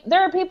 like,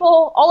 there are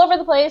people all over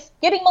the place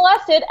getting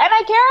molested, and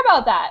I care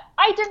about that.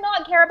 I did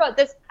not care about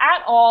this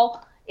at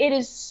all. It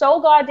is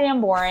so goddamn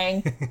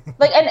boring.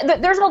 Like,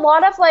 and there's a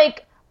lot of,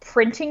 like,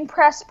 printing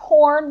press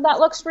porn that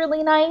looks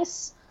really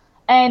nice.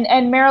 And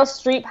Meryl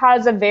Streep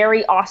has a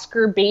very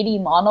Oscar Beatty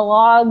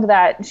monologue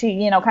that she,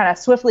 you know, kind of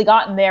swiftly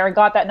got in there and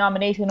got that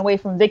nomination away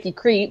from Vicky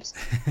Creeps.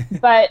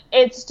 But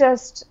it's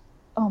just...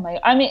 Oh my!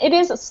 I mean, it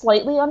is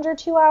slightly under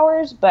 2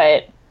 hours,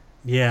 but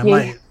yeah.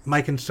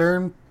 My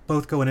concern,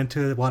 both going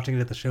into watching it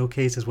at the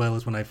showcase as well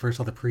as when I first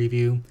saw the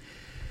preview,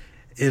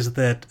 is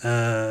that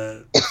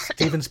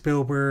Steven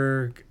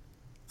Spielberg.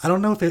 I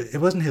don't know if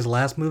it wasn't his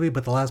last movie,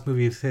 but the last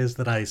movie of his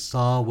that I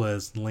saw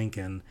was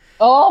Lincoln.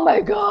 Oh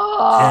my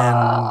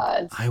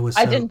god! And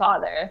I didn't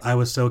bother. I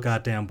was so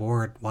goddamn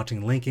bored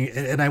watching Lincoln,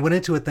 and I went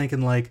into it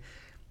thinking like,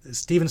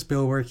 Steven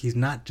Spielberg, he's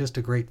not just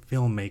a great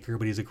filmmaker,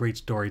 but he's a great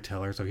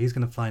storyteller, so he's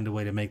going to find a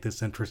way to make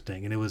this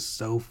interesting. And it was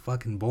so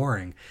fucking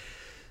boring.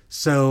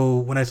 So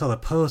when I saw the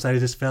post, I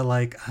just felt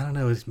like, I don't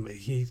know,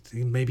 he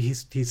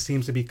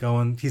seems to be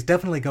going, he's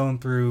definitely going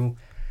through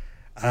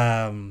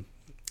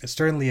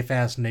certainly a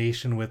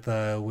fascination with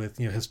you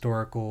know,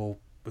 historical,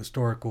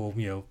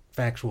 you know,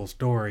 factual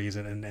stories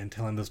and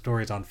telling those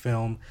stories on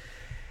film.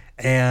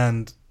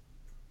 And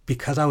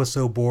because I was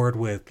so bored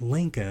with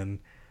Lincoln,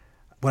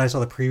 when I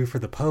saw the preview for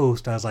the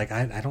post, I was like,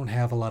 I don't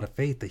have a lot of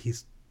faith that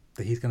he's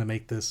going to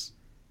make this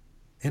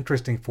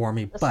interesting for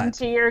me. Listen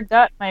to your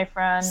gut, my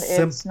friend.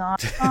 It's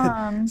not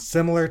fun.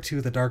 Similar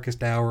to The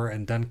Darkest Hour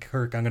and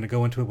Dunkirk, I'm going to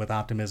go into it with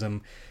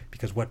optimism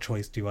because what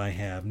choice do I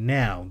have?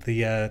 Now,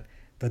 the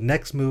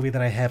next movie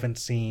that I haven't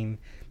seen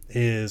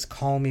is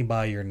Call Me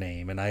by Your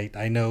Name, and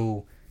I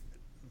know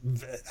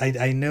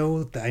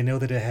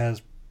that it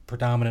has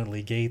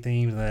predominantly gay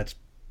themes, and that's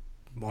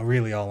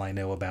really all I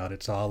know about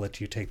it. So I'll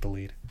let you take the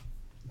lead.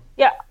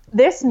 Yeah,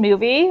 this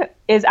movie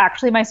is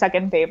actually my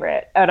second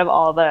favorite out of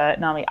all the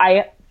nominees.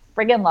 I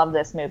friggin' love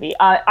this movie.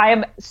 I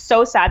am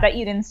so sad that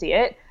you didn't see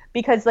it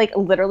because, like,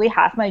 literally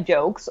half my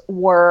jokes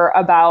were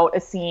about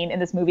a scene in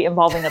this movie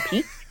involving a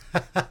peach.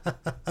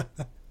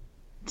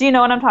 Do you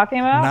know what I'm talking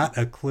about? Not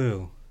a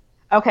clue.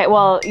 Okay,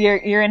 well,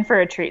 you're in for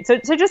a treat. So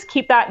just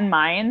keep that in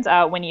mind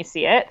when you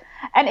see it.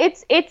 And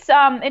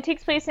it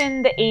takes place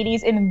in the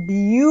 80s in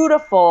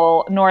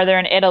beautiful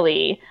northern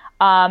Italy.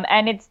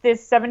 And it's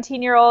this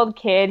 17-year-old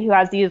kid who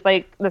has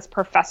this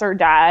professor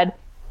dad,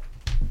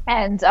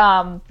 and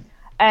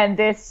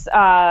this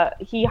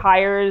he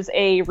hires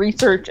a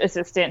research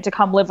assistant to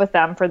come live with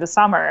them for the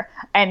summer,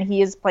 and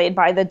he is played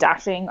by the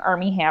dashing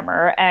Armie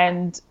Hammer,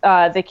 and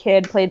the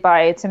kid played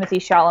by Timothée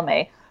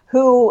Chalamet,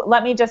 who,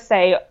 let me just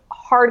say,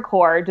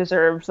 hardcore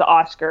deserves the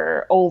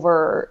Oscar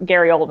over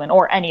Gary Oldman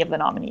or any of the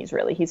nominees.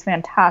 Really, he's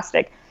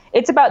fantastic.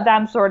 It's about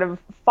them sort of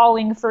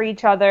falling for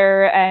each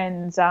other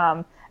and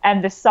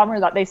the summer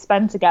that they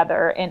spend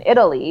together in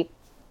Italy.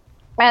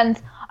 And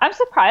I'm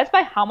surprised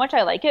by how much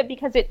I like it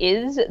because it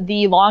is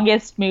the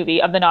longest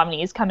movie of the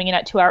nominees, coming in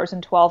at 2 hours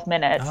and 12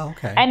 minutes. Oh,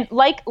 okay. And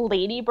like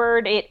Lady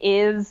Bird, it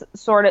is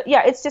sort of,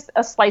 it's just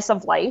a slice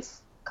of life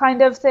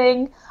kind of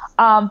thing.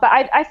 But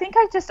I think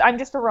I'm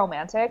just a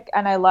romantic,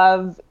 and I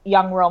love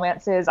young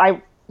romances.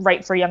 I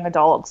write for young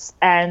adults,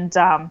 and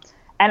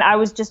I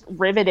was just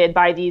riveted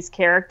by these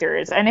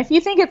characters. And if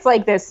you think it's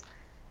like this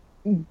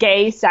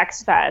gay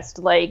sex fest,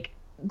 like,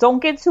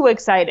 don't get too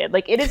excited.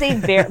 Like, it is a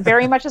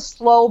very much a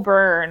slow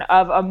burn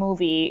of a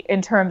movie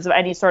in terms of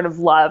any sort of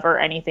love or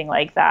anything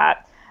like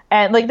that.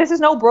 And, like, this is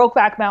no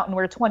Brokeback Mountain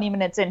where 20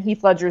 minutes in,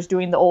 Heath Ledger's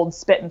doing the old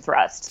spit and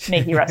thrust,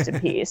 may he rest in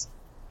peace.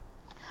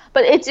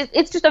 But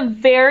it's just a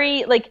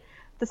very, like,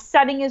 the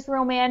setting is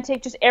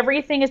romantic. Just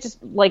everything is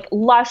just, like,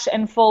 lush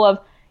and full of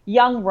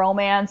young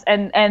romance.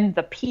 And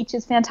the peach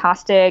is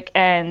fantastic.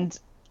 And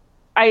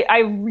I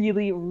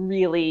really,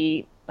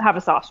 really have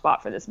a soft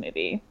spot for this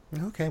movie.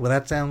 Okay, well,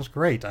 that sounds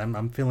great.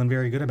 I'm feeling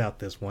very good about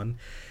this one.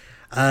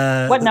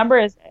 What number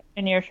is it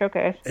in your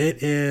showcase?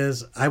 It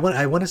is. I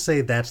want to say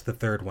that's the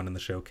third one in the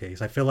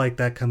showcase. I feel like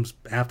that comes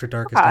after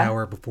Darkest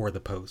Hour, before the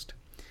post.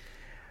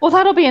 Well,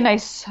 that'll be a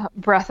nice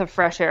breath of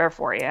fresh air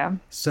for you.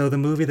 So the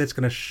movie that's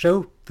going to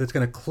show that's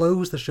going to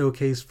close the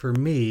showcase for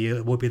me,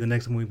 it will be the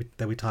next movie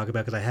that we talk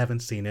about because I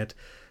haven't seen it.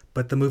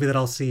 But the movie that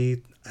I'll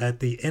see at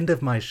the end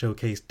of my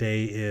showcase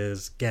day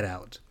is Get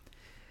Out.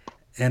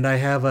 And I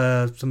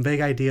have some vague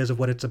ideas of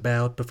what it's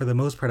about, but for the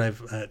most part,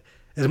 I've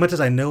as much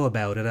as I know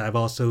about it, I've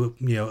also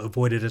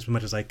avoided as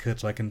much as I could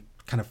so I can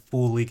kind of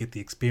fully get the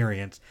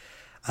experience.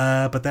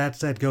 But that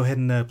said, go ahead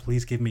and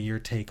please give me your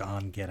take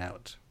on Get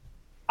Out.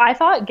 I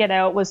thought Get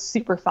Out was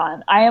super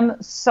fun. I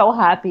am so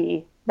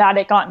happy that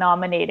it got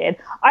nominated.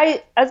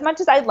 As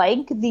much as I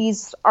like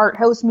these art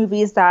house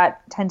movies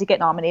that tend to get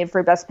nominated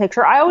for Best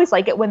Picture, I always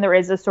like it when there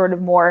is a sort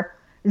of more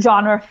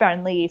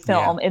genre-friendly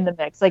film in the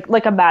mix,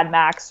 like a Mad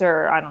Max,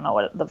 or I don't know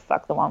what the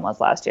fuck the one was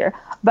last year.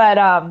 But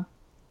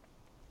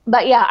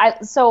yeah,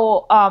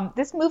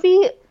 this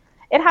movie,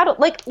 it had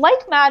like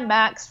Mad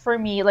Max for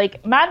me.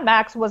 Like Mad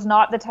Max is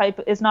not the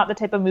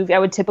type of movie I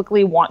would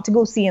typically want to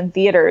go see in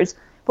theaters.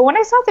 But when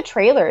I saw the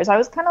trailers, I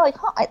was kind of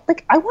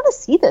like, I want to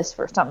see this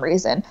for some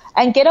reason.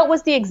 And Get Out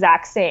was the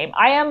exact same.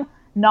 I am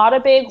not a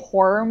big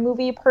horror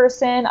movie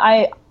person.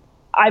 I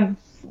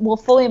will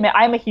fully admit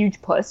I'm a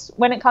huge puss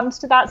when it comes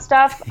to that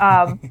stuff.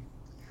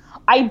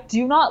 I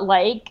do not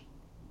like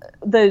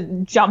the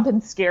jump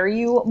and scare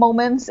you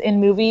moments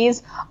in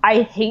movies.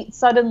 I hate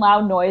sudden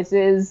loud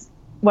noises,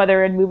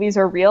 whether in movies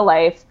or real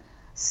life.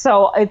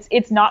 So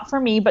it's not for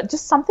me, but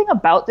just something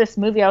about this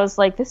movie, I was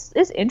like, this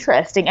is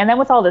interesting. And then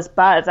with all this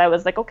buzz, I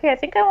was like, okay, I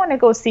think I want to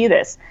go see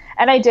this.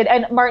 And I did.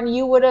 And Martin,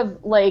 you would have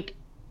like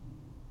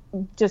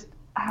just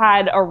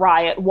had a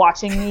riot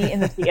watching me in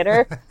the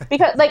theater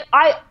because like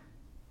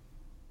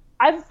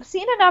I've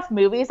seen enough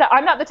movies that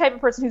I'm not the type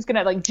of person who's going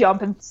to like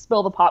jump and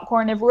spill the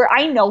popcorn everywhere.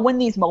 I know when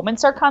these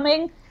moments are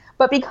coming,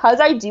 but because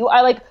I do,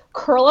 I like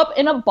curl up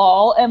in a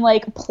ball and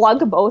like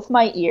plug both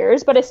my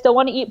ears, but I still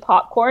want to eat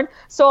popcorn.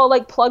 So I'll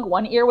like plug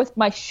one ear with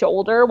my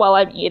shoulder while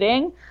I'm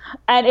eating.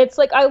 And it's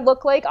like, I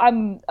look like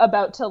I'm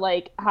about to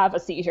like have a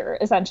seizure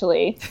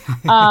essentially.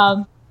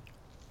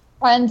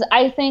 And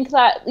I think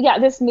that,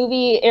 this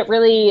movie, it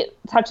really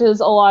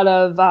touches a lot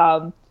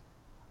of,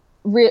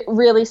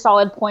 really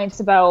solid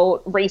points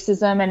about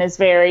racism and is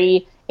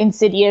very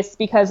insidious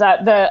because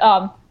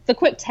the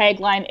quick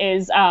tagline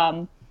is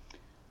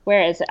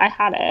where is it? I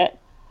had it.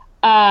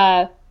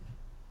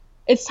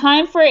 It's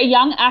time for a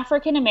young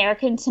African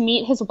American to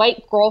meet his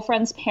white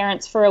girlfriend's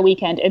parents for a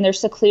weekend in their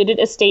secluded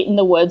estate in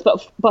the woods,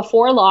 but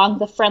before long,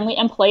 the friendly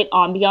and polite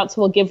ambiance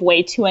will give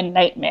way to a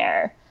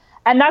nightmare.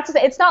 And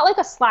it's not like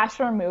a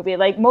slasher movie.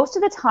 Like most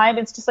of the time,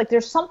 it's just like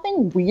there's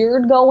something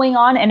weird going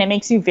on, and it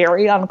makes you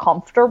very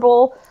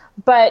uncomfortable.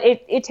 But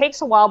it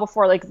takes a while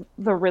before like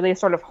the really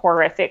sort of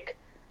horrific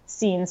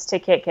scenes to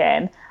kick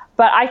in.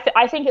 But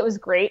I think it was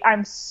great.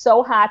 I'm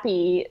so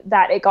happy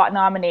that it got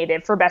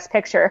nominated for Best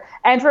Picture.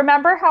 And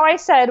remember how I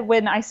said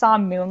when I saw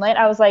Moonlight,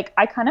 I was like,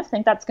 I kind of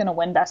think that's going to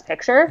win Best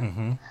Picture.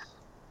 Mm-hmm.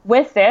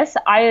 With this,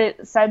 I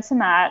said to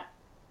Matt,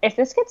 if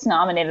this gets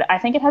nominated, I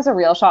think it has a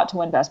real shot to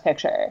win Best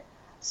Picture.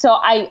 So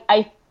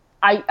I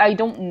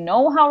don't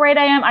know how right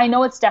I am. I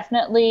know it's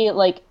definitely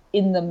like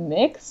in the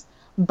mix.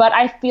 But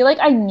I feel like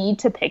I need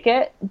to pick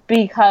it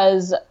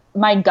because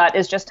my gut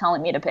is just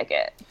telling me to pick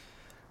it.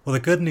 Well,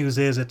 the good news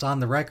is it's on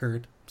the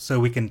record, so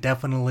we can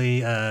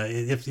definitely,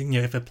 if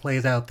it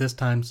plays out this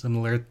time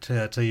similar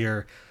to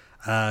your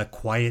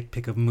quiet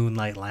pick of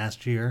Moonlight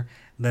last year,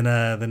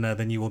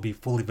 then you will be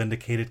fully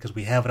vindicated because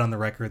we have it on the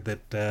record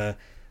that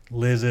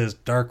Liz's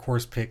dark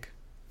horse pick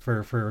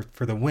for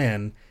the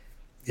win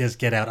is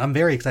Get Out. I'm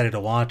very excited to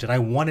watch it. I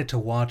wanted to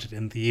watch it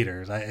in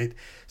theaters.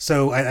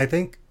 I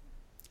think.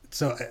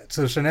 So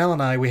Chanel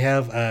and I, we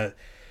have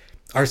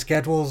our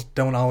schedules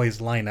don't always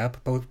line up,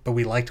 but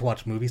we like to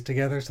watch movies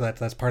together. So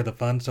that's part of the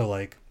fun. So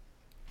like,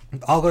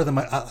 I go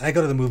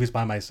to the movies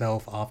by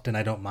myself often.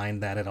 I don't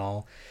mind that at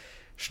all.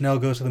 Chanel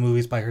goes to the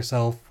movies by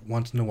herself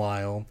once in a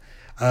while.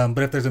 But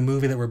if there's a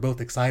movie that we're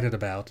both excited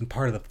about, and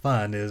part of the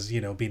fun is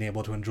being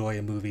able to enjoy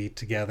a movie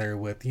together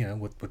with your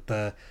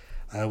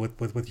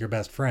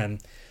best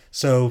friend.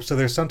 So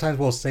there's sometimes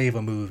we'll save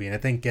a movie, and I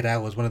think Get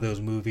Out was one of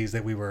those movies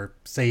that we were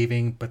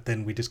saving, but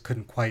then we just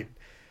couldn't quite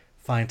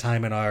find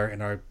time in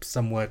our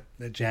somewhat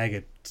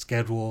jagged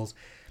schedules,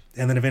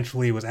 and then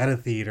eventually it was out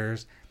of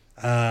theaters,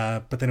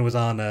 but then it was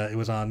on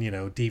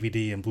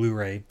DVD and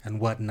Blu-ray and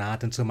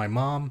whatnot, and so my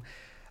mom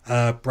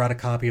brought a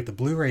copy of the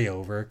Blu-ray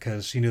over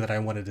because she knew that I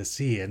wanted to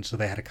see it, and so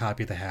they had a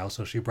copy of the house,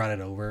 so she brought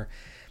it over.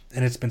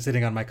 And it's been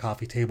sitting on my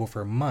coffee table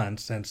for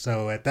months. And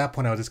so at that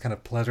point, I was just kind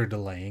of pleasure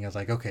delaying. I was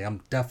like, okay,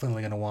 I'm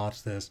definitely going to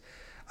watch this.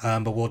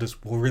 But we'll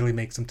really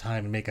make some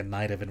time and make a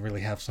night of it and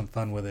really have some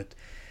fun with it.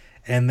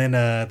 And then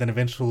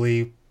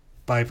eventually,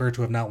 by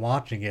virtue of not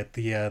watching it,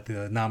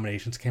 the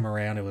nominations came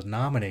around. It was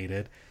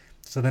nominated.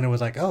 So then it was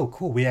like, oh,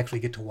 cool. We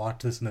actually get to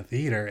watch this in the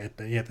theater at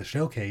the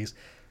showcase.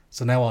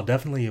 So now I'll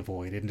definitely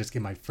avoid it and just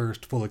get my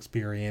first full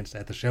experience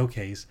at the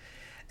showcase.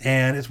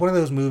 And it's one of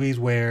those movies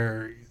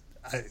where,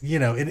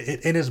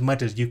 in as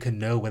much as you can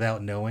know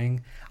without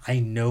knowing, I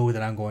know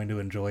that I'm going to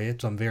enjoy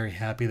it. So I'm very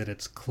happy that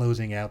it's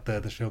closing out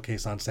the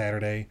showcase on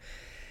Saturday.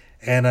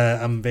 And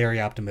I'm very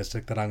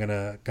optimistic that I'm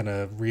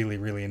gonna really,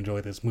 really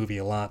enjoy this movie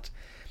a lot.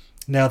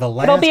 Now the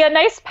It'll last be a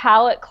nice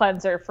palate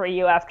cleanser for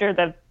you after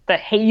the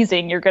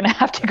hazing you're going to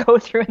have to go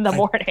through in the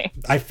morning.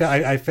 I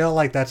felt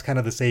like that's kind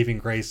of the saving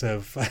grace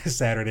of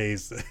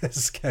Saturday's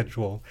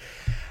schedule.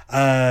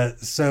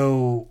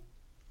 So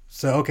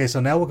okay, so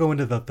now we'll go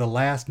into the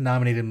last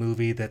nominated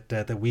movie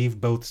that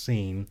we've both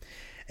seen.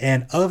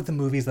 And of the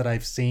movies that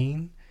I've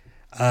seen,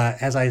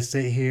 as I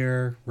sit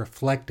here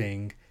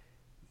reflecting,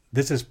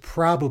 this is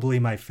probably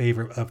my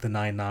favorite of the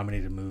 9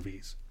 nominated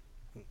movies.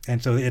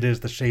 And so it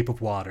is The Shape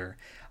of Water.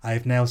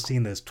 I've now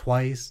seen this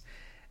twice,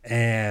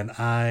 and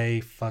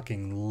I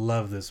fucking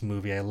love this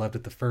movie. I loved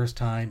it the first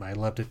time. I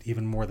loved it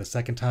even more the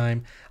second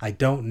time. I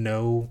don't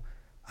know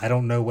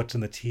what's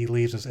in the tea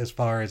leaves as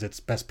far as its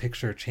best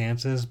picture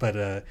chances, but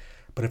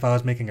if I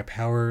was making a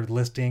power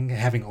listing,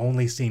 having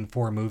only seen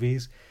 4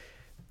 movies,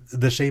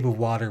 The Shape of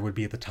Water would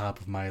be at the top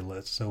of my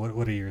list. So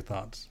what are your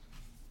thoughts?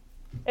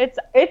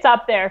 It's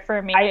up there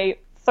for me. I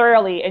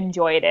thoroughly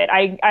enjoyed it.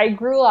 I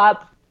grew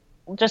up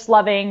just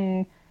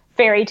loving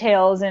fairy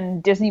tales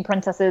and Disney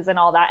princesses and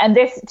all that. And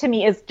this, to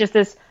me, is just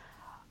this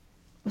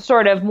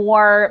sort of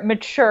more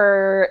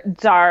mature,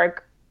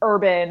 dark,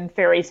 urban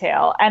fairy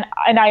tale. And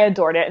I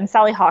adored it. And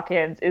Sally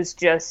Hawkins is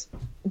just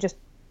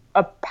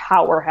a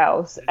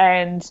powerhouse.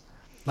 And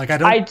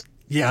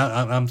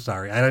I'm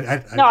sorry.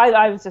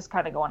 I was just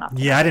kind of going off.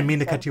 Yeah, I didn't mean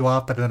to cut you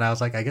off, but then I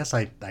was like, I guess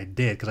I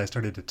did because I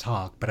started to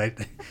talk, but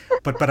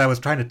I was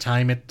trying to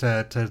time it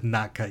to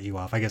not cut you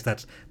off. I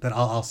guess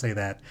I'll say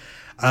that.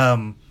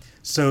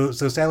 So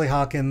Sally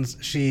Hawkins,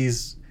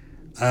 she's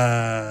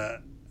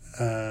not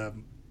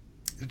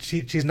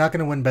going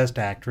to win Best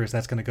Actress.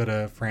 That's going to go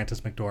to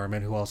Frances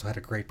McDormand, who also had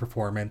a great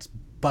performance.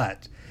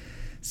 But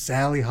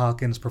Sally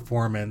Hawkins'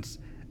 performance,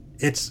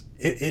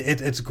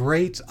 it's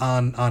great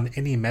on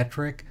any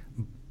metric.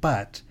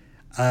 But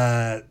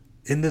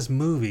in this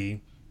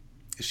movie,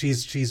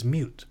 she's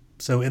mute.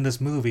 So in this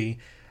movie,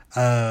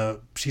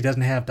 she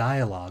doesn't have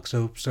dialogue.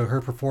 So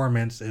her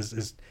performance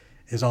is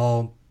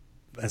all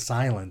a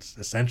silence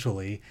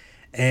essentially,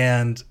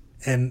 and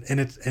she's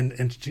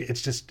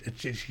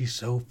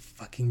so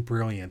fucking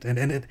brilliant.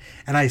 And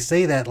I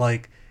say that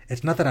like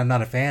it's not that I'm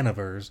not a fan of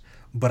hers,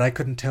 but I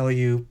couldn't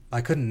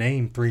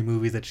name 3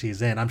 movies that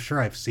she's in. I'm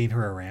sure I've seen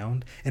her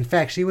around. In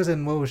fact, she was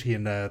in, what was she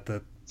in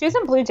She was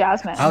in Blue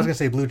Jasmine. I was gonna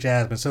say Blue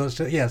Jasmine. So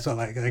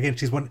like again,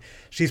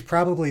 she's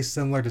probably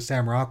similar to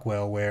Sam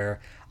Rockwell, where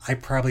I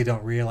probably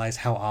don't realize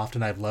how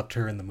often I've loved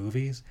her in the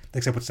movies.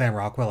 Except with Sam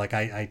Rockwell, like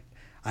I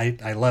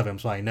love him,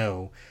 so I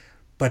know.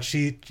 But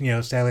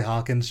Sally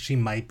Hawkins, she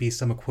might be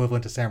some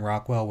equivalent to Sam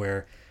Rockwell,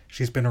 where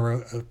she's been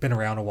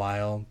around a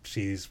while.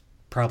 She's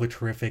probably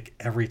terrific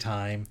every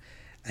time,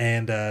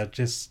 and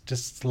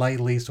just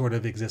slightly sort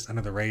of exists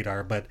under the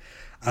radar. But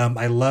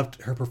I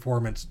loved her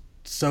performance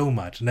so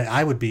much, and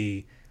I would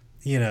be,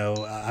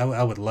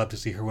 I would love to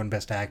see her win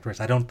Best Actress.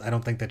 I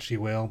don't think that she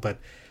will, but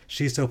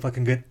she's so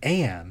fucking good.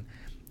 And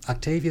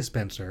Octavia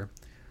Spencer,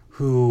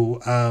 who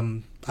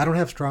I don't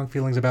have strong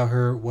feelings about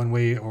her one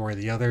way or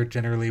the other.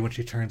 Generally, when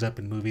she turns up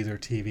in movies or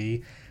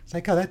TV, it's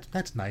like, oh,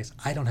 that's nice.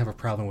 I don't have a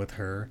problem with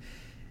her.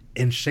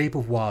 In Shape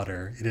of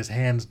Water, it is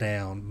hands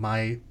down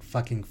my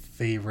fucking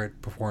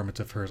favorite performance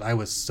of hers. I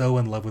was so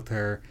in love with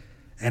her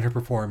and her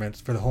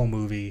performance for the whole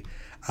movie.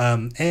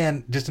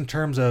 And just in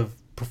terms of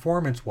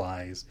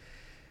performance-wise,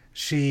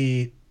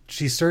 she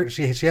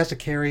has to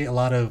carry a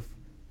lot of.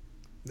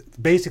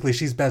 Basically,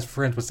 she's best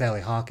friends with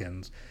Sally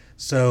Hawkins.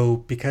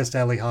 So because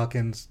Sally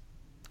Hawkins'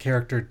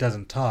 character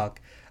doesn't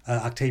talk,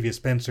 Octavia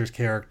Spencer's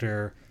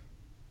character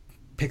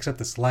picks up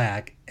the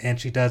slack, and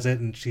she does it,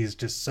 and she's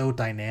just so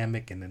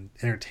dynamic and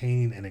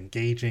entertaining and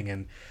engaging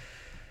and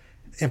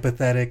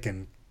empathetic,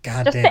 and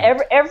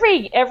goddamn,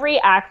 every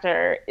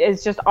actor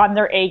is just on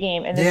their A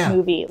game in this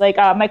movie. Like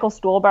Michael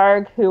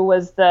Stuhlbarg, who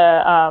was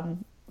the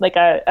like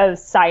a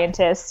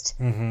scientist.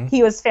 Mm-hmm.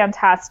 He was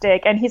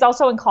fantastic, and he's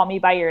also in Call Me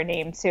by Your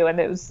Name too. And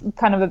it was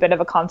kind of a bit of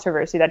a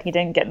controversy that he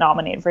didn't get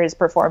nominated for his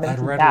performance.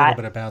 I'd read a little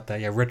bit about that.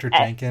 Yeah, Richard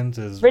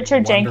Jenkins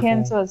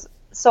Jenkins was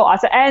so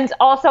awesome, and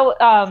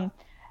also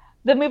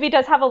the movie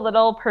does have a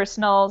little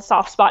personal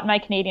soft spot in my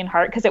Canadian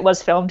heart because it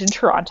was filmed in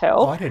Toronto.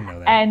 Oh, I didn't know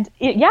that. And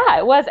it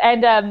was.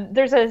 And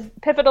there's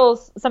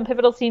some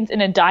pivotal scenes in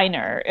a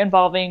diner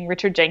involving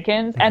Richard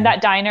Jenkins. Mm-hmm. And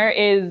that diner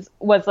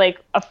was like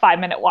a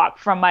 5-minute walk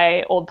from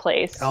my old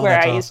place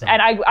where I used to,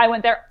 and I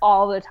went there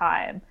all the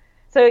time.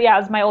 So yeah, it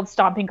was my old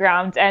stomping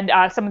grounds. And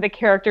some of the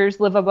characters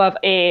live above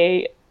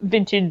a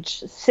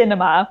vintage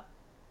cinema.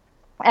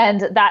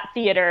 And that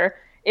theater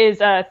is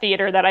a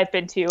theater that I've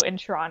been to in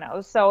Toronto.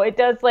 So it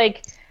does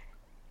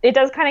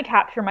kind of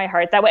capture my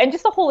heart that way. And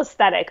just the whole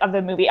aesthetic of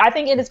the movie. I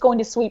think it is going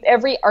to sweep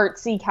every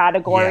artsy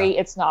category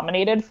it's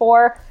nominated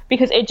for,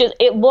 because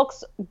it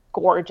looks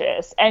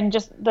gorgeous. And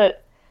just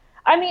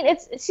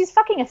she's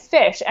fucking a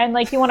fish, and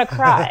like you want to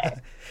cry,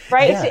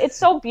 right? Yeah. It's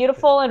so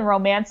beautiful and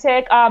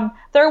romantic.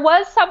 There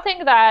was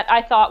something that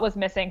I thought was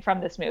missing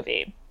from this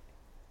movie.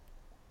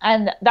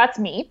 And that's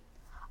me.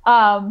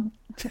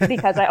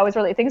 Because I always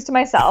relate things to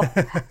myself.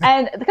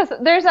 And because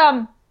there's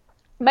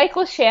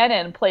Michael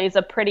Shannon plays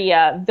a pretty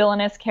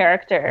villainous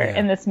character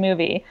in this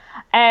movie,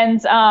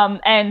 and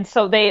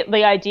so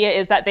the idea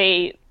is that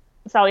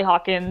Sally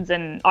Hawkins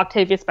and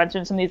Octavia Spencer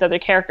and some of these other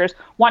characters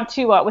want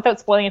to, without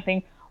spoiling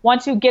anything,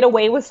 want to get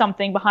away with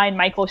something behind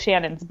Michael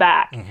Shannon's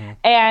back. Mm-hmm.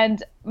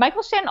 And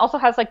Michael Shannon also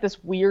has like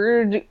this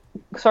weird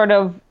sort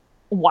of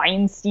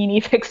Weinstein-y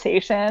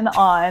fixation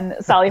on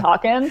Sally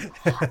Hawkins.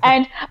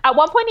 And at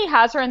one point he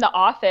has her in the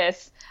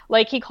office,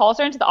 like he calls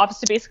her into the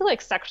office to basically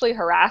like sexually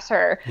harass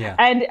her. Yeah.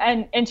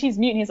 And she's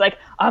mute and he's like,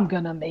 I'm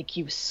gonna make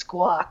you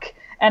squawk.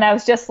 And I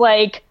was just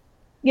like,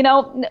 you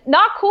know,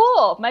 not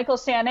cool, Michael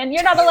Shannon.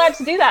 You're not allowed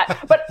to do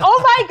that. But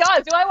oh my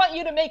God, do I want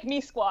you to make me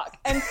squawk?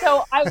 And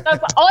so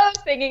that's all I was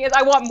thinking is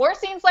I want more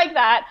scenes like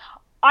that.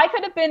 I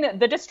could have been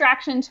the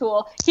distraction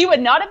tool. He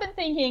would not have been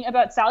thinking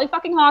about Sally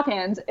fucking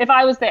Hawkins if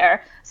I was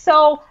there.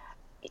 So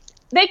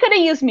they could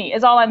have used me,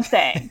 is all I'm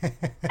saying.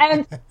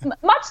 And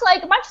much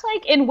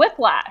like in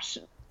Whiplash,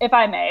 if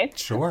I may.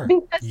 Sure,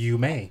 you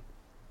may.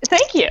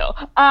 Thank you.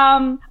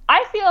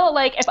 I feel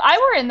like if I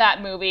were in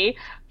that movie,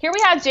 here we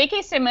have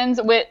J.K. Simmons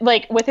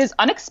with his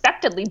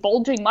unexpectedly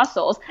bulging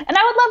muscles, and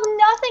I would love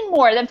nothing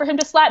more than for him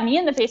to slap me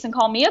in the face and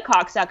call me a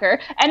cocksucker,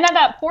 and then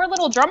that poor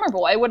little drummer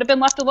boy would have been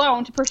left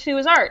alone to pursue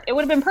his art. It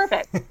would have been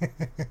perfect.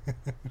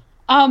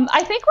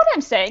 I think what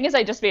I'm saying is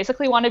I just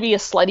basically want to be a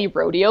slutty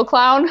rodeo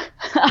clown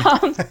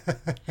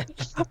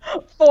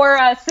for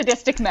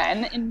sadistic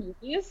men in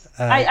movies.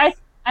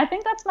 I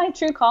think that's my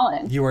true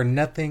calling. You are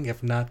nothing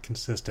if not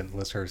consistent,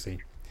 Liz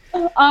Hersey.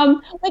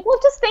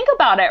 Just think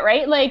about it,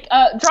 right? Like,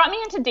 drop me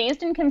into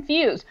Dazed and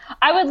Confused.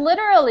 I would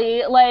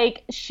literally,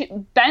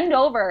 bend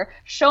over,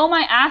 show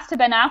my ass to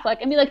Ben Affleck,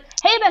 and be like,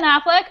 hey, Ben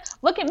Affleck,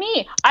 look at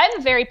me. I have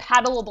a very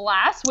paddleable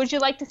ass. Would you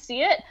like to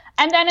see it?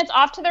 And then it's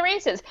off to the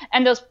races.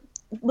 And those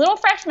little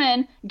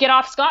freshmen get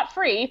off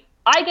scot-free.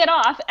 I get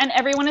off, and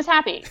everyone is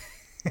happy.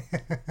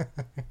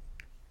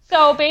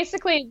 So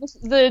basically,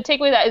 the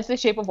takeaway that is The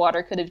Shape of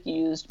Water could have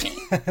used me.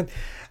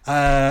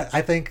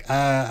 I think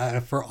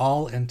for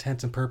all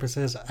intents and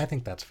purposes, I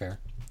think that's fair.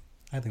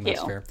 I think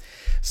that's fair.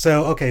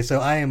 So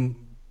I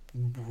am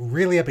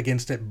really up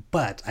against it,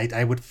 but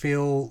I would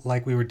feel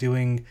like we were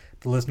doing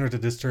the listeners a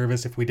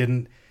disservice if we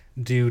didn't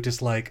do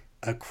just like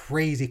a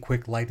crazy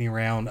quick lightning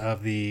round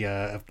of the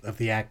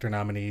actor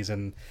nominees.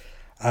 And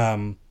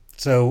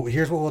so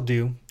here's what we'll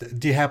do.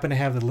 Do you happen to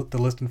have the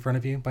list in front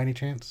of you by any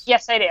chance?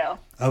 Yes, I do.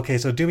 Okay,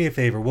 so do me a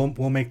favor.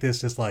 We'll make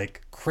this just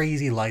like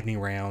crazy lightning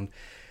round.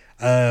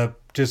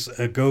 Just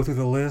go through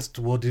the list.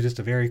 We'll do just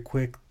a very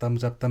quick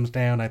thumbs up, thumbs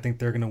down. I think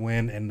they're going to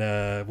win, and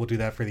we'll do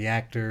that for the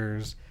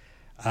actors.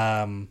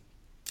 And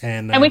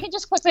we can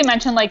just quickly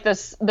mention like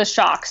the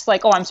shocks.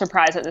 Like, oh, I'm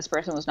surprised that this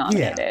person was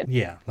nominated.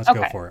 Yeah. Let's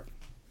go for it.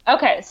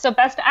 Okay, so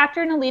Best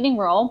Actor in a Leading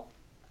Role: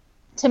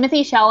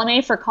 Timothée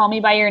Chalamet for Call Me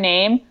by Your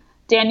Name,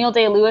 Daniel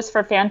Day-Lewis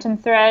for Phantom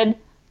Thread,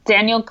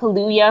 Daniel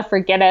Kaluuya for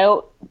Get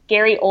Out,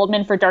 Gary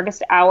Oldman for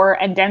Darkest Hour,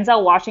 and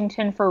Denzel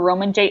Washington for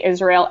Roman J.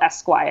 Israel,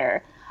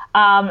 Esquire.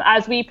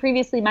 As we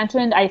previously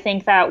mentioned, I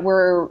think that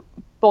we're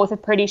both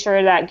pretty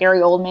sure that Gary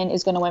Oldman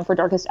is going to win for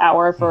Darkest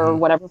Hour for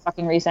whatever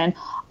fucking reason.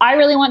 I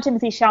really want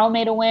Timothée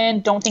Chalamet to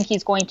win. Don't think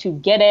he's going to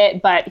get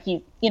it, but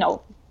he's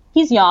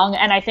young,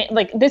 and I think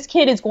like this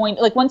kid is going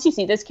once you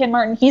see this kid,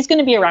 Martin, he's going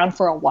to be around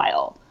for a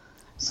while.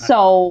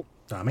 So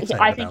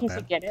I think he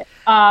should get it.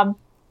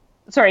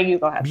 Sorry, you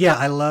go ahead. Yeah,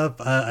 I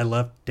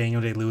love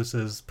Daniel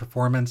Day-Lewis's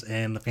performance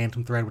in The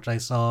Phantom Thread, which I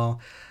saw.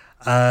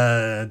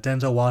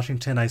 Denzel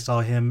Washington, I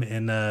saw him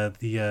in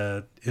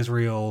the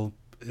Israel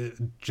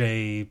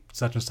J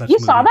such and such movie.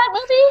 You saw that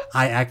movie?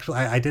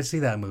 I did see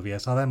that movie. I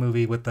saw that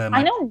movie with them.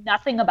 I know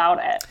nothing about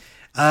it.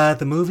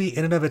 The movie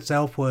in and of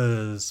itself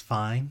was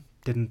fine.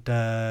 Didn't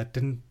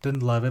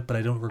love it, but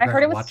I don't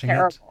regret watching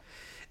it.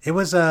 It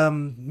was I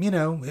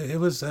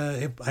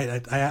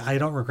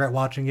don't regret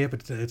watching it,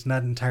 but it's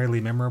not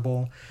entirely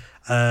memorable.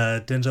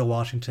 Denzel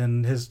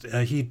Washington,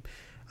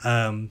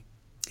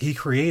 he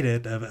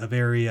created a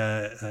very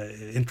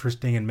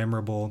interesting and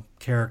memorable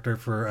character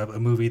for a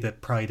movie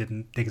that probably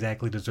didn't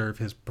exactly deserve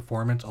his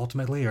performance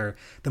ultimately, or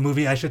the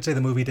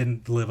movie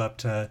didn't live up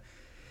to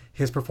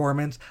his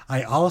performance.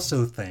 I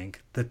also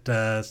think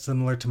that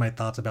similar to my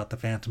thoughts about The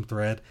Phantom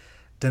Thread,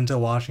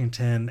 Denzel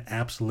Washington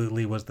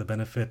absolutely was the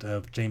benefit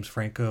of James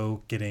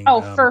Franco getting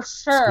for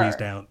sure.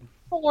 squeezed out.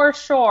 For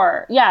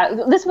sure. Yeah,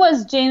 this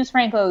was James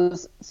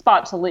Franco's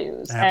spot to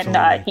lose.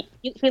 Absolutely.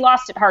 And he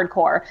lost it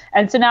hardcore.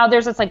 And so now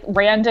there's this like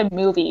random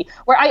movie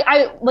where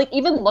I like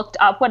even looked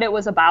up what it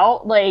was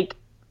about like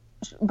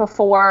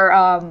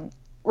before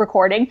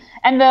recording.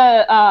 And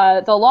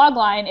the log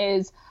line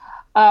is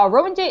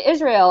Roman J.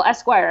 Israel,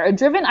 Esquire, a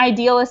driven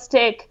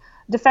idealistic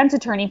defense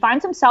attorney,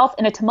 finds himself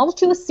in a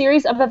tumultuous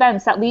series of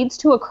events that leads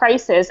to a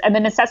crisis and the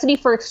necessity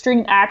for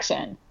extreme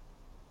action.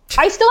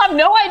 I still have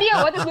no idea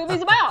what this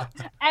movie's about.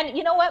 And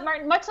you know what,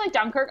 Martin? Much like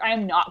Dunkirk, I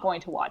am not going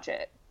to watch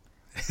it.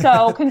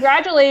 So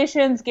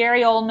congratulations,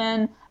 Gary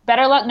Oldman.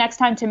 Better luck next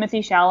time,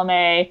 Timothée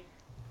Chalamet.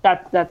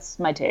 That's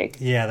my take.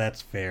 Yeah,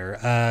 that's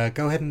fair.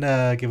 Go ahead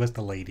and give us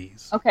the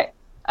ladies. Okay.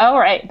 All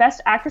right,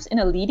 Best Actress in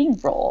a Leading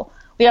Role.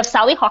 We have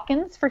Sally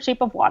Hawkins for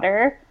Shape of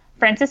Water,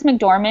 Frances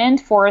McDormand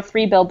for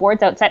Three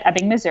Billboards Outside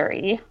Ebbing,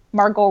 Missouri,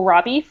 Margot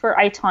Robbie for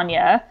I,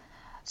 Tonya,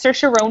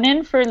 Saoirse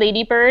Ronan for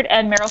Lady Bird,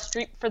 and Meryl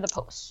Streep for The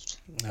Post.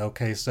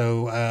 Okay,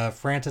 so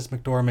Frances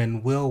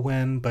McDormand will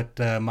win, but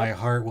my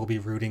heart will be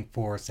rooting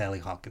for Sally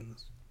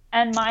Hawkins.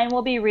 And mine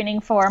will be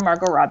rooting for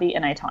Margot Robbie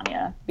and I,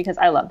 Tonya, because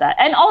I love that.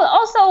 And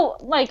also,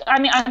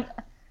 I'm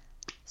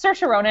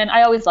Saoirse Ronan,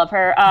 I always love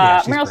her.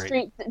 Meryl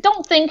Streep,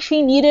 don't think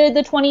she needed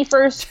the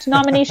 21st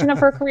nomination of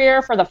her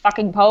career for The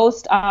fucking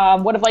Post.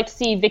 Would have liked to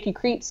see Vicky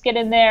Krieps get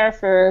in there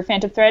for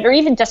Phantom Thread, or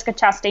even Jessica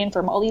Chastain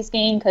for Molly's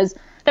Game, because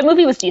that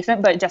movie was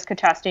decent, but Jessica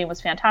Chastain was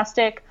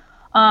fantastic.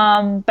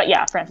 But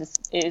yeah, Frances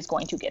is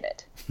going to get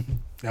it.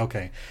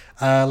 Okay.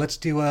 Let's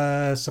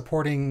do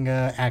supporting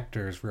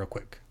actors real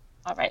quick.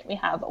 All right, we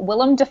have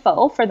Willem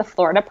Dafoe for The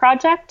Florida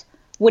Project,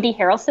 Woody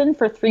Harrelson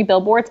for Three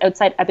Billboards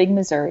Outside Ebbing,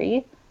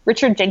 Missouri,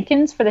 Richard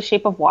Jenkins for The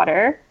Shape of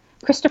Water,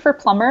 Christopher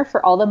Plummer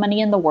for All the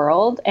Money in the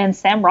World, and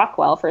Sam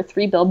Rockwell for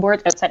Three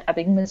Billboards Outside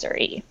Ebbing,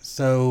 Missouri.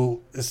 So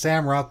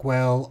Sam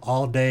Rockwell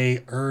all day,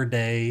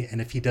 day,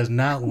 and if he does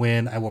not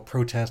win, I will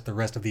protest the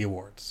rest of the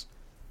awards.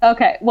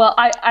 Okay, well,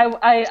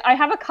 I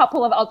have a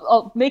couple of,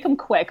 I'll make them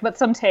quick, but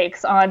some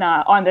takes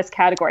on this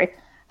category.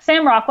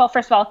 Sam Rockwell,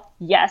 first of all,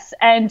 yes,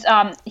 and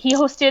he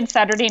hosted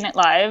Saturday Night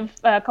Live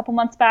a couple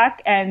months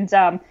back, and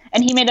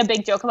he made a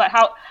big joke about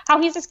how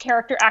he's this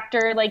character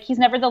actor, like he's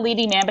never the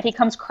leading man, but he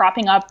comes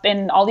cropping up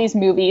in all these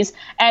movies,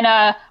 and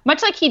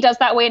much like he does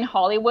that way in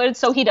Hollywood,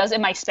 so he does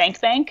in my Spank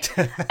Bank,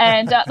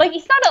 and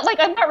he's not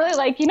I'm not really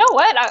like, you know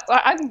what,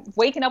 I'm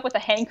waking up with a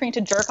hankering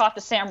to jerk off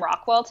to Sam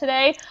Rockwell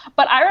today,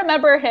 but I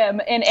remember him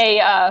in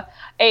a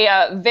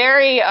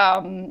very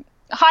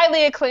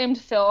highly acclaimed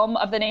film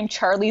of the name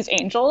Charlie's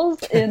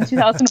Angels in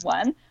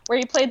 2001, where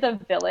he played the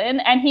villain,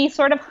 and he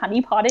sort of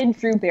honeypotted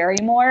Drew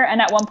Barrymore,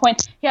 and at one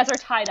point he has her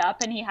tied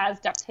up and he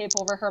has duct tape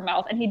over her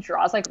mouth and he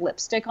draws like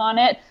lipstick on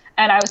it,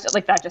 and I was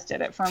like, that just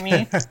did it for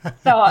me.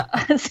 So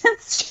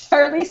since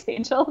Charlie's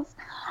Angels,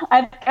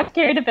 I've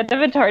carried a bit of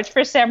a torch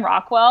for Sam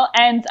Rockwell,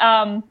 and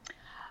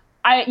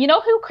you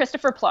know who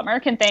Christopher Plummer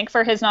can thank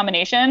for his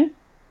nomination?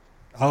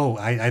 Oh,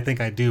 I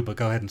think I do, but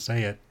go ahead and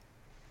say it.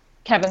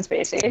 Kevin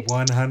Spacey.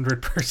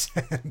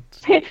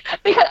 100%.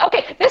 Because,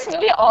 okay, this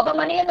movie, All the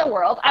Money in the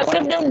World, I would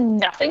have known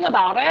nothing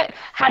about it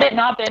had it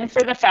not been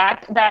for the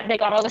fact that they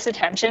got all this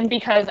attention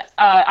because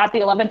at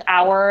the 11th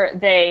hour,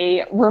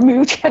 they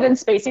removed Kevin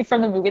Spacey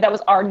from the movie that was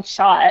already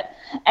shot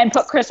and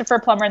put Christopher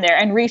Plummer in there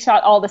and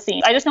reshot all the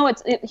scenes. I just know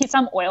he's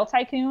some oil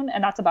tycoon,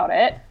 and that's about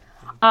it.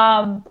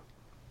 And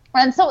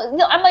so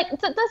I'm like,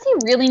 does he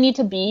really need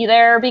to be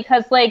there?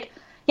 Because, like,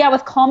 yeah,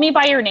 with Call Me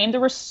By Your Name, there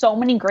were so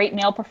many great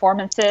male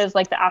performances,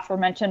 like the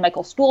aforementioned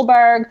Michael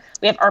Stuhlbarg.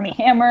 We have Armie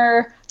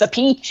Hammer, The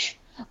Peach.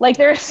 Like,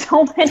 there are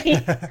so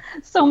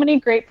many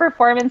great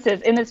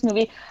performances in this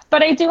movie.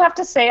 But I do have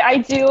to say, I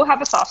do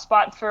have a soft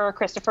spot for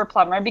Christopher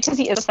Plummer because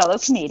he is a fellow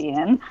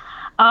Canadian.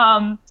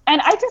 And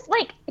I just,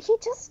 like, he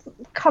just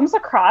comes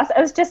across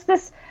as just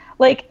this,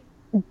 like,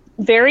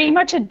 very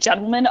much a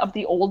gentleman of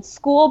the old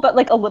school, but,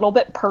 like, a little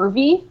bit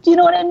pervy. Do you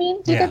know what I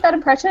mean? Do you get that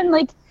impression?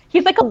 Like,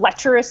 he's like a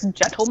lecherous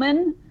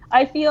gentleman,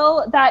 I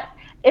feel, that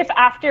if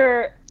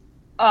after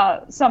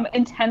some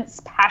intense,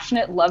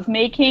 passionate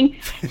lovemaking,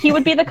 he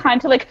would be the kind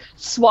to, like,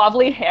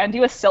 suavely hand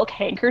you a silk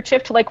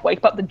handkerchief to, like,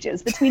 wipe up the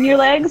jizz between your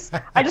legs.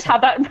 I just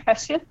have that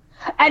impression.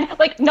 And,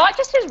 like, not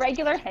just his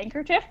regular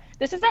handkerchief.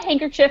 This is a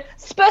handkerchief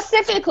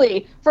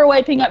specifically for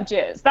wiping up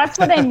jizz. That's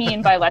what I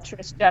mean by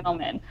lecherous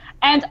gentleman.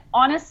 And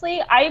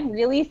honestly, I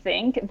really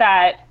think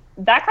that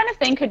that kind of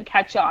thing could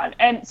catch on.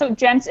 And so,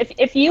 gents,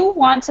 if you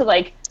want to,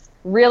 like,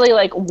 really,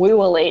 like, woo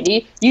a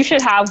lady, you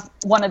should have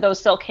one of those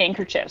silk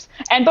handkerchiefs.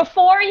 And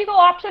before you go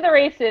off to the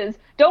races,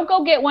 don't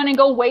go get one and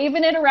go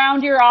waving it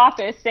around your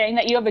office saying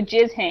that you have a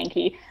jizz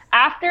hanky.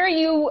 After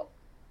you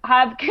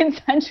have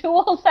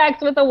consensual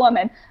sex with a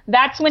woman,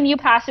 that's when you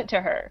pass it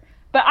to her.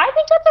 But I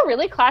think that's a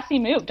really classy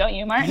move, don't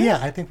you, Martin? Yeah,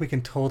 I think we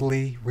can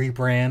totally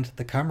rebrand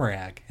the cum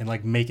rag and,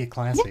 like, make it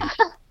classy. Yeah.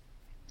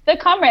 The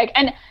cum rag.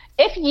 And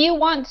if you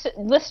want,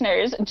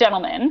 listeners,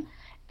 gentlemen,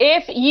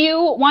 if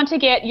you want to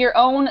get your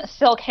own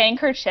silk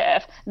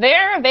handkerchief,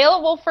 they're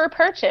available for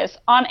purchase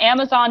on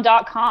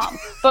Amazon.com.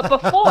 But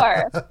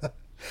before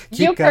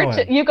you go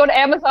to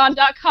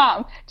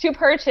Amazon.com to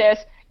purchase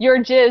your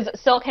jizz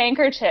silk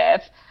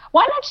handkerchief,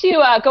 why don't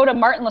you go to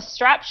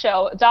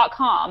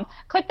MartinLestrapShow.com,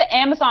 click the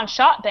Amazon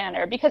shop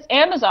banner, because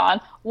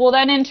Amazon will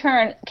then in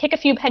turn kick a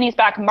few pennies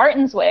back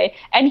Martin's way,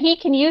 and he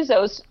can use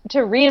those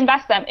to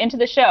reinvest them into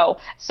the show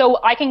so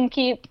I can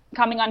keep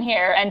coming on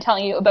here and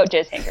telling you about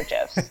jizz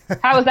handkerchiefs.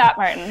 How was that,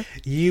 Martin?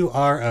 You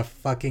are a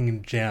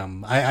fucking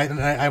gem.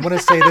 I want to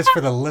say this for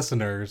the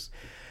listeners.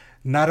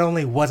 Not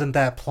only wasn't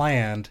that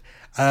planned,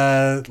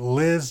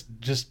 Liz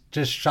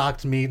just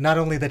shocked me, not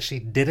only that she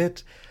did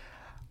it,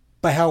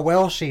 but how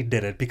well she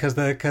did it, because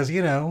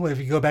you know, if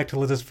you go back to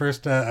Liz's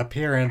first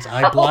appearance,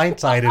 I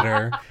blindsided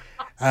her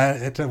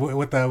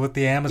with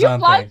the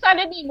Amazon thing. You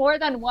blindsided me more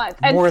than once.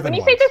 And when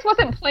you say this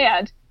wasn't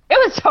planned,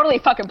 It was totally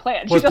fucking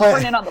planned. She just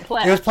went in on the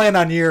plan. It was planned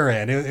on your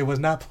end. It was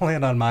not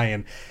planned on my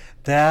end.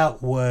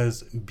 That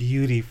was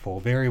beautiful.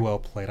 Very well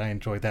played. I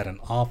enjoyed that an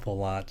awful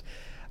lot.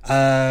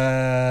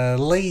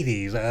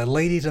 Ladies,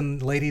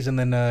 and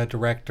then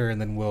director, and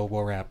then we'll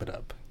wrap it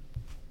up.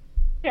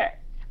 Sure.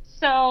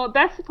 So,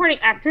 best supporting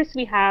actress,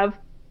 we have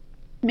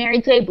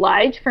Mary J.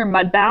 Blige for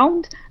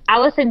Mudbound,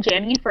 Allison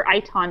Janney for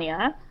I,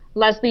 Tonya,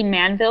 Leslie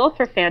Manville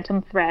for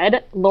Phantom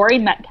Thread, Laurie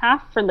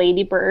Metcalf for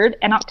Lady Bird,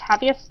 and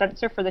Octavia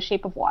Spencer for The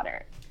Shape of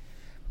Water.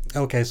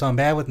 Okay, so I'm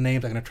bad with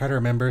names. I'm going to try to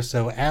remember.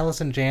 So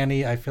Allison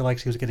Janney, I feel like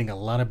she was getting a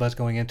lot of buzz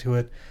going into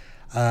it.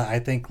 I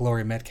think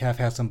Laurie Metcalf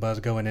has some buzz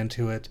going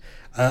into it.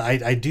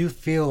 I do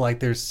feel like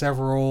there's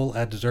several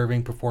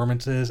deserving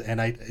performances, and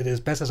as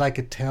best as I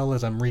could tell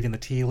as I'm reading the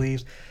tea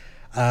leaves,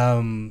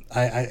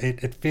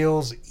 it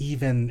feels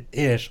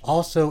even-ish.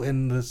 Also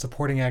in the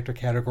supporting actor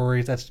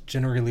categories, that's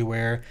generally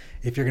where,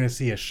 if you're going to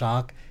see a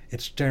shock,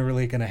 it's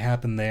generally going to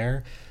happen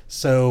there.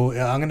 So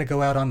I'm going to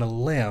go out on a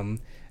limb,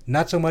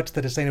 not so much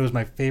that it's saying it was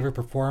my favorite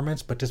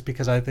performance, but just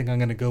because I think I'm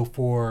going to go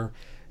for,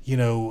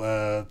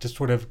 just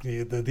sort of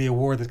the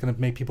award that's going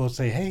to make people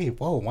say, hey,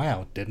 whoa,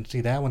 wow, didn't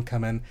see that one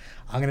coming.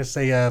 I'm going to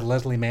say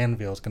Leslie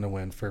Manville is going to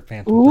win for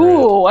Phantom Thread.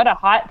 Ooh, what a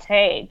hot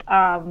take.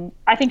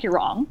 I think you're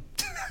wrong.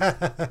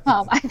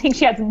 I think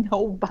she has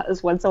no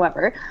buzz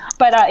whatsoever.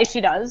 But if she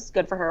does,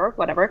 good for her,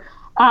 whatever.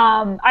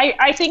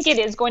 I think it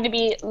is going to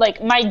be,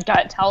 like, my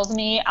gut tells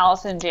me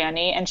Allison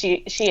Janney, and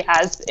she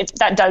has,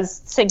 that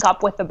does sync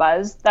up with the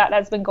buzz that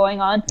has been going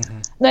on.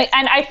 Mm-hmm.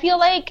 And I feel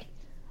like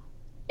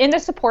in the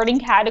supporting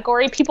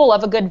category, people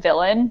love a good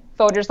villain.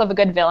 Voters love a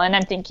good villain.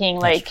 I'm thinking,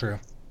 like,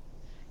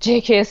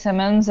 J.K.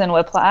 Simmons in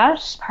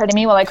Whiplash. Pardon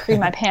me while I cream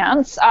my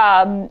pants.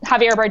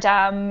 Javier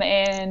Bardem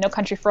in No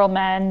Country for Old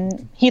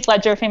Men. Heath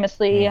Ledger,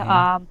 famously,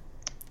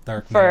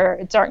 for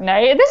Dark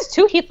Knight. This is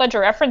 2 Heath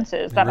Ledger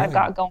references that I've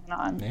got going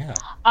on. Yeah.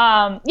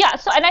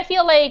 So, and I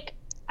feel like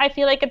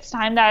it's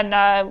time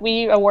that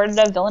we awarded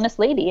a villainous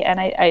lady, and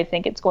I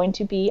think it's going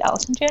to be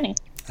Allison Janney.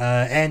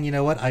 And you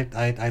know what?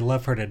 I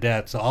love her to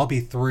death, so I'll be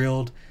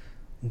thrilled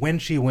when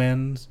she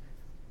wins.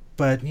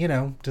 But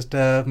just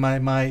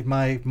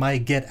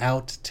my Get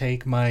Out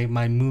take, my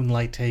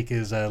Moonlight take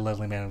is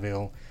Leslie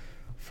Manville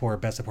for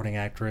Best Supporting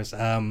Actress.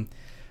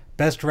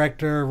 Best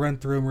Director, run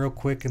through them real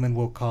quick, and then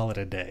we'll call it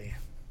a day.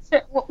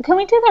 Sure. Well, can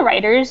we do the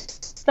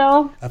writers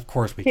though? Of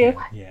course we can.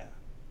 Yeah.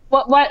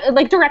 What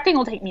like directing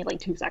will take me like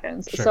 2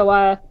 seconds. Sure.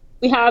 So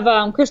we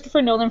have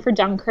Christopher Nolan for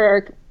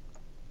Dunkirk,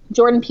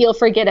 Jordan Peele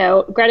for Get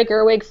Out, Greta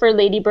Gerwig for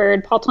Lady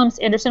Bird, Paul Thomas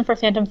Anderson for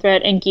Phantom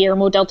Thread, and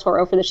Guillermo del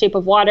Toro for The Shape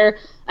of Water.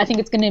 I think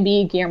it's going to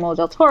be Guillermo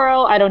del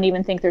Toro. I don't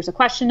even think there's a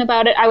question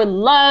about it. I would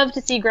love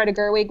to see Greta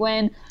Gerwig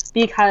win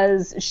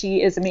because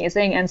she is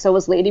amazing, and so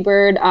is Lady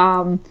Bird.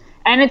 And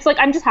it's like,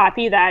 I'm just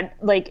happy that,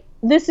 like,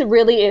 this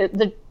really is,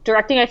 the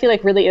directing I feel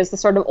like really is the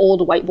sort of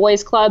old white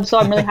boys club, so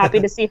I'm really happy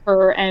to see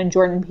her and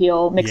Jordan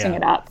Peele mixing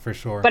it up. For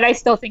sure. But I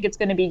still think it's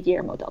going to be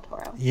Guillermo del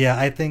Toro. Yeah,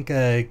 I think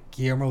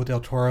Guillermo del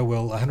Toro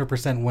will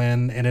 100%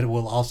 win, and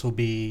it'll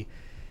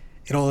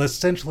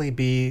essentially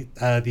be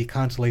the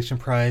consolation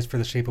prize for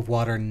The Shape of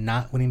Water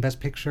not winning Best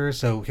Picture,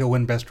 so he'll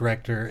win Best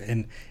Director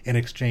in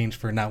exchange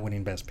for not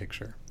winning Best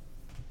Picture.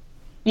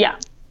 Yeah,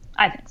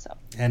 I think so.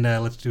 And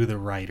let's do the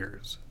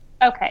writers.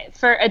 Okay,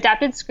 for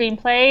adapted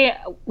screenplay,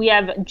 we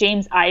have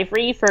James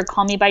Ivory for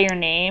Call Me by Your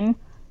Name,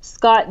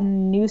 Scott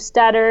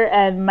Neustadter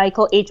and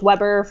Michael H.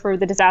 Weber for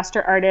The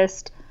Disaster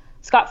Artist,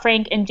 Scott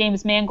Frank and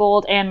James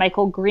Mangold and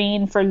Michael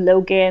Green for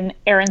Logan,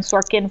 Aaron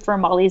Sorkin for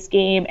Molly's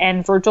Game,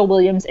 and Virgil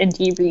Williams and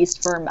Dee Reese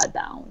for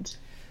Mudbound.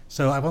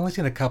 So I've only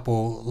seen a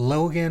couple.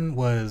 Logan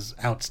was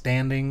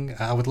outstanding.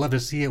 I would love to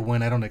see it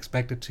win. I don't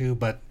expect it to,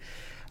 but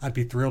I'd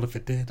be thrilled if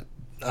it did.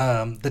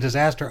 The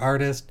Disaster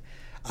Artist,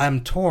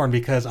 I'm torn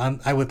because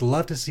I would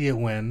love to see it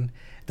win.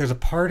 There's a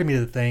part of me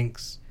that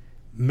thinks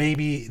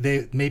maybe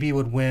it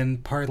would win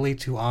partly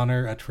to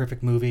honor a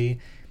terrific movie,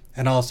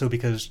 and also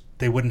because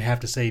they wouldn't have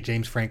to say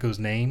James Franco's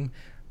name.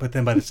 But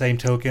then by the same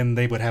token,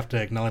 they would have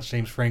to acknowledge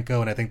James Franco,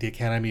 and I think the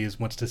Academy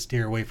wants to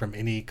steer away from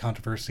any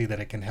controversy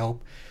that it can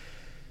help.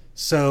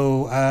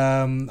 So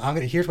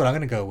here's what I'm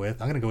going to go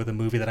with. I'm going to go with a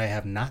movie that I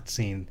have not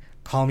seen,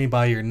 Call Me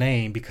by Your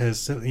Name,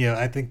 because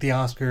I think the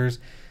Oscars,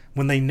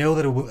 when they know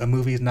that a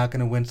movie is not going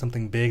to win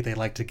something big, they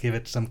like to give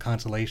it some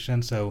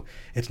consolation. So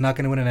it's not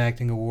going to win an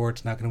acting award.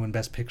 It's not going to win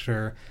Best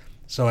Picture.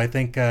 So I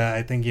think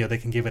they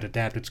can give it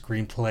adapted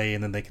screenplay,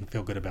 and then they can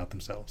feel good about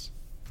themselves.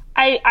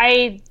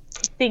 I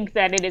think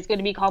that it is going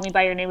to be Call Me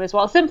by Your Name as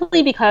well,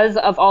 simply because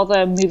of all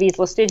the movies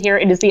listed here.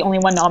 It is the only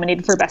one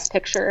nominated for Best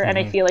Picture, and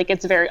I feel like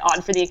it's very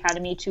odd for the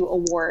Academy to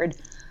award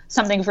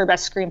something for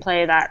Best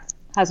Screenplay that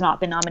has not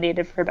been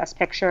nominated for Best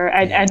Picture.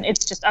 And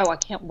it's just, I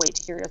can't wait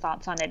to hear your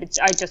thoughts on it.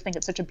 I just think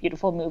it's such a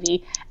beautiful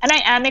movie. And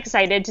I am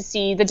excited to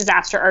see The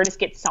Disaster Artist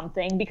get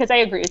something, because I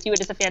agree with you,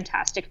 it is a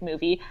fantastic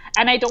movie.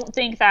 And I don't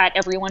think that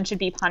everyone should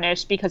be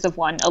punished because of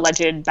one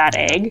alleged bad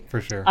egg. For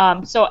sure.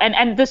 So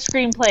the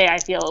screenplay, I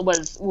feel,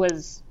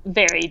 was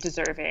very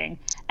deserving.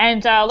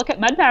 And look at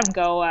Mudbound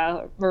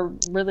go, or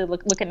really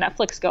look at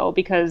Netflix go,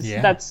 because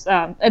that's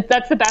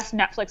the best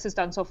Netflix has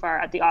done so far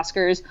at the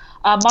Oscars.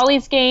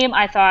 Molly's Game,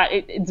 I thought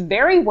it's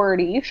very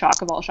wordy,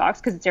 shock of all shocks,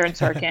 because it's Aaron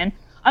Sorkin.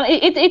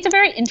 It's a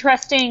very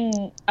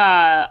interesting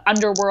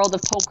underworld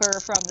of poker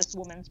from this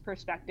woman's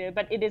perspective,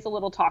 but it is a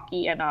little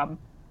talky, and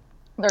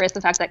there is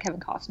the fact that Kevin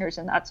Costner's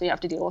in that, so you have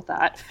to deal with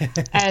that.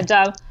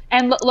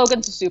 And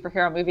Logan's a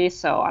superhero movie,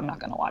 so I'm not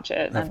going to watch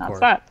it, and that's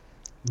that.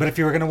 But if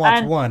you were going to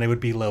watch one, it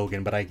would be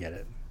Logan, but I get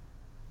it.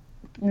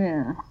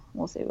 Yeah,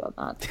 we'll see about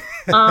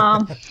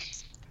that.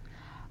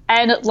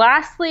 And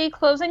lastly,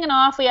 closing it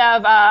off, we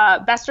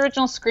have Best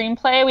Original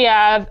Screenplay. We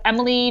have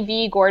Emily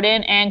V.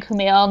 Gordon and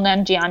Kumail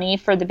Nanjiani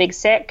for The Big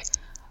Sick.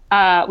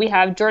 We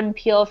have Jordan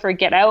Peele for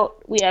Get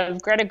Out. We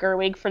have Greta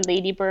Gerwig for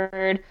Lady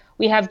Bird.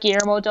 We have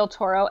Guillermo del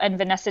Toro and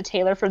Vanessa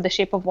Taylor for The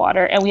Shape of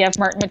Water. And we have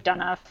Martin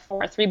McDonagh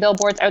for Three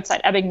Billboards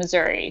Outside Ebbing,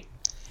 Missouri.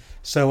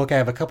 So, okay, I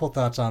have a couple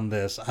thoughts on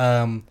this.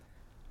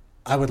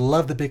 I would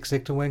love The Big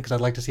Sick to win because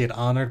I'd like to see it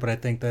honored, but I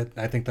think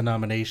the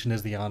nomination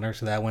is the honor,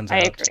 so that one's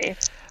out. I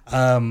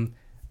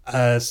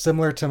agree.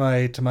 Similar to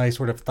my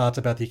sort of thoughts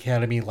about the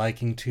Academy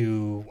liking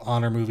to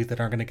honor movies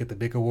that aren't going to get the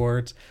big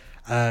awards.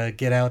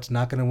 Get Out's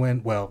not going to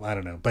win. Well, I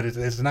don't know, but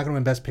it's not going to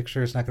win Best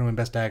Picture. It's not going to win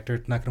Best Actor.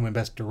 It's not going to win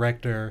Best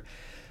Director.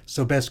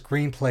 So Best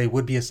Screenplay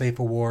would be a safe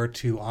award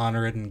to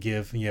honor it and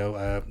give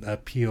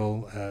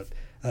Peele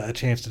a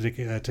chance to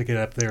get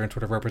up there and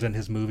sort of represent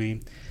his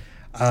movie.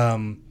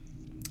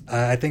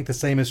 I think the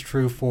same is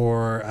true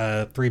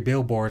for Three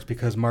Billboards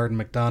because Martin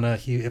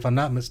McDonagh, if I'm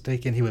not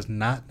mistaken, he was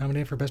not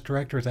nominated for Best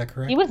Director. Is that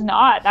correct? He was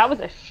not. That was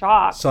a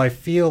shock. So I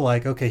feel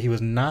like, okay, he was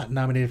not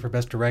nominated for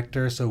Best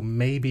Director, so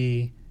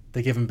maybe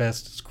they give him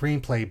Best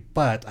Screenplay,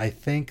 but I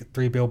think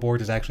Three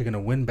Billboards is actually going to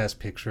win Best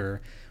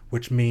Picture,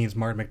 which means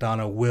Martin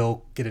McDonagh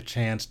will get a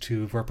chance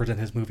to represent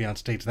his movie on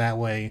stage that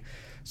way.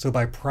 So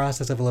by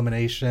process of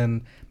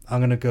elimination,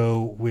 I'm going to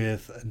go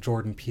with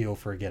Jordan Peele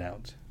for Get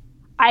Out.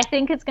 I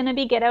think it's going to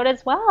be Get Out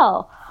as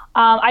well.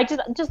 I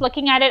just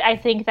looking at it, I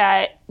think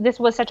that this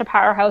was such a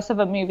powerhouse of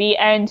a movie,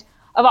 and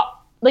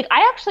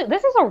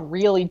this is a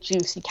really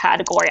juicy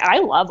category. I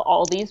love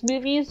all these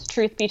movies,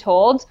 truth be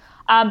told.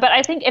 But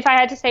I think if I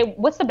had to say,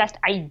 what's the best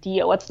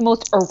idea? What's the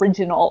most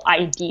original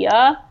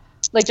idea?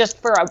 Like just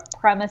for a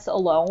premise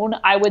alone,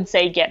 I would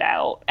say Get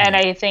Out. And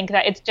I think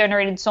that it's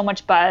generated so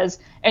much buzz.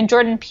 And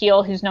Jordan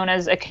Peele, who's known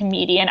as a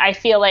comedian, I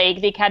feel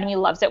like the Academy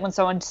loves it when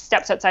someone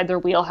steps outside their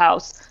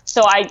wheelhouse.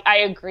 So I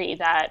agree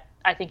that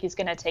I think he's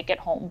going to take it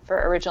home for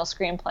original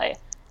screenplay.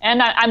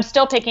 And I'm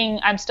still picking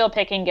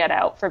Get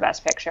Out for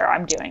Best Picture.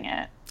 I'm doing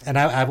it. And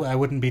I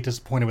wouldn't be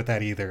disappointed with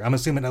that either. I'm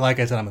assuming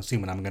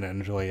I'm going to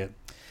enjoy it.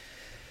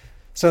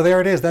 So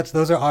there it is.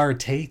 Those are our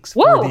takes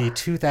for the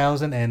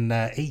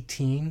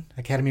 2018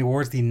 Academy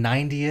Awards, the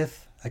 90th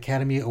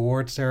Academy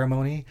Awards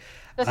ceremony.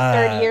 The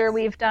third year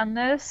we've done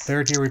this.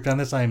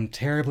 I'm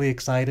terribly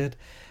excited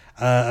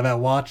about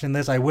watching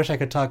this. I wish I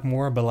could talk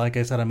more, but like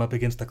I said, I'm up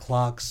against the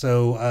clock.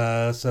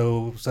 So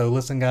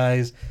listen,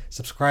 guys.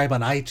 Subscribe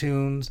on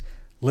iTunes.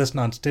 Listen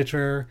on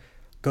Stitcher.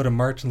 Go to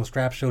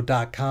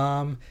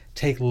marchandthestrapshow.com.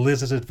 Take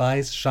Liz's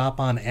advice.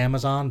 Shop on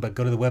Amazon, but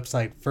go to the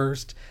website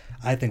first.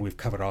 I think we've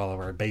covered all of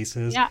our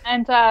bases. Yeah,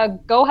 and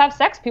go have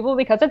sex, people,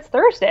 because it's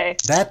Thursday.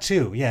 That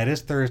too. Yeah, it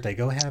is Thursday.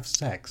 Go have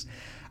sex.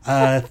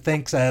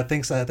 Thanks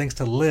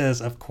to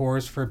Liz, of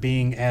course, for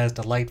being as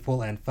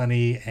delightful and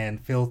funny and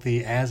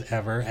filthy as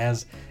ever,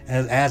 as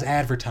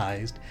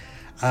advertised.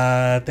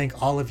 Thank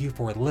all of you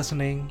for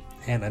listening,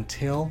 and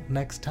until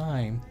next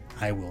time,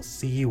 I will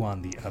see you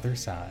on the other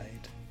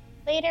side.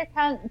 Later,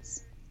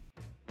 cunts.